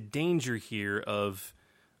a danger here of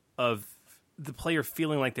the player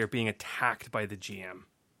feeling like they're being attacked by the GM.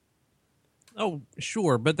 Oh,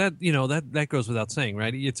 sure, but that goes without saying,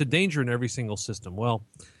 right? It's a danger in every single system. Well,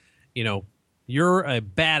 you're a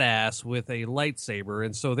badass with a lightsaber,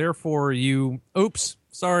 and so therefore you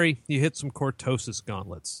hit some Cortosis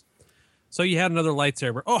gauntlets. So you had another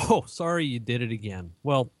lightsaber. Oh, sorry, you did it again.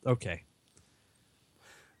 Well, okay.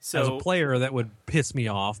 So, as a player, that would piss me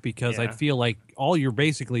off because Yeah. I'd feel like all you're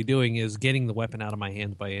basically doing is getting the weapon out of my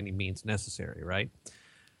hands by any means necessary, right?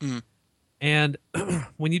 Mm. And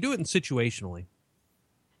when you do it in situationally,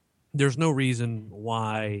 there's no reason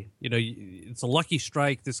why, it's a lucky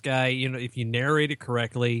strike. This guy, if you narrate it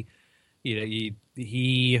correctly, you're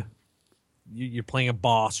playing a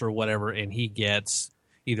boss or whatever, and he gets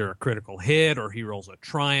either a critical hit or he rolls a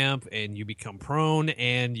triumph and you become prone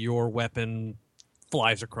and your weapon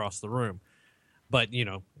flies across the room. But,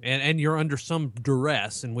 and you're under some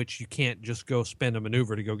duress in which you can't just go spend a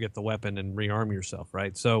maneuver to go get the weapon and rearm yourself,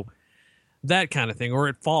 right? So that kind of thing. Or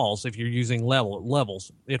it falls if you're using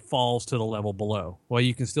levels. It falls to the level below. Well,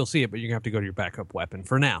 you can still see it, but you're going to have to go to your backup weapon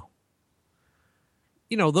for now.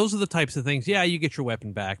 Those are the types of things. Yeah, you get your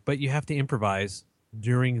weapon back, but you have to improvise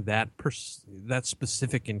during that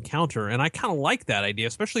specific encounter. And I kind of like that idea,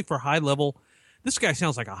 especially for high level. This guy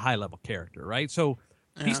sounds like a high level character, right? So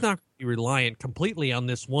he's not going to be reliant completely on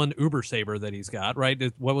this one Uber Saber that he's got,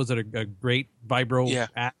 right? What was it, a great vibro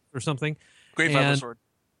axe or something? Great vibro sword.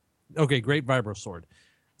 Okay, great vibro sword.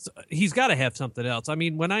 So he's got to have something else. I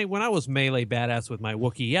mean, when I was melee badass with my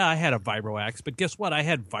Wookiee, I had a vibro axe, but guess what? I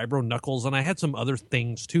had vibro knuckles, and I had some other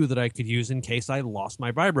things too that I could use in case I lost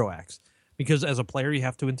my vibro axe. Because as a player, you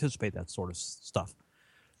have to anticipate that sort of stuff.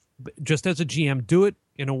 But just as a GM, do it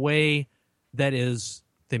in a way that is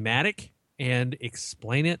thematic and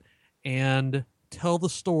explain it and tell the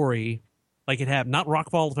story like it happened. Not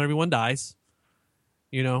rockfall if everyone dies,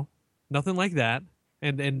 nothing like that.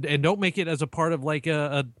 And don't make it as a part of like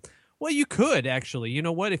well, you could actually. You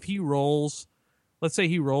know what? If he rolls, let's say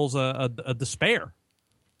he rolls a despair.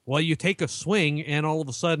 Well, you take a swing and all of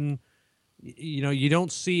a sudden, you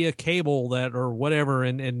don't see a cable that or whatever,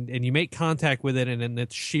 and you make contact with it and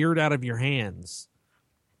it's sheared out of your hands.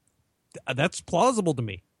 That's plausible to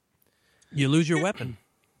me. You lose your weapon.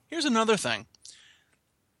 Here's another thing.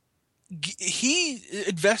 He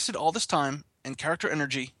invested all this time and character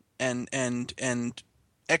energy and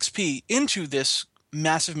XP into this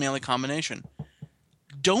massive melee combination.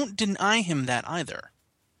 Don't deny him that either.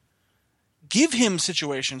 Give him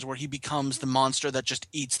situations where he becomes the monster that just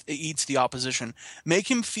eats the opposition.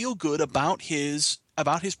 Make him feel good about his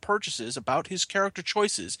purchases, about his character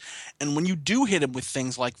choices. And when you do hit him with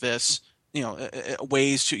things like this,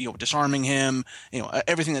 ways to disarming him,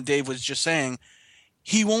 everything that Dave was just saying,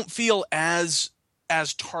 he won't feel as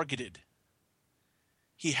targeted.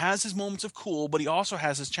 He has his moments of cool, but he also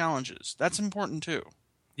has his challenges. That's important too.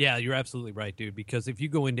 Yeah, you're absolutely right, dude. Because if you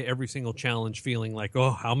go into every single challenge feeling like,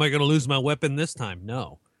 oh, how am I going to lose my weapon this time?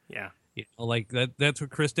 No. Yeah. Like that's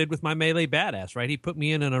what Chris did with my melee badass, right? He put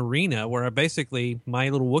me in an arena where my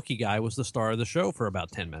little Wookiee guy was the star of the show for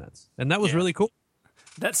about 10 minutes. And that was really cool.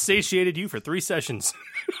 That satiated you for 3 sessions.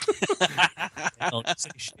 It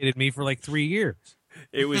satiated me for like 3 years.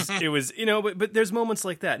 It was, but there's moments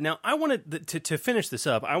like that. Now, I wanted to finish this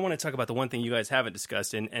up. I want to talk about the one thing you guys haven't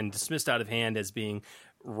discussed and dismissed out of hand as being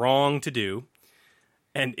wrong to do.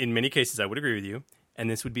 And in many cases, I would agree with you. And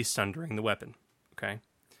this would be sundering the weapon. Okay.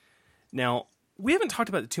 Now, we haven't talked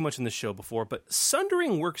about it too much in this show before, but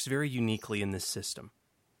sundering works very uniquely in this system.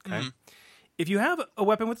 Okay. Mm-hmm. If you have a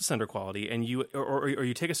weapon with a sunder quality and you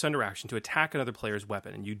take a sunder action to attack another player's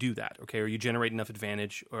weapon and you do that, okay, or you generate enough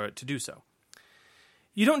advantage to do so,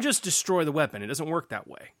 you don't just destroy the weapon. It doesn't work that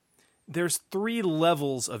way. There's 3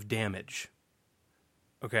 levels of damage.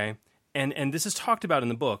 Okay? And this is talked about in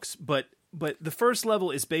the books, but the first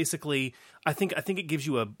level is basically, I think it gives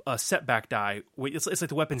you a setback die. It's like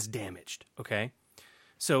the weapon's damaged, okay?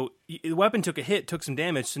 So the weapon took a hit, took some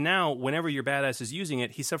damage, so now whenever your badass is using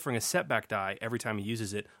it, he's suffering a setback die every time he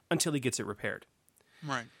uses it until he gets it repaired.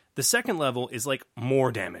 Right. The second level is like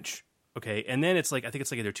more damage. Okay, and then it's like, I think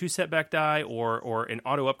it's like either 2 setback die or an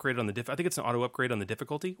auto upgrade on the I think it's an auto upgrade on the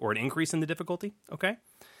difficulty or an increase in the difficulty. Okay,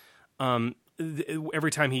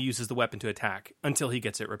 every time he uses the weapon to attack until he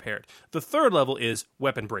gets it repaired. The third level is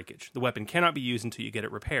weapon breakage. The weapon cannot be used until you get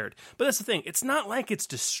it repaired. But that's the thing; it's not like it's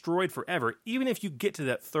destroyed forever. Even if you get to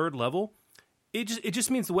that third level, it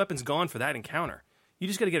just means the weapon's gone for that encounter. You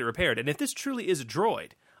just got to get it repaired. And if this truly is a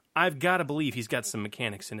droid, I've got to believe he's got some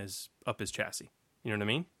mechanics in up his chassis. You know what I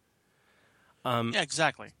mean? Yeah,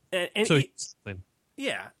 exactly. And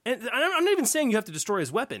yeah, and I'm not even saying you have to destroy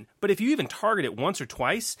his weapon, but if you even target it once or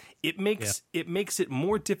twice, it makes it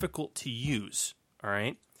more difficult to use. All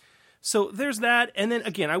right, so there's that, and then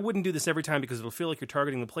again, I wouldn't do this every time because it'll feel like you're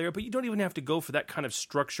targeting the player, but you don't even have to go for that kind of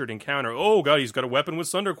structured encounter. Oh god, he's got a weapon with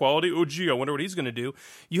sunder quality. Oh gee, I wonder what he's going to do.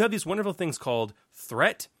 You have these wonderful things called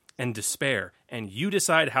threat and despair, and you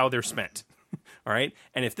decide how they're spent. All right,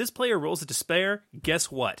 and if this player rolls a despair,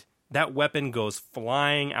 guess what? that weapon goes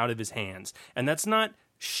flying out of his hands. And that's not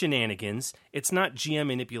shenanigans. It's not GM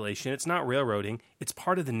manipulation. It's not railroading. It's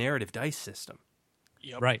part of the narrative dice system.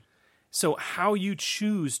 Yep. Right. So how you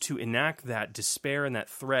choose to enact that despair and that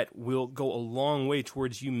threat will go a long way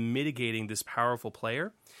towards you mitigating this powerful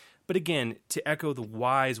player. But again, to echo the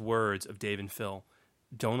wise words of Dave and Phil,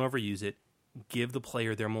 don't overuse it. Give the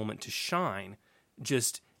player their moment to shine.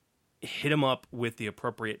 Just hit them up with the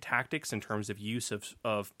appropriate tactics in terms of use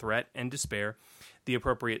of threat and despair, the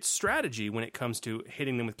appropriate strategy when it comes to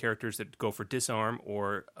hitting them with characters that go for disarm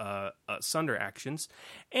or sunder actions,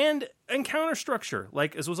 and encounter structure.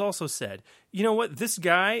 Like, as was also said, you know what? This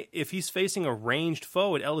guy, if he's facing a ranged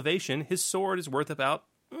foe at elevation, his sword is worth about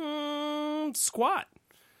squat.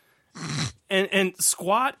 And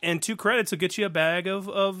squat and 2 credits will get you a bag of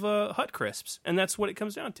Hut Crisps, and that's what it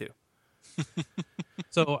comes down to.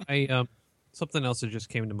 So I something else that just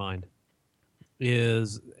came to mind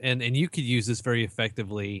is, and you could use this very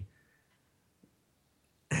effectively.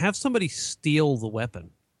 Have somebody steal the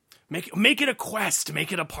weapon. Make it a quest.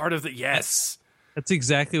 Make it a part of the yes. That's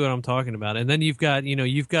exactly what I'm talking about. And then you've got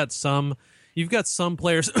some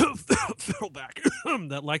players fill back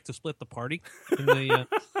that like to split the party,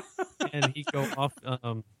 and he go off,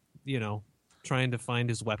 trying to find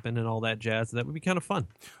his weapon and all that jazz. That would be kind of fun.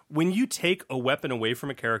 When you take a weapon away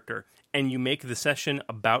from a character and you make the session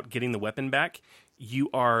about getting the weapon back, you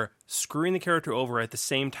are screwing the character over at the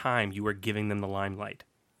same time you are giving them the limelight.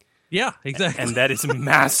 Yeah, exactly. And that is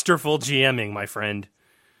masterful GMing, my friend.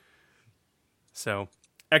 So,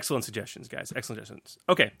 excellent suggestions, guys. Excellent suggestions.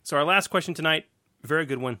 Okay, so our last question tonight, very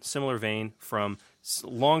good one, similar vein, from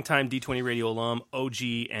longtime D20 Radio alum, OG,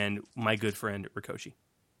 and my good friend, Rikoshi.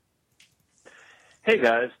 Hey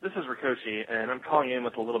guys, this is Rikoshi, and I'm calling in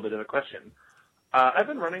with a little bit of a question. I've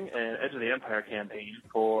been running an Edge of the Empire campaign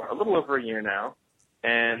for a little over a year now,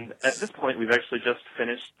 and at this point we've actually just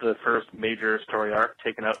finished the first major story arc,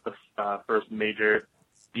 taken out the first major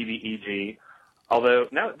BBEG, although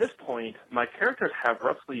now at this point my characters have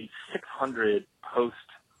roughly 600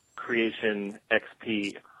 post-creation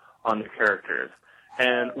XP on their characters.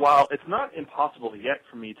 And while it's not impossible yet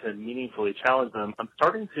for me to meaningfully challenge them, I'm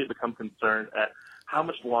starting to become concerned at how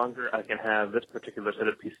much longer I can have this particular set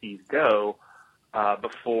of PCs go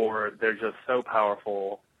before they're just so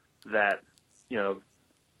powerful that,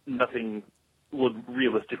 nothing would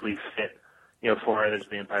realistically fit, for an Edge of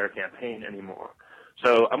the Empire campaign anymore.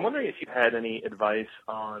 So I'm wondering if you had any advice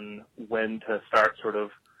on when to start sort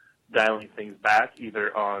of dialing things back,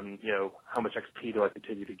 either on, how much XP do I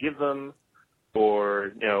continue to give them,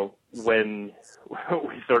 or, when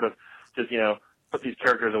we sort of just, put these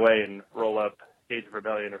characters away and roll up Age of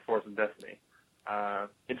Rebellion or Force and Destiny.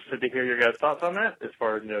 Interested to hear your guys' thoughts on that as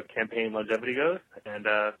far as, campaign longevity goes. And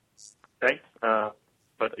thanks.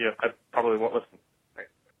 But, I probably won't listen.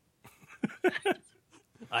 Thanks.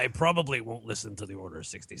 I probably won't listen to the Order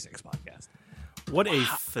 66 podcast. What a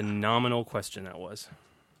phenomenal question that was.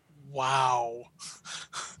 Wow.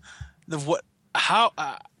 How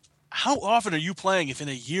often are you playing if in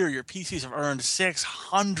a year your PCs have earned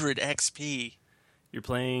 600 XP? You're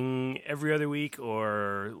playing every other week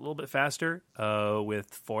or a little bit faster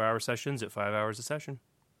with 4-hour sessions at 5 hours a session.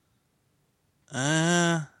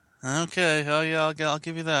 Okay. Oh, yeah, I'll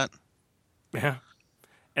give you that. Yeah.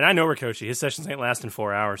 And I know Rikoshi. His sessions ain't lasting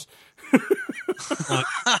 4 hours.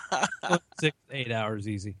 6-8 hours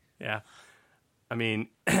easy. Yeah. I mean,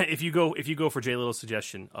 if you go for Jay Little's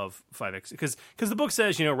suggestion of 5x, because the book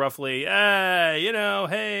says, roughly,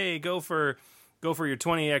 hey, go for your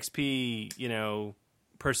 20 XP,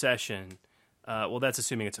 per session. Well, that's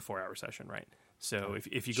assuming it's a 4-hour session, right? So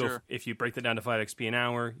if you go if you break that down to 5 XP an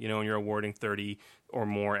hour, and you're awarding 30 or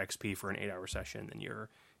more XP for an 8-hour session, then you're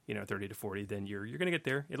 30 to 40, then you're going to get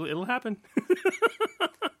there. It'll happen.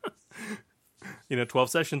 12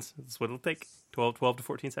 sessions. That's what it'll take. 12 to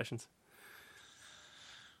 14 sessions.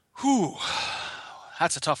 Whew.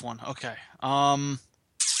 That's a tough one. Okay.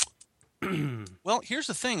 Well, here's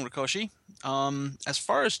the thing, Rikoshi. As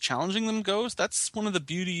far as challenging them goes, that's one of the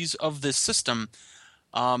beauties of this system.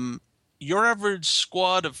 Your average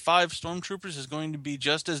squad of 5 stormtroopers is going to be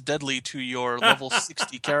just as deadly to your level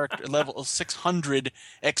 60 character, level 600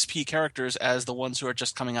 XP characters as the ones who are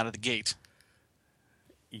just coming out of the gate.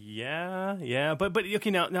 Yeah, but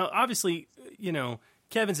okay, now obviously,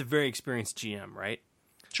 Kevin's a very experienced GM, right?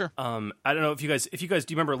 Sure. I don't know if you guys do you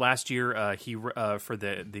remember last year he for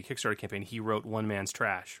the Kickstarter campaign he wrote One Man's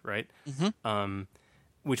Trash, right? Mm-hmm.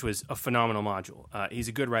 Which was a phenomenal module. He's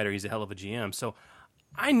a good writer. He's a hell of a GM. So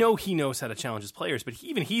I know he knows how to challenge his players, but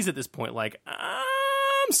he's at this point like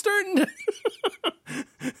I'm starting to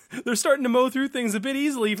They're starting to mow through things a bit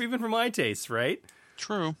easily, even for my tastes, right?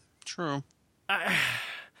 True.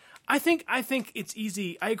 I think it's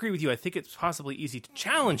easy. I agree with you. I think it's possibly easy to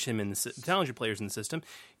challenge him challenge your players in the system.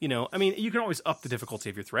 You know, I mean, you can always up the difficulty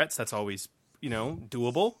of your threats. That's always,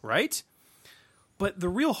 doable, right? But the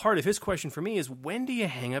real heart of his question for me is, when do you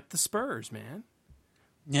hang up the spurs, man?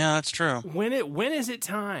 Yeah, that's true. When is it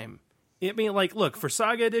time? I mean, like, look, for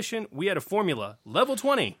Saga Edition, we had a formula, level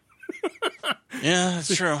 20. Yeah,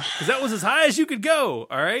 that's true. Because that was as high as you could go.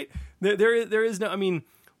 All right, there is no. I mean,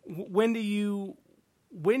 when do you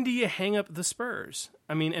hang up the spurs?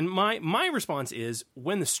 I mean, and my response is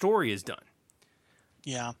when the story is done.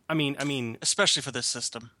 Yeah. I mean, especially for this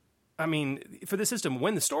system. I mean, for the system,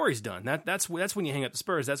 when the story's done, that's when you hang up the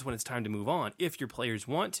spurs. That's when it's time to move on, if your players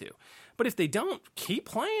want to. But if they don't, keep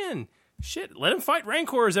playing. Shit, let them fight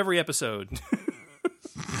Rancors every episode.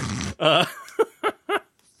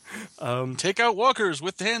 Take out walkers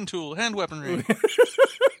with hand weaponry.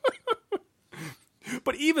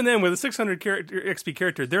 But even then, with a 600 XP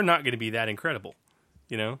character, they're not going to be that incredible,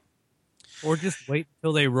 Or just wait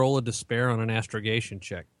until they roll a despair on an astrogation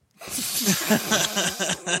check.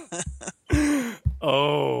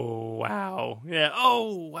 Oh, wow. Yeah.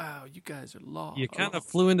 Oh, wow. You guys are lost. You kind of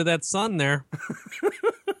flew into that sun there.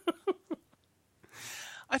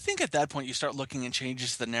 I think at that point you start looking at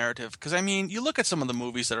changes to the narrative. Because, I mean, you look at some of the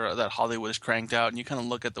movies that Hollywood has cranked out, and you kind of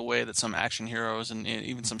look at the way that some action heroes and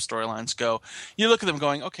even some storylines go. You look at them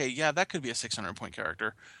going, okay, yeah, that could be a 600-point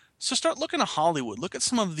character. So start looking at Hollywood. Look at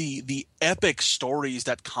some of the epic stories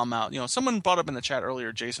that come out. Someone brought up in the chat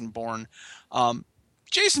earlier Jason Bourne.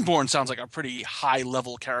 Jason Bourne sounds like a pretty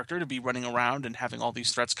high-level character to be running around and having all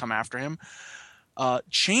these threats come after him.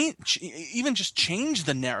 Change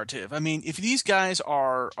the narrative. I mean, if these guys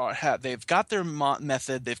they've got their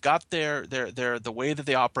method, they've got their the way that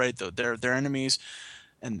they operate, their enemies,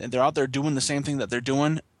 and they're out there doing the same thing that they're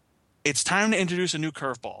doing. It's time to introduce a new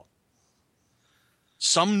curveball.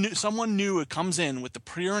 Someone new comes in with the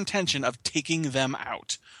pure intention of taking them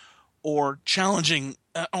out, or challenging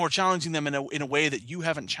them in a way that you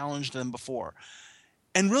haven't challenged them before.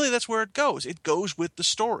 And really, that's where it goes. It goes with the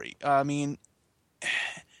story. I mean,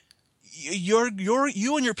 you and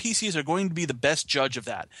your PCs are going to be the best judge of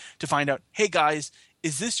that, to find out, hey guys,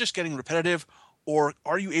 is this just getting repetitive, or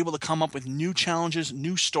are you able to come up with new challenges,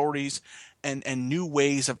 new stories, and new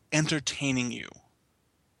ways of entertaining you?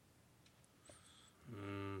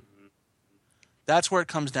 That's where it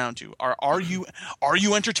comes down to. Are you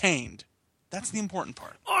entertained? That's the important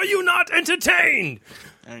part. Are you not entertained?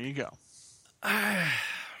 There you go.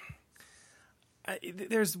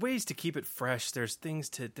 There's ways to keep it fresh. There's things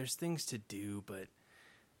to do, but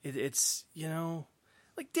it's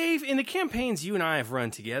like Dave, in the campaigns you and I have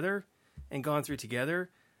run together and gone through together.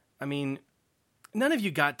 I mean, none of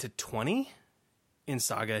you got to 20 in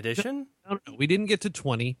Saga Edition. No, we didn't get to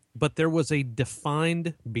 20, but there was a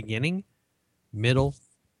defined beginning, middle,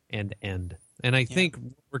 and end. And I think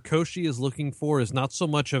what Rikoshi is looking for is not so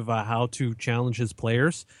much of how to challenge his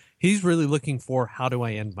players. He's really looking for, how do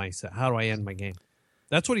I end my set? How do I end my game?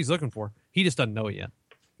 That's what he's looking for. He just doesn't know it yet.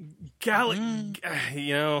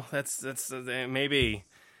 That's maybe.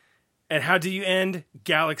 And how do you end?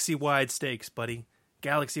 Galaxy-wide stakes, buddy.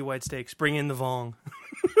 Galaxy-wide stakes. Bring in the Vong.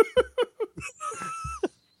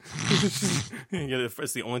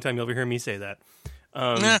 It's the only time you'll ever hear me say that.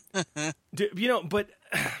 When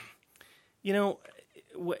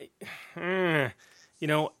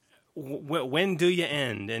do you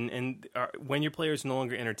end, and when your players are no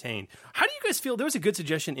longer entertained? How do you guys feel? There was a good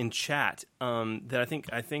suggestion in chat that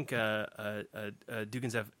I think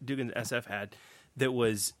Dugan's SF had, that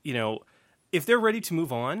was, if they're ready to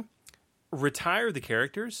move on, retire the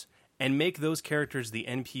characters and make those characters the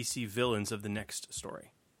NPC villains of the next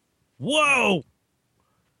story. Whoa!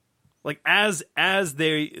 Like as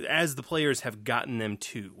the players have gotten them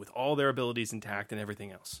to, with all their abilities intact and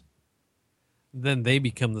everything else. Then they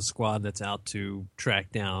become the squad that's out to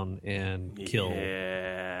track down and kill.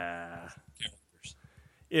 Yeah.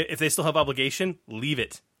 If they still have obligation, leave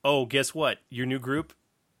it. Oh, guess what? Your new group,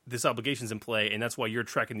 this obligation's in play, and that's why you're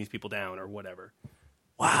tracking these people down or whatever.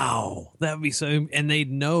 Wow, that would be so. And they'd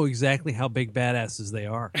know exactly how big badasses they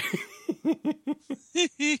are.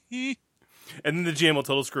 And then the GM will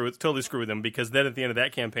totally screw with them, because then at the end of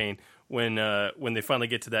that campaign, when they finally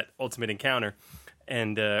get to that ultimate encounter,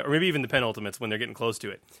 and or maybe even the penultimates when they're getting close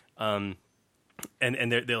to it, and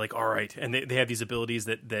they're like, all right, and they have these abilities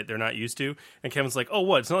that they're not used to, and Kevin's like, oh,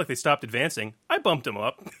 what? It's not like they stopped advancing. I bumped them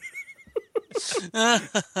up.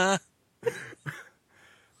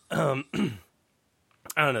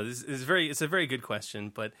 I don't know. This is it's a very good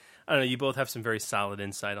question, but I don't know. You both have some very solid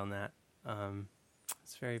insight on that.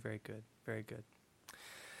 It's very, very good. Very good.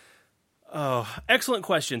 Oh, excellent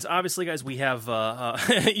questions. Obviously, guys, we have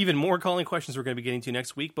even more calling questions we're going to be getting to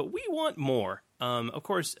next week, but we want more. Of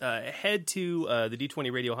course, head to the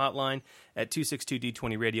D20 Radio hotline at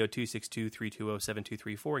 262-D20-RADIO,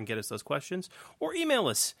 262-320-7234, and get us those questions. Or email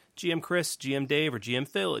us, GM Chris, GM Dave, or GM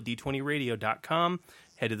Phil at D20Radio.com.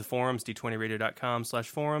 Head to the forums,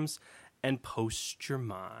 D20Radio.com/forums, and post your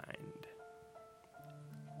mind.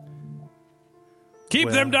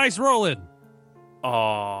 Keep them dice rolling.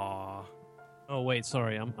 Aww. Oh wait,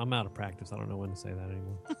 sorry, I'm out of practice. I don't know when to say that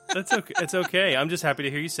anymore. That's okay. It's okay. I'm just happy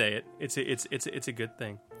to hear you say it. It's a good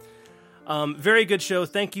thing. Very good show.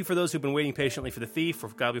 Thank you for those who've been waiting patiently for the Thief. We're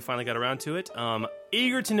glad we finally got around to it.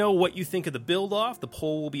 Eager to know what you think of the build-off. The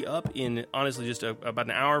poll will be up in, honestly, just about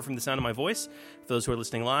an hour from the sound of my voice for those who are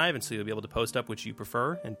listening live, and so you'll be able to post up which you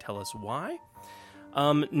prefer and tell us why.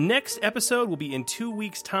 Next episode will be in 2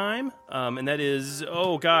 weeks' time, and that is,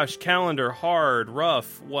 oh gosh, calendar, hard,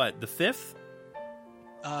 rough, what, the 5th?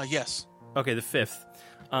 Yes. Okay, the 5th.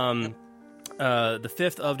 The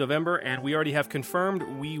 5th of November, and we already have confirmed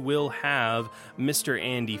we will have Mr.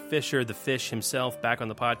 Andy Fisher, the Fish himself, back on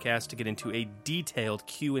the podcast to get into a detailed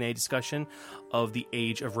Q&A discussion of the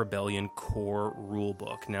Age of Rebellion core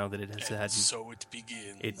rulebook. Now that it has had, so it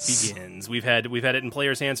begins. It begins. We've had it in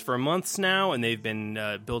players' hands for months now, and they've been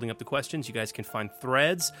building up the questions. You guys can find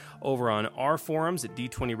threads over on our forums at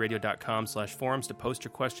d20radio.com/forums to post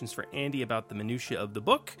your questions for Andy about the minutia of the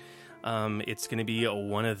book. It's going to be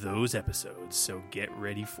one of those episodes, so get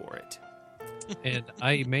ready for it. And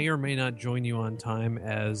I may or may not join you on time,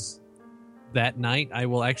 as that night I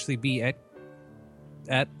will actually be at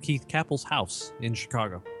Keith Cappell's house in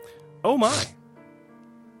Chicago. Oh my!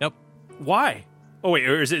 Yep. Why? Oh wait,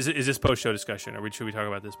 or is this post show discussion? Or should we talk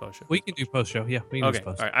about this post show? We can do post show. Yeah, we can okay. do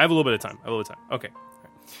post. All right. I have a little bit of time. Okay.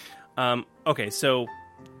 All right. Okay. So,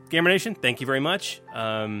 Gamer Nation, thank you very much.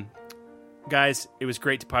 Guys, it was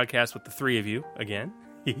great to podcast with the three of you again.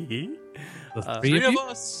 The three of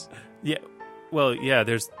us? Yeah. Well, yeah,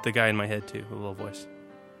 there's the guy in my head, too, with a little voice.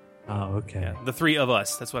 Oh, okay. Yeah, the three of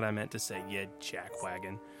us. That's what I meant to say, you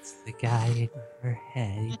jackwagon. It's the guy in your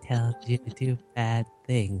head. He tells you to do bad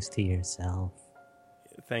things to yourself.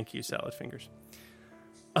 Thank you, Salad Fingers.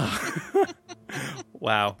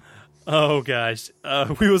 Wow. Oh, gosh.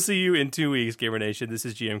 We will see you in 2 weeks, Gamer Nation. This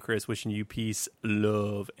is GM Chris wishing you peace,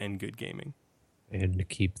 love, and good gaming. And to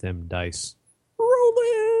keep them dice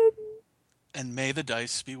rolling. And may the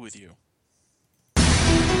dice be with you.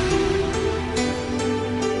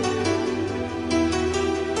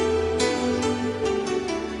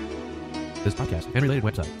 This podcast and related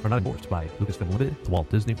website are not endorsed by Lucasfilm Limited, the Walt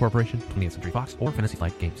Disney Corporation, 20th Century Fox, or Fantasy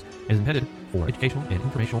Flight Games. It is intended for educational and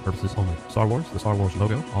informational purposes only. Star Wars, the Star Wars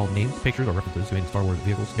logo, all names, pictures, or references to any Star Wars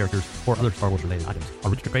vehicles, characters, or other Star Wars-related items are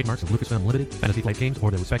registered trademarks of Lucasfilm Limited, Fantasy Flight Games, or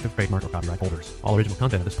their respective trademark or copyright holders. All original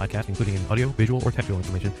content of this podcast, including any audio, visual, or textual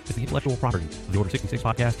information, is the intellectual property of the Order 66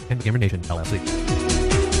 Podcast and the Gamer Nation, LLC.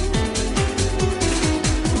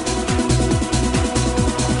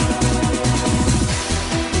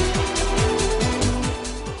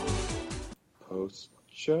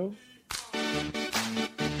 Show?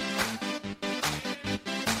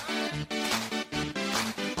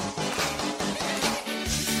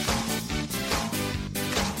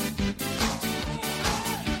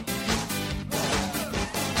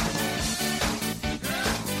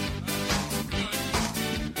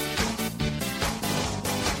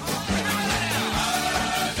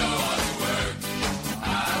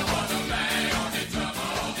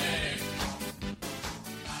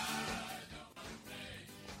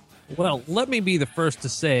 Well, let me be the first to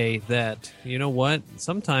say that, you know what,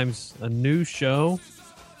 sometimes a new show,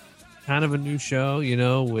 you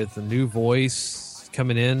know, with a new voice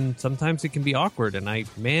coming in, sometimes it can be awkward. And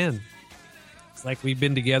it's like we've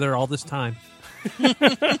been together all this time.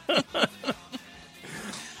 That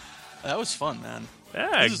was fun, man.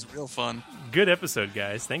 Yeah, this is real fun. Good episode,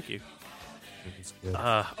 guys. Thank you.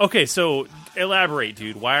 Okay, so elaborate,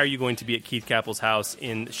 dude. Why are you going to be at Keith Cappell's house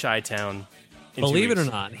in Chi-Town? Believe it or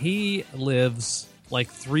not, he lives like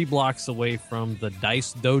 3 blocks away from the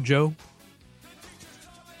Dice Dojo,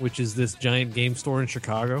 which is this giant game store in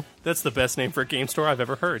Chicago. That's the best name for a game store I've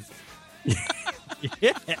ever heard.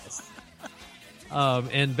 Yes.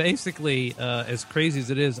 And basically, as crazy as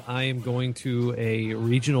it is, I am going to a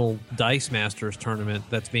regional Dice Masters tournament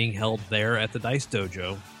that's being held there at the Dice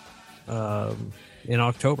Dojo in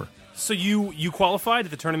October. So you qualified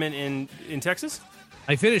at the tournament in Texas?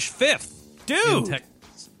 I finished 5th. Dude!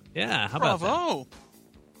 Yeah, how about that? Bravo!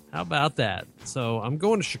 How about that? So I'm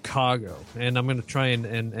going to Chicago, and I'm going to try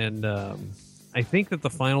and I think that the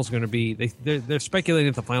final's going to be they're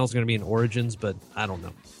speculating that the final's going to be in Origins, but I don't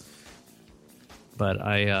know. But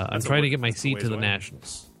I'm trying to get my seat to the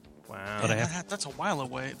Nationals. Wow, but that's a while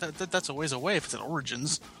away. That's a ways away if it's at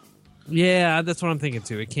Origins. Yeah, that's what I'm thinking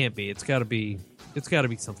too. It can't be. It's got to be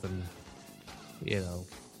something.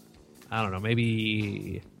 I don't know.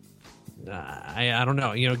 Maybe. I don't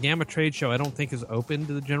know. Gamma Trade Show I don't think is open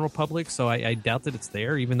to the general public, so I doubt that it's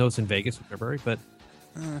there, even though it's in Vegas in February. But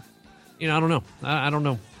I don't know. I don't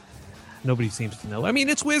know. Nobody seems to know. I mean,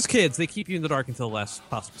 it's WizKids. They keep you in the dark until the last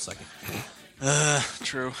possible second.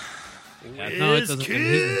 True. Yeah, no, it doesn't.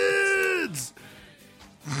 WizKids.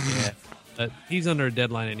 Yeah, but he's under a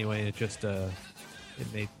deadline anyway. And it just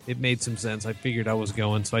it made some sense. I figured I was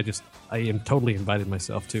going, so I am totally invited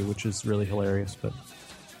myself too, which is really hilarious. But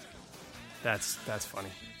that's funny.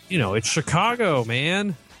 It's Chicago,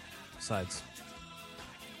 man. Besides,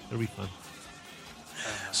 it'll be fun.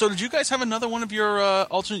 So, did you guys have another one of your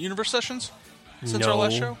alternate universe sessions since our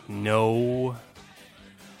last show? No.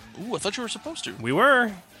 Ooh, I thought you were supposed to. We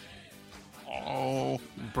were. Oh.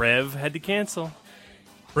 Brev had to cancel.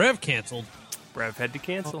 Brev canceled. Brev had to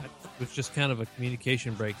cancel. It was just kind of a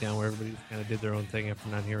communication breakdown where everybody kind of did their own thing after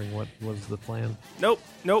not hearing what was the plan. Nope.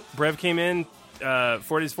 Brev came in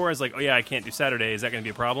 4 days before. I was like, oh yeah, I can't do Saturday. Is that going to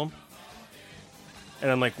be a problem?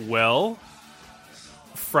 And I'm like, well,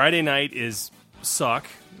 Friday night is suck,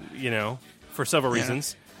 for several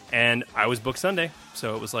reasons. And I was booked Sunday.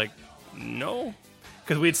 So it was like, no.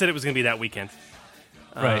 Because we had said it was going to be that weekend.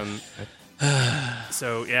 Right.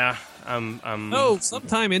 So, yeah.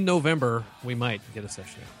 Sometime in November, we might get a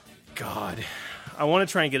session. God. I want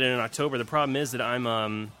to try and get it in October. The problem is that I'm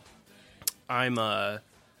out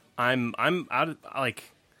of, like...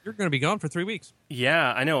 You're going to be gone for 3 weeks.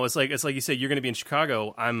 Yeah, I know. It's like you said, you're going to be in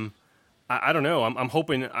Chicago. I don't know. I'm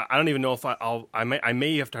hoping. I don't even know if I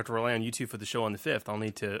may have to rely on you two for the show on the 5th.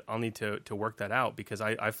 I'll need to work that out because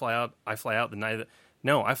I fly out the night of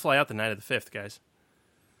I fly out the night of the 5th, guys.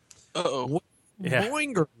 Uh-oh. Yeah.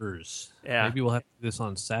 Boingers. Yeah. Maybe we'll have to do this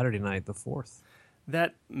on Saturday night, the 4th.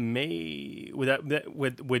 That may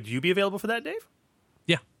would you be available for that, Dave?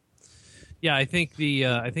 Yeah. Yeah, I think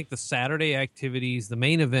the Saturday activities, the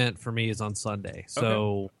main event for me is on Sunday.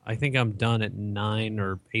 So Okay. I think I'm done at 9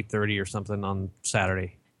 or 8:30 or something on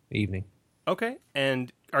Saturday evening. Okay.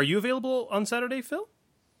 And are you available on Saturday, Phil?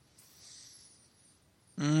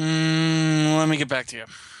 Let me get back to you.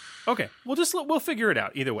 Okay. We'll figure it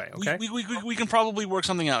out either way. Okay. We can probably work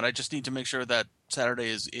something out. I just need to make sure that Saturday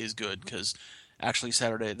is good because actually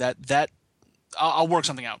Saturday that I'll work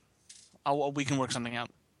something out. We can work something out.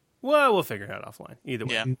 Well, we'll figure it out offline. Either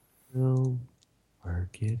way. Yeah.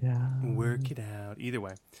 Work it out. Work it out. Either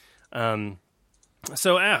way.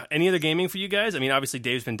 So, any other gaming for you guys? I mean, obviously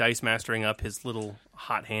Dave's been dice mastering up his little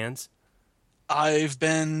hot hands. I've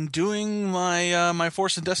been doing my my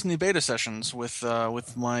Force and Destiny beta sessions with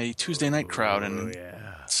my Tuesday night crowd, and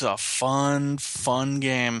it's a fun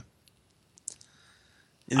game.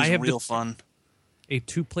 It is real fun. A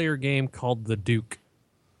 2-player game called The Duke.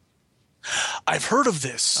 I've heard of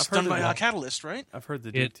this. Done by Catalyst, right? I've heard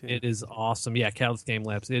the Duke too. It is awesome. Yeah, Catalyst Game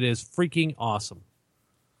Labs. It is freaking awesome.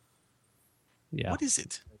 Yeah. What is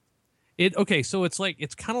it? Okay, so it's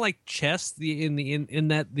kind of like chess. In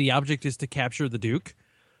that the object is to capture the Duke.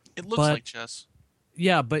 It looks like chess.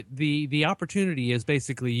 Yeah, but the opportunity is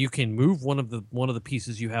basically you can move one of the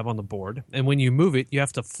pieces you have on the board, and when you move it, you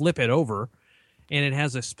have to flip it over, and it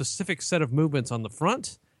has a specific set of movements on the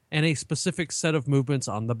front and a specific set of movements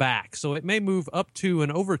on the back. So it may move up 2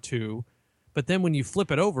 and over 2, but then when you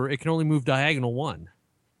flip it over, it can only move diagonal 1.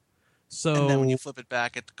 So and then when you flip it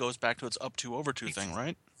back, it goes back to its up 2 over 2 thing,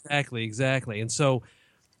 right? Exactly. And so,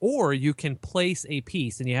 or you can place a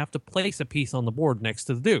piece, and you have to place a piece on the board next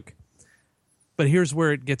to the Duke. But here's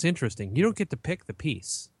where it gets interesting. You don't get to pick the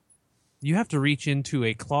piece. You have to reach into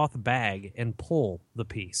a cloth bag and pull the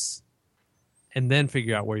piece, and then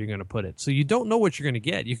figure out where you're going to put it. So you don't know what you're going to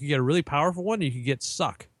get. You could get a really powerful one, or you could get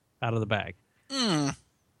suck out of the bag.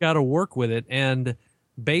 Got to work with it, and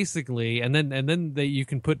basically, and then you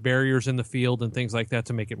can put barriers in the field and things like that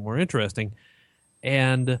to make it more interesting.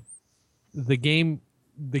 And the game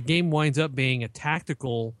winds up being a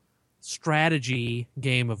tactical strategy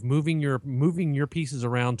game of moving your pieces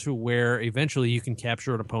around to where eventually you can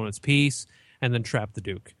capture an opponent's piece and then trap the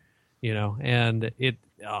Duke. And it.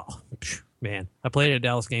 Oh man, I played it at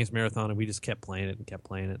Dallas Games Marathon, and we just kept playing it.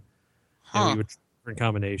 And we would try different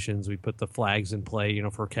combinations. We put the flags in play,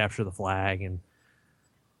 for capture the flag, and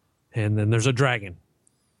then there's a dragon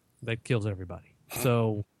that kills everybody.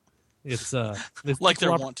 So It's like they're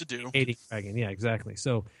people wont to do. hating Dragon. Yeah, exactly.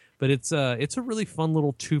 So, but it's a really fun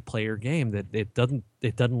little 2-player game that it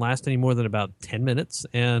doesn't last any more than about 10 minutes,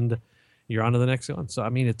 and you're on to the next one. So I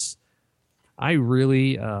mean, I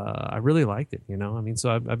really liked it. I mean,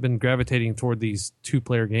 so I've been gravitating toward these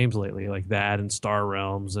 2-player games lately, like that and Star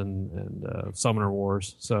Realms and Summoner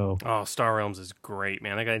Wars. So Star Realms is great,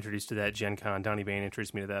 man. I got introduced to that at Gen Con. Donnie Bain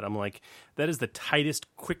introduced me to that. I'm like, that is the tightest,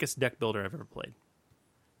 quickest deck builder I've ever played.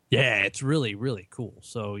 Yeah, it's really, really cool.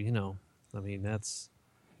 So, I mean, that's...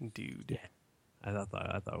 Dude. Yeah, I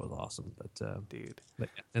thought it was awesome. But, dude.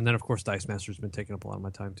 And then, of course, Dice Master's been taking up a lot of my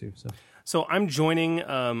time, too. So I'm joining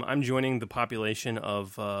the population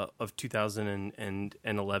of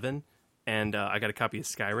 2011, and I got a copy of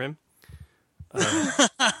Skyrim.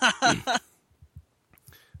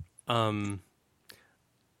 I'm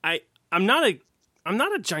not a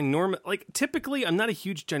ginormous, like, typically I'm not a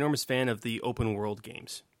huge ginormous fan of the open world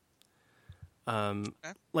games.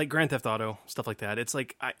 Like Grand Theft Auto, stuff like that. It's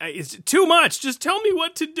like it's too much. Just tell me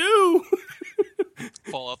what to do.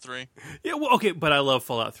 Fallout 3. Yeah, well, okay, but I love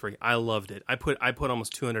Fallout 3. I loved it. I put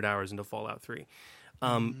almost 200 hours into Fallout 3.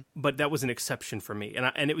 But that was an exception for me,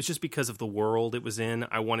 and it was just because of the world it was in.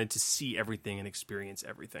 I wanted to see everything and experience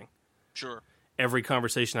everything. Sure. Every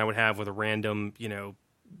conversation I would have with a random,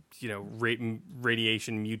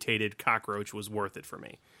 radiation mutated cockroach was worth it for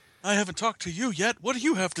me. I haven't talked to you yet. What do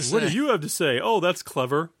you have to say? What do you have to say? Oh, that's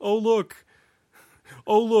clever. Oh, look.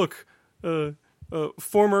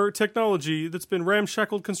 Former technology that's been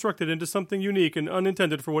ramshackled, constructed into something unique and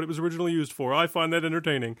unintended for what it was originally used for. I find that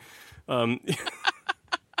entertaining.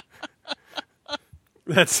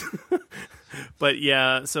 That's. But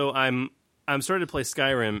yeah, so I'm starting to play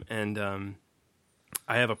Skyrim, and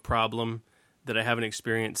I have a problem that I haven't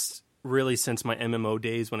experienced really since my MMO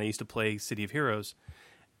days when I used to play City of Heroes.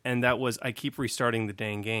 And that was, I keep restarting the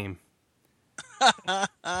dang game. I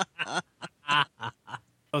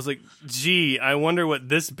was like, gee, I wonder what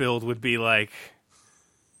this build would be like.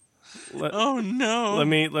 Oh no!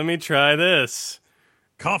 Let me try this.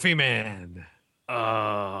 Coffee Man.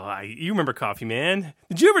 You remember Coffee Man?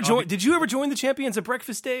 Did you ever join the Champions of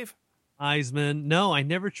Breakfast, Dave? Heisman. No, I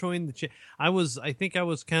never joined the. I think I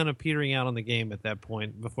was kind of petering out on the game at that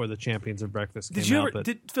point before the Champions of Breakfast came out.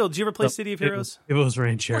 Phil? Did you ever play City of Heroes? It was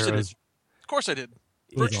Rancheros. Of course I did.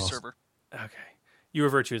 Virtue server. Okay, you were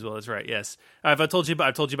Virtue as well. That's right. Yes. I've told you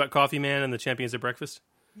about Coffee Man and the Champions of Breakfast.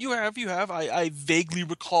 You have. I vaguely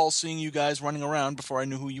recall seeing you guys running around before I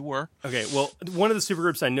knew who you were. Okay, well, one of the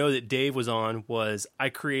supergroups I know that Dave was on was I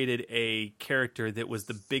created a character that was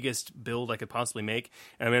the biggest build I could possibly make,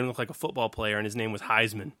 and I made him look like a football player, and his name was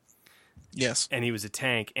Heisman. Yes. And he was a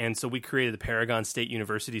tank, and so we created the Paragon State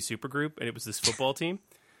University supergroup, and it was this football team.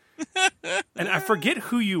 And I forget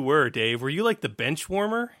who you were, Dave. Were you like the bench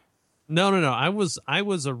warmer? No. I was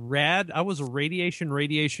a radiation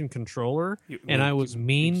controller, and I was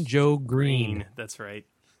Mean Joe Green. That's right.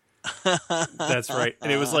 That's right.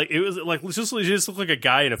 And it was like just looked like a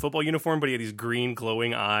guy in a football uniform, but he had these green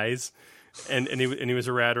glowing eyes, and he was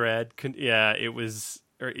a rad. Yeah, it was.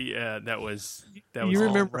 That was. You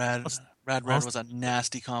remember Rad was a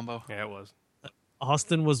nasty combo. Yeah, it was.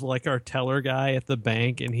 Austin was like our teller guy at the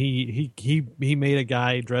bank, and he made a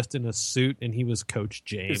guy dressed in a suit, and he was Coach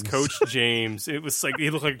James. It was Coach James. It was like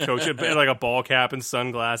he looked like a coach, had like a ball cap and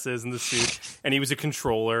sunglasses and the suit, and he was a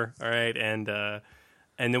controller. All right, and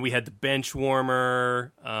then we had the bench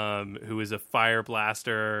warmer, who was a fire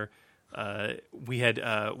blaster. We had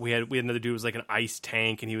another dude who was like an ice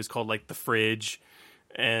tank, and he was called like the fridge,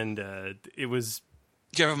 and it was.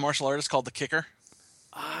 Did you have a martial artist called the Kicker?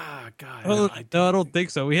 God. No, I don't think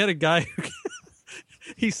so. We had a guy who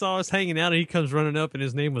he saw us hanging out, and he comes running up, and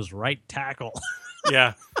his name was Right Tackle.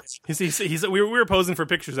 Yeah, we were posing for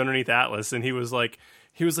pictures underneath Atlas, and he was like,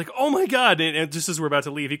 oh my God! And just as we're about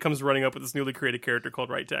to leave, he comes running up with this newly created character called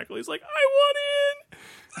Right Tackle. He's like,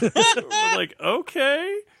 I want in. We're like,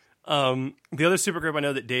 okay. The other supergroup I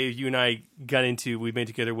know that Dave, you and I got into, we made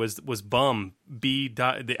together was BUM, the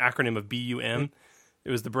acronym of BUM. It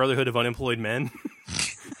was the Brotherhood of Unemployed Men.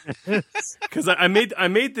 Because I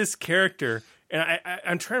made this character, and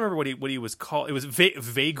I'm trying to remember what he was called. It was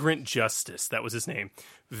Vagrant Justice. That was his name.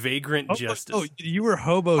 Vagrant Justice. Oh, you were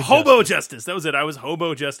Hobo Justice. That was it. I was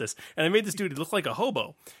Hobo Justice, and I made this dude look like a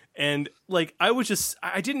hobo. And like I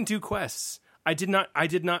didn't do quests. I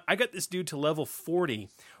got this dude to level 40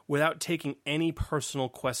 without taking any personal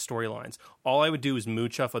quest storylines. All I would do is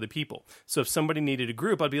mooch off other people. So if somebody needed a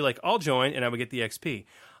group, I'd be like, I'll join, and I would get the XP.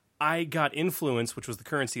 I got influence, which was the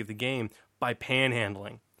currency of the game, by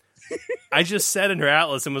panhandling. I just sat under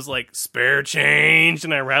Atlas and was like, spare change,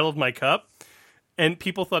 and I rattled my cup. And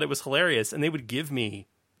people thought it was hilarious, and they would give me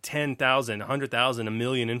 10,000, 100,000, a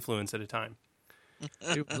million influence at a time.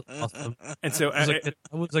 It was awesome. And so I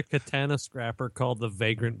was a katana scrapper called the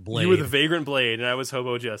Vagrant Blade. You were the Vagrant Blade, and I was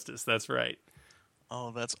Hobo Justice. That's right.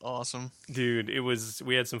 Oh, that's awesome. Dude,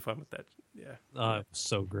 we had some fun with that. Yeah. It was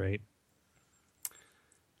so great.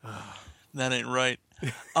 That ain't right.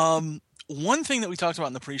 One thing that we talked about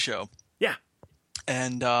in the pre-show. Yeah.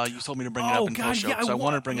 And you told me to bring it up in the post-show, so I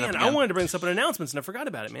wanted to bring it up again. I wanted to bring this up in announcements, and I forgot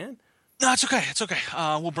about it, man. No, it's okay. It's okay.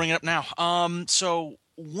 We'll bring it up now. So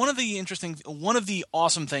one of the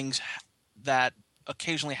awesome things that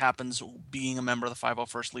occasionally happens being a member of the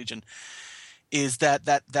 501st Legion is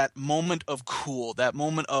that moment of cool, that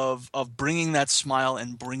moment of bringing that smile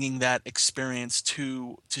and bringing that experience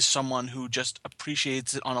to someone who just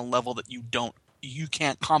appreciates it on a level that you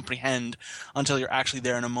can't comprehend until you're actually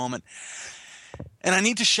there in a moment. And I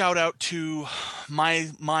need to shout out to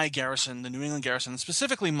my garrison, the New England Garrison,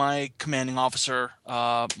 specifically my commanding officer,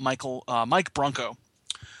 Mike Bronco,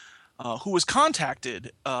 who was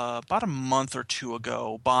contacted about a month or two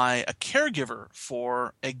ago by a caregiver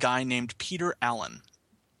for a guy named Peter Allen,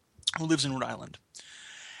 who lives in Rhode Island.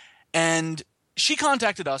 And she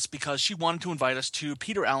contacted us because she wanted to invite us to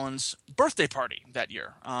Peter Allen's birthday party that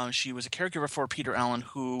year. She was a caregiver for Peter Allen,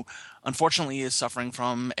 who unfortunately is suffering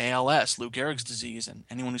from ALS, Lou Gehrig's disease, and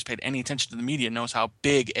anyone who's paid any attention to the media knows how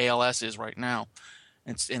big ALS is right now.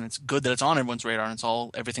 It's good that it's on everyone's radar, and it's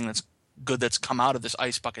everything that's good that's come out of this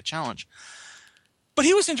Ice Bucket Challenge. But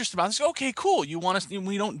he was interested about this. Okay, cool. You want us?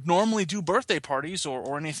 We don't normally do birthday parties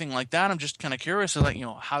or anything like that. I'm just kind of curious,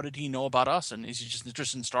 how did he know about us? And is he just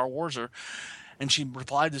interested in Star Wars? And she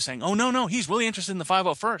replied to saying, "Oh no, he's really interested in the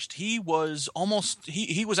 501st. He was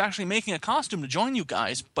actually making a costume to join you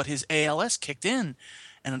guys, but his ALS kicked in,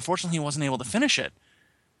 and unfortunately, he wasn't able to finish it."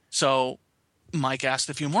 So Mike asked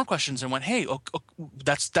a few more questions and went, "Hey,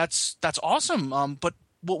 that's awesome. But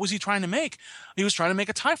what was he trying to make?" He was trying to make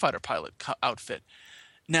a TIE Fighter pilot outfit.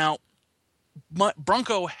 Now,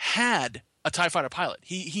 Bronco had a TIE Fighter pilot.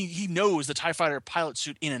 He knows the TIE Fighter pilot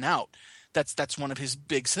suit in and out. That's one of his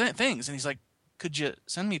big things. And he's like, "Could you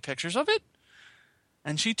send me pictures of it?"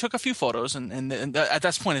 And she took a few photos, and at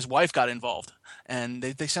that point his wife got involved. And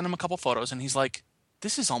they sent him a couple photos, and he's like,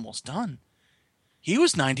 "This is almost done." He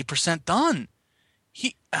was 90% done.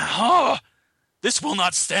 This will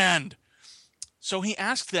not stand. So he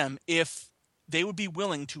asked them if they would be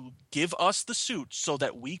willing to give us the suit so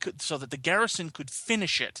that the garrison could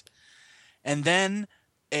finish it. And then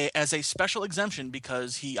as a special exemption,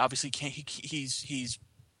 because he obviously can't, he's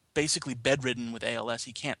basically bedridden with ALS.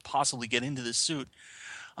 He can't possibly get into this suit.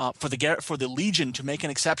 For the Legion to make an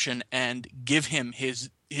exception and give him his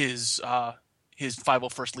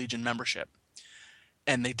 501st Legion membership,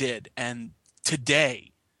 and they did. And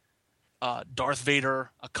today, Darth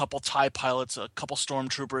Vader, a couple TIE pilots, a couple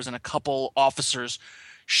stormtroopers, and a couple officers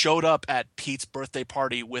showed up at Pete's birthday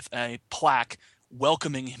party with a plaque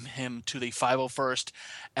welcoming him to the 501st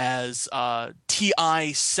as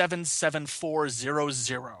TI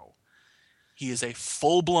 77400. He is a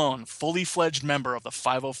full-blown, fully fledged member of the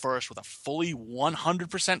 501st with a fully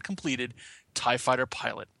 100% completed TIE Fighter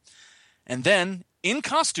pilot. And then, in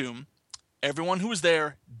costume, everyone who was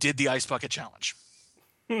there did the Ice Bucket Challenge.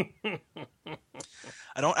 I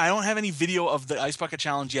don't have any video of the Ice Bucket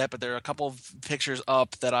Challenge yet, but there are a couple of pictures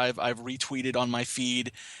up that I've retweeted on my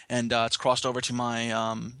feed, and it's crossed over to my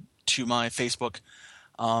Facebook.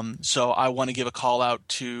 So I want to give a call out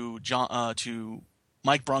to to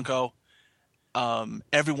Mike Bronco,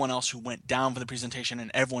 everyone else who went down for the presentation,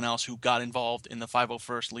 and everyone else who got involved in the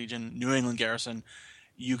 501st Legion New England Garrison.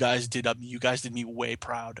 You guys did me way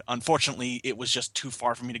proud. Unfortunately, it was just too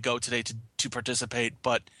far for me to go today to participate,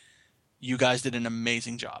 but you guys did an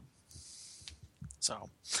amazing job.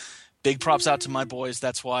 So, big props out to my boys.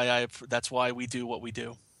 That's why we do what we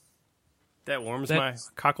do. That warms my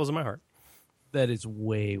cockles in my heart. That is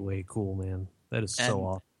way, way cool, man. That is so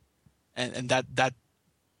awesome. And that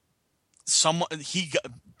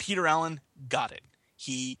Peter Allen got it.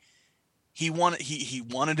 He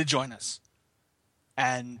wanted to join us.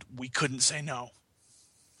 And we couldn't say no.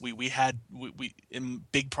 We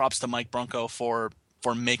big props to Mike Bronco for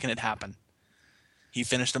making it happen. He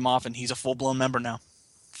finished him off, and he's a full-blown member now.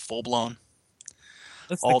 Full-blown.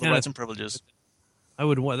 All the rights and privileges.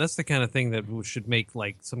 That's the kind of thing that should make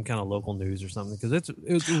like some kind of local news or something, because it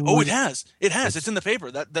has. It's in the paper.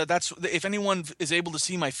 That's if anyone is able to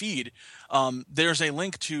see my feed, there's a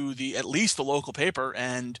link to at least the local paper,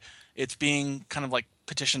 and it's being kind of like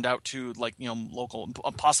petitioned out to local,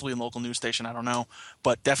 possibly a local news station. I don't know,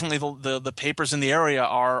 but definitely the papers in the area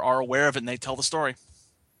are aware of it, and they tell the story.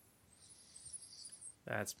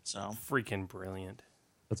 That's so freaking brilliant.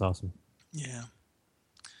 That's awesome. Yeah.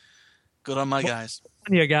 Good on my guys.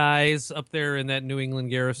 Yeah, guys up there in that New England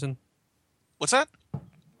garrison. What's that?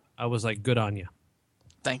 I was like, good on you.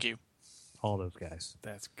 Thank you. All those guys.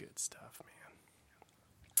 That's good stuff,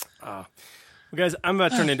 man. Well, guys, I'm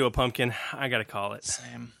about to turn into a pumpkin. I got to call it.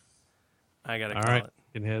 Same. I got to All call right. it.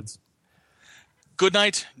 Good heads. Good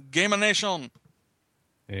night, Gamer Nation.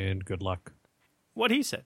 And good luck. What he said.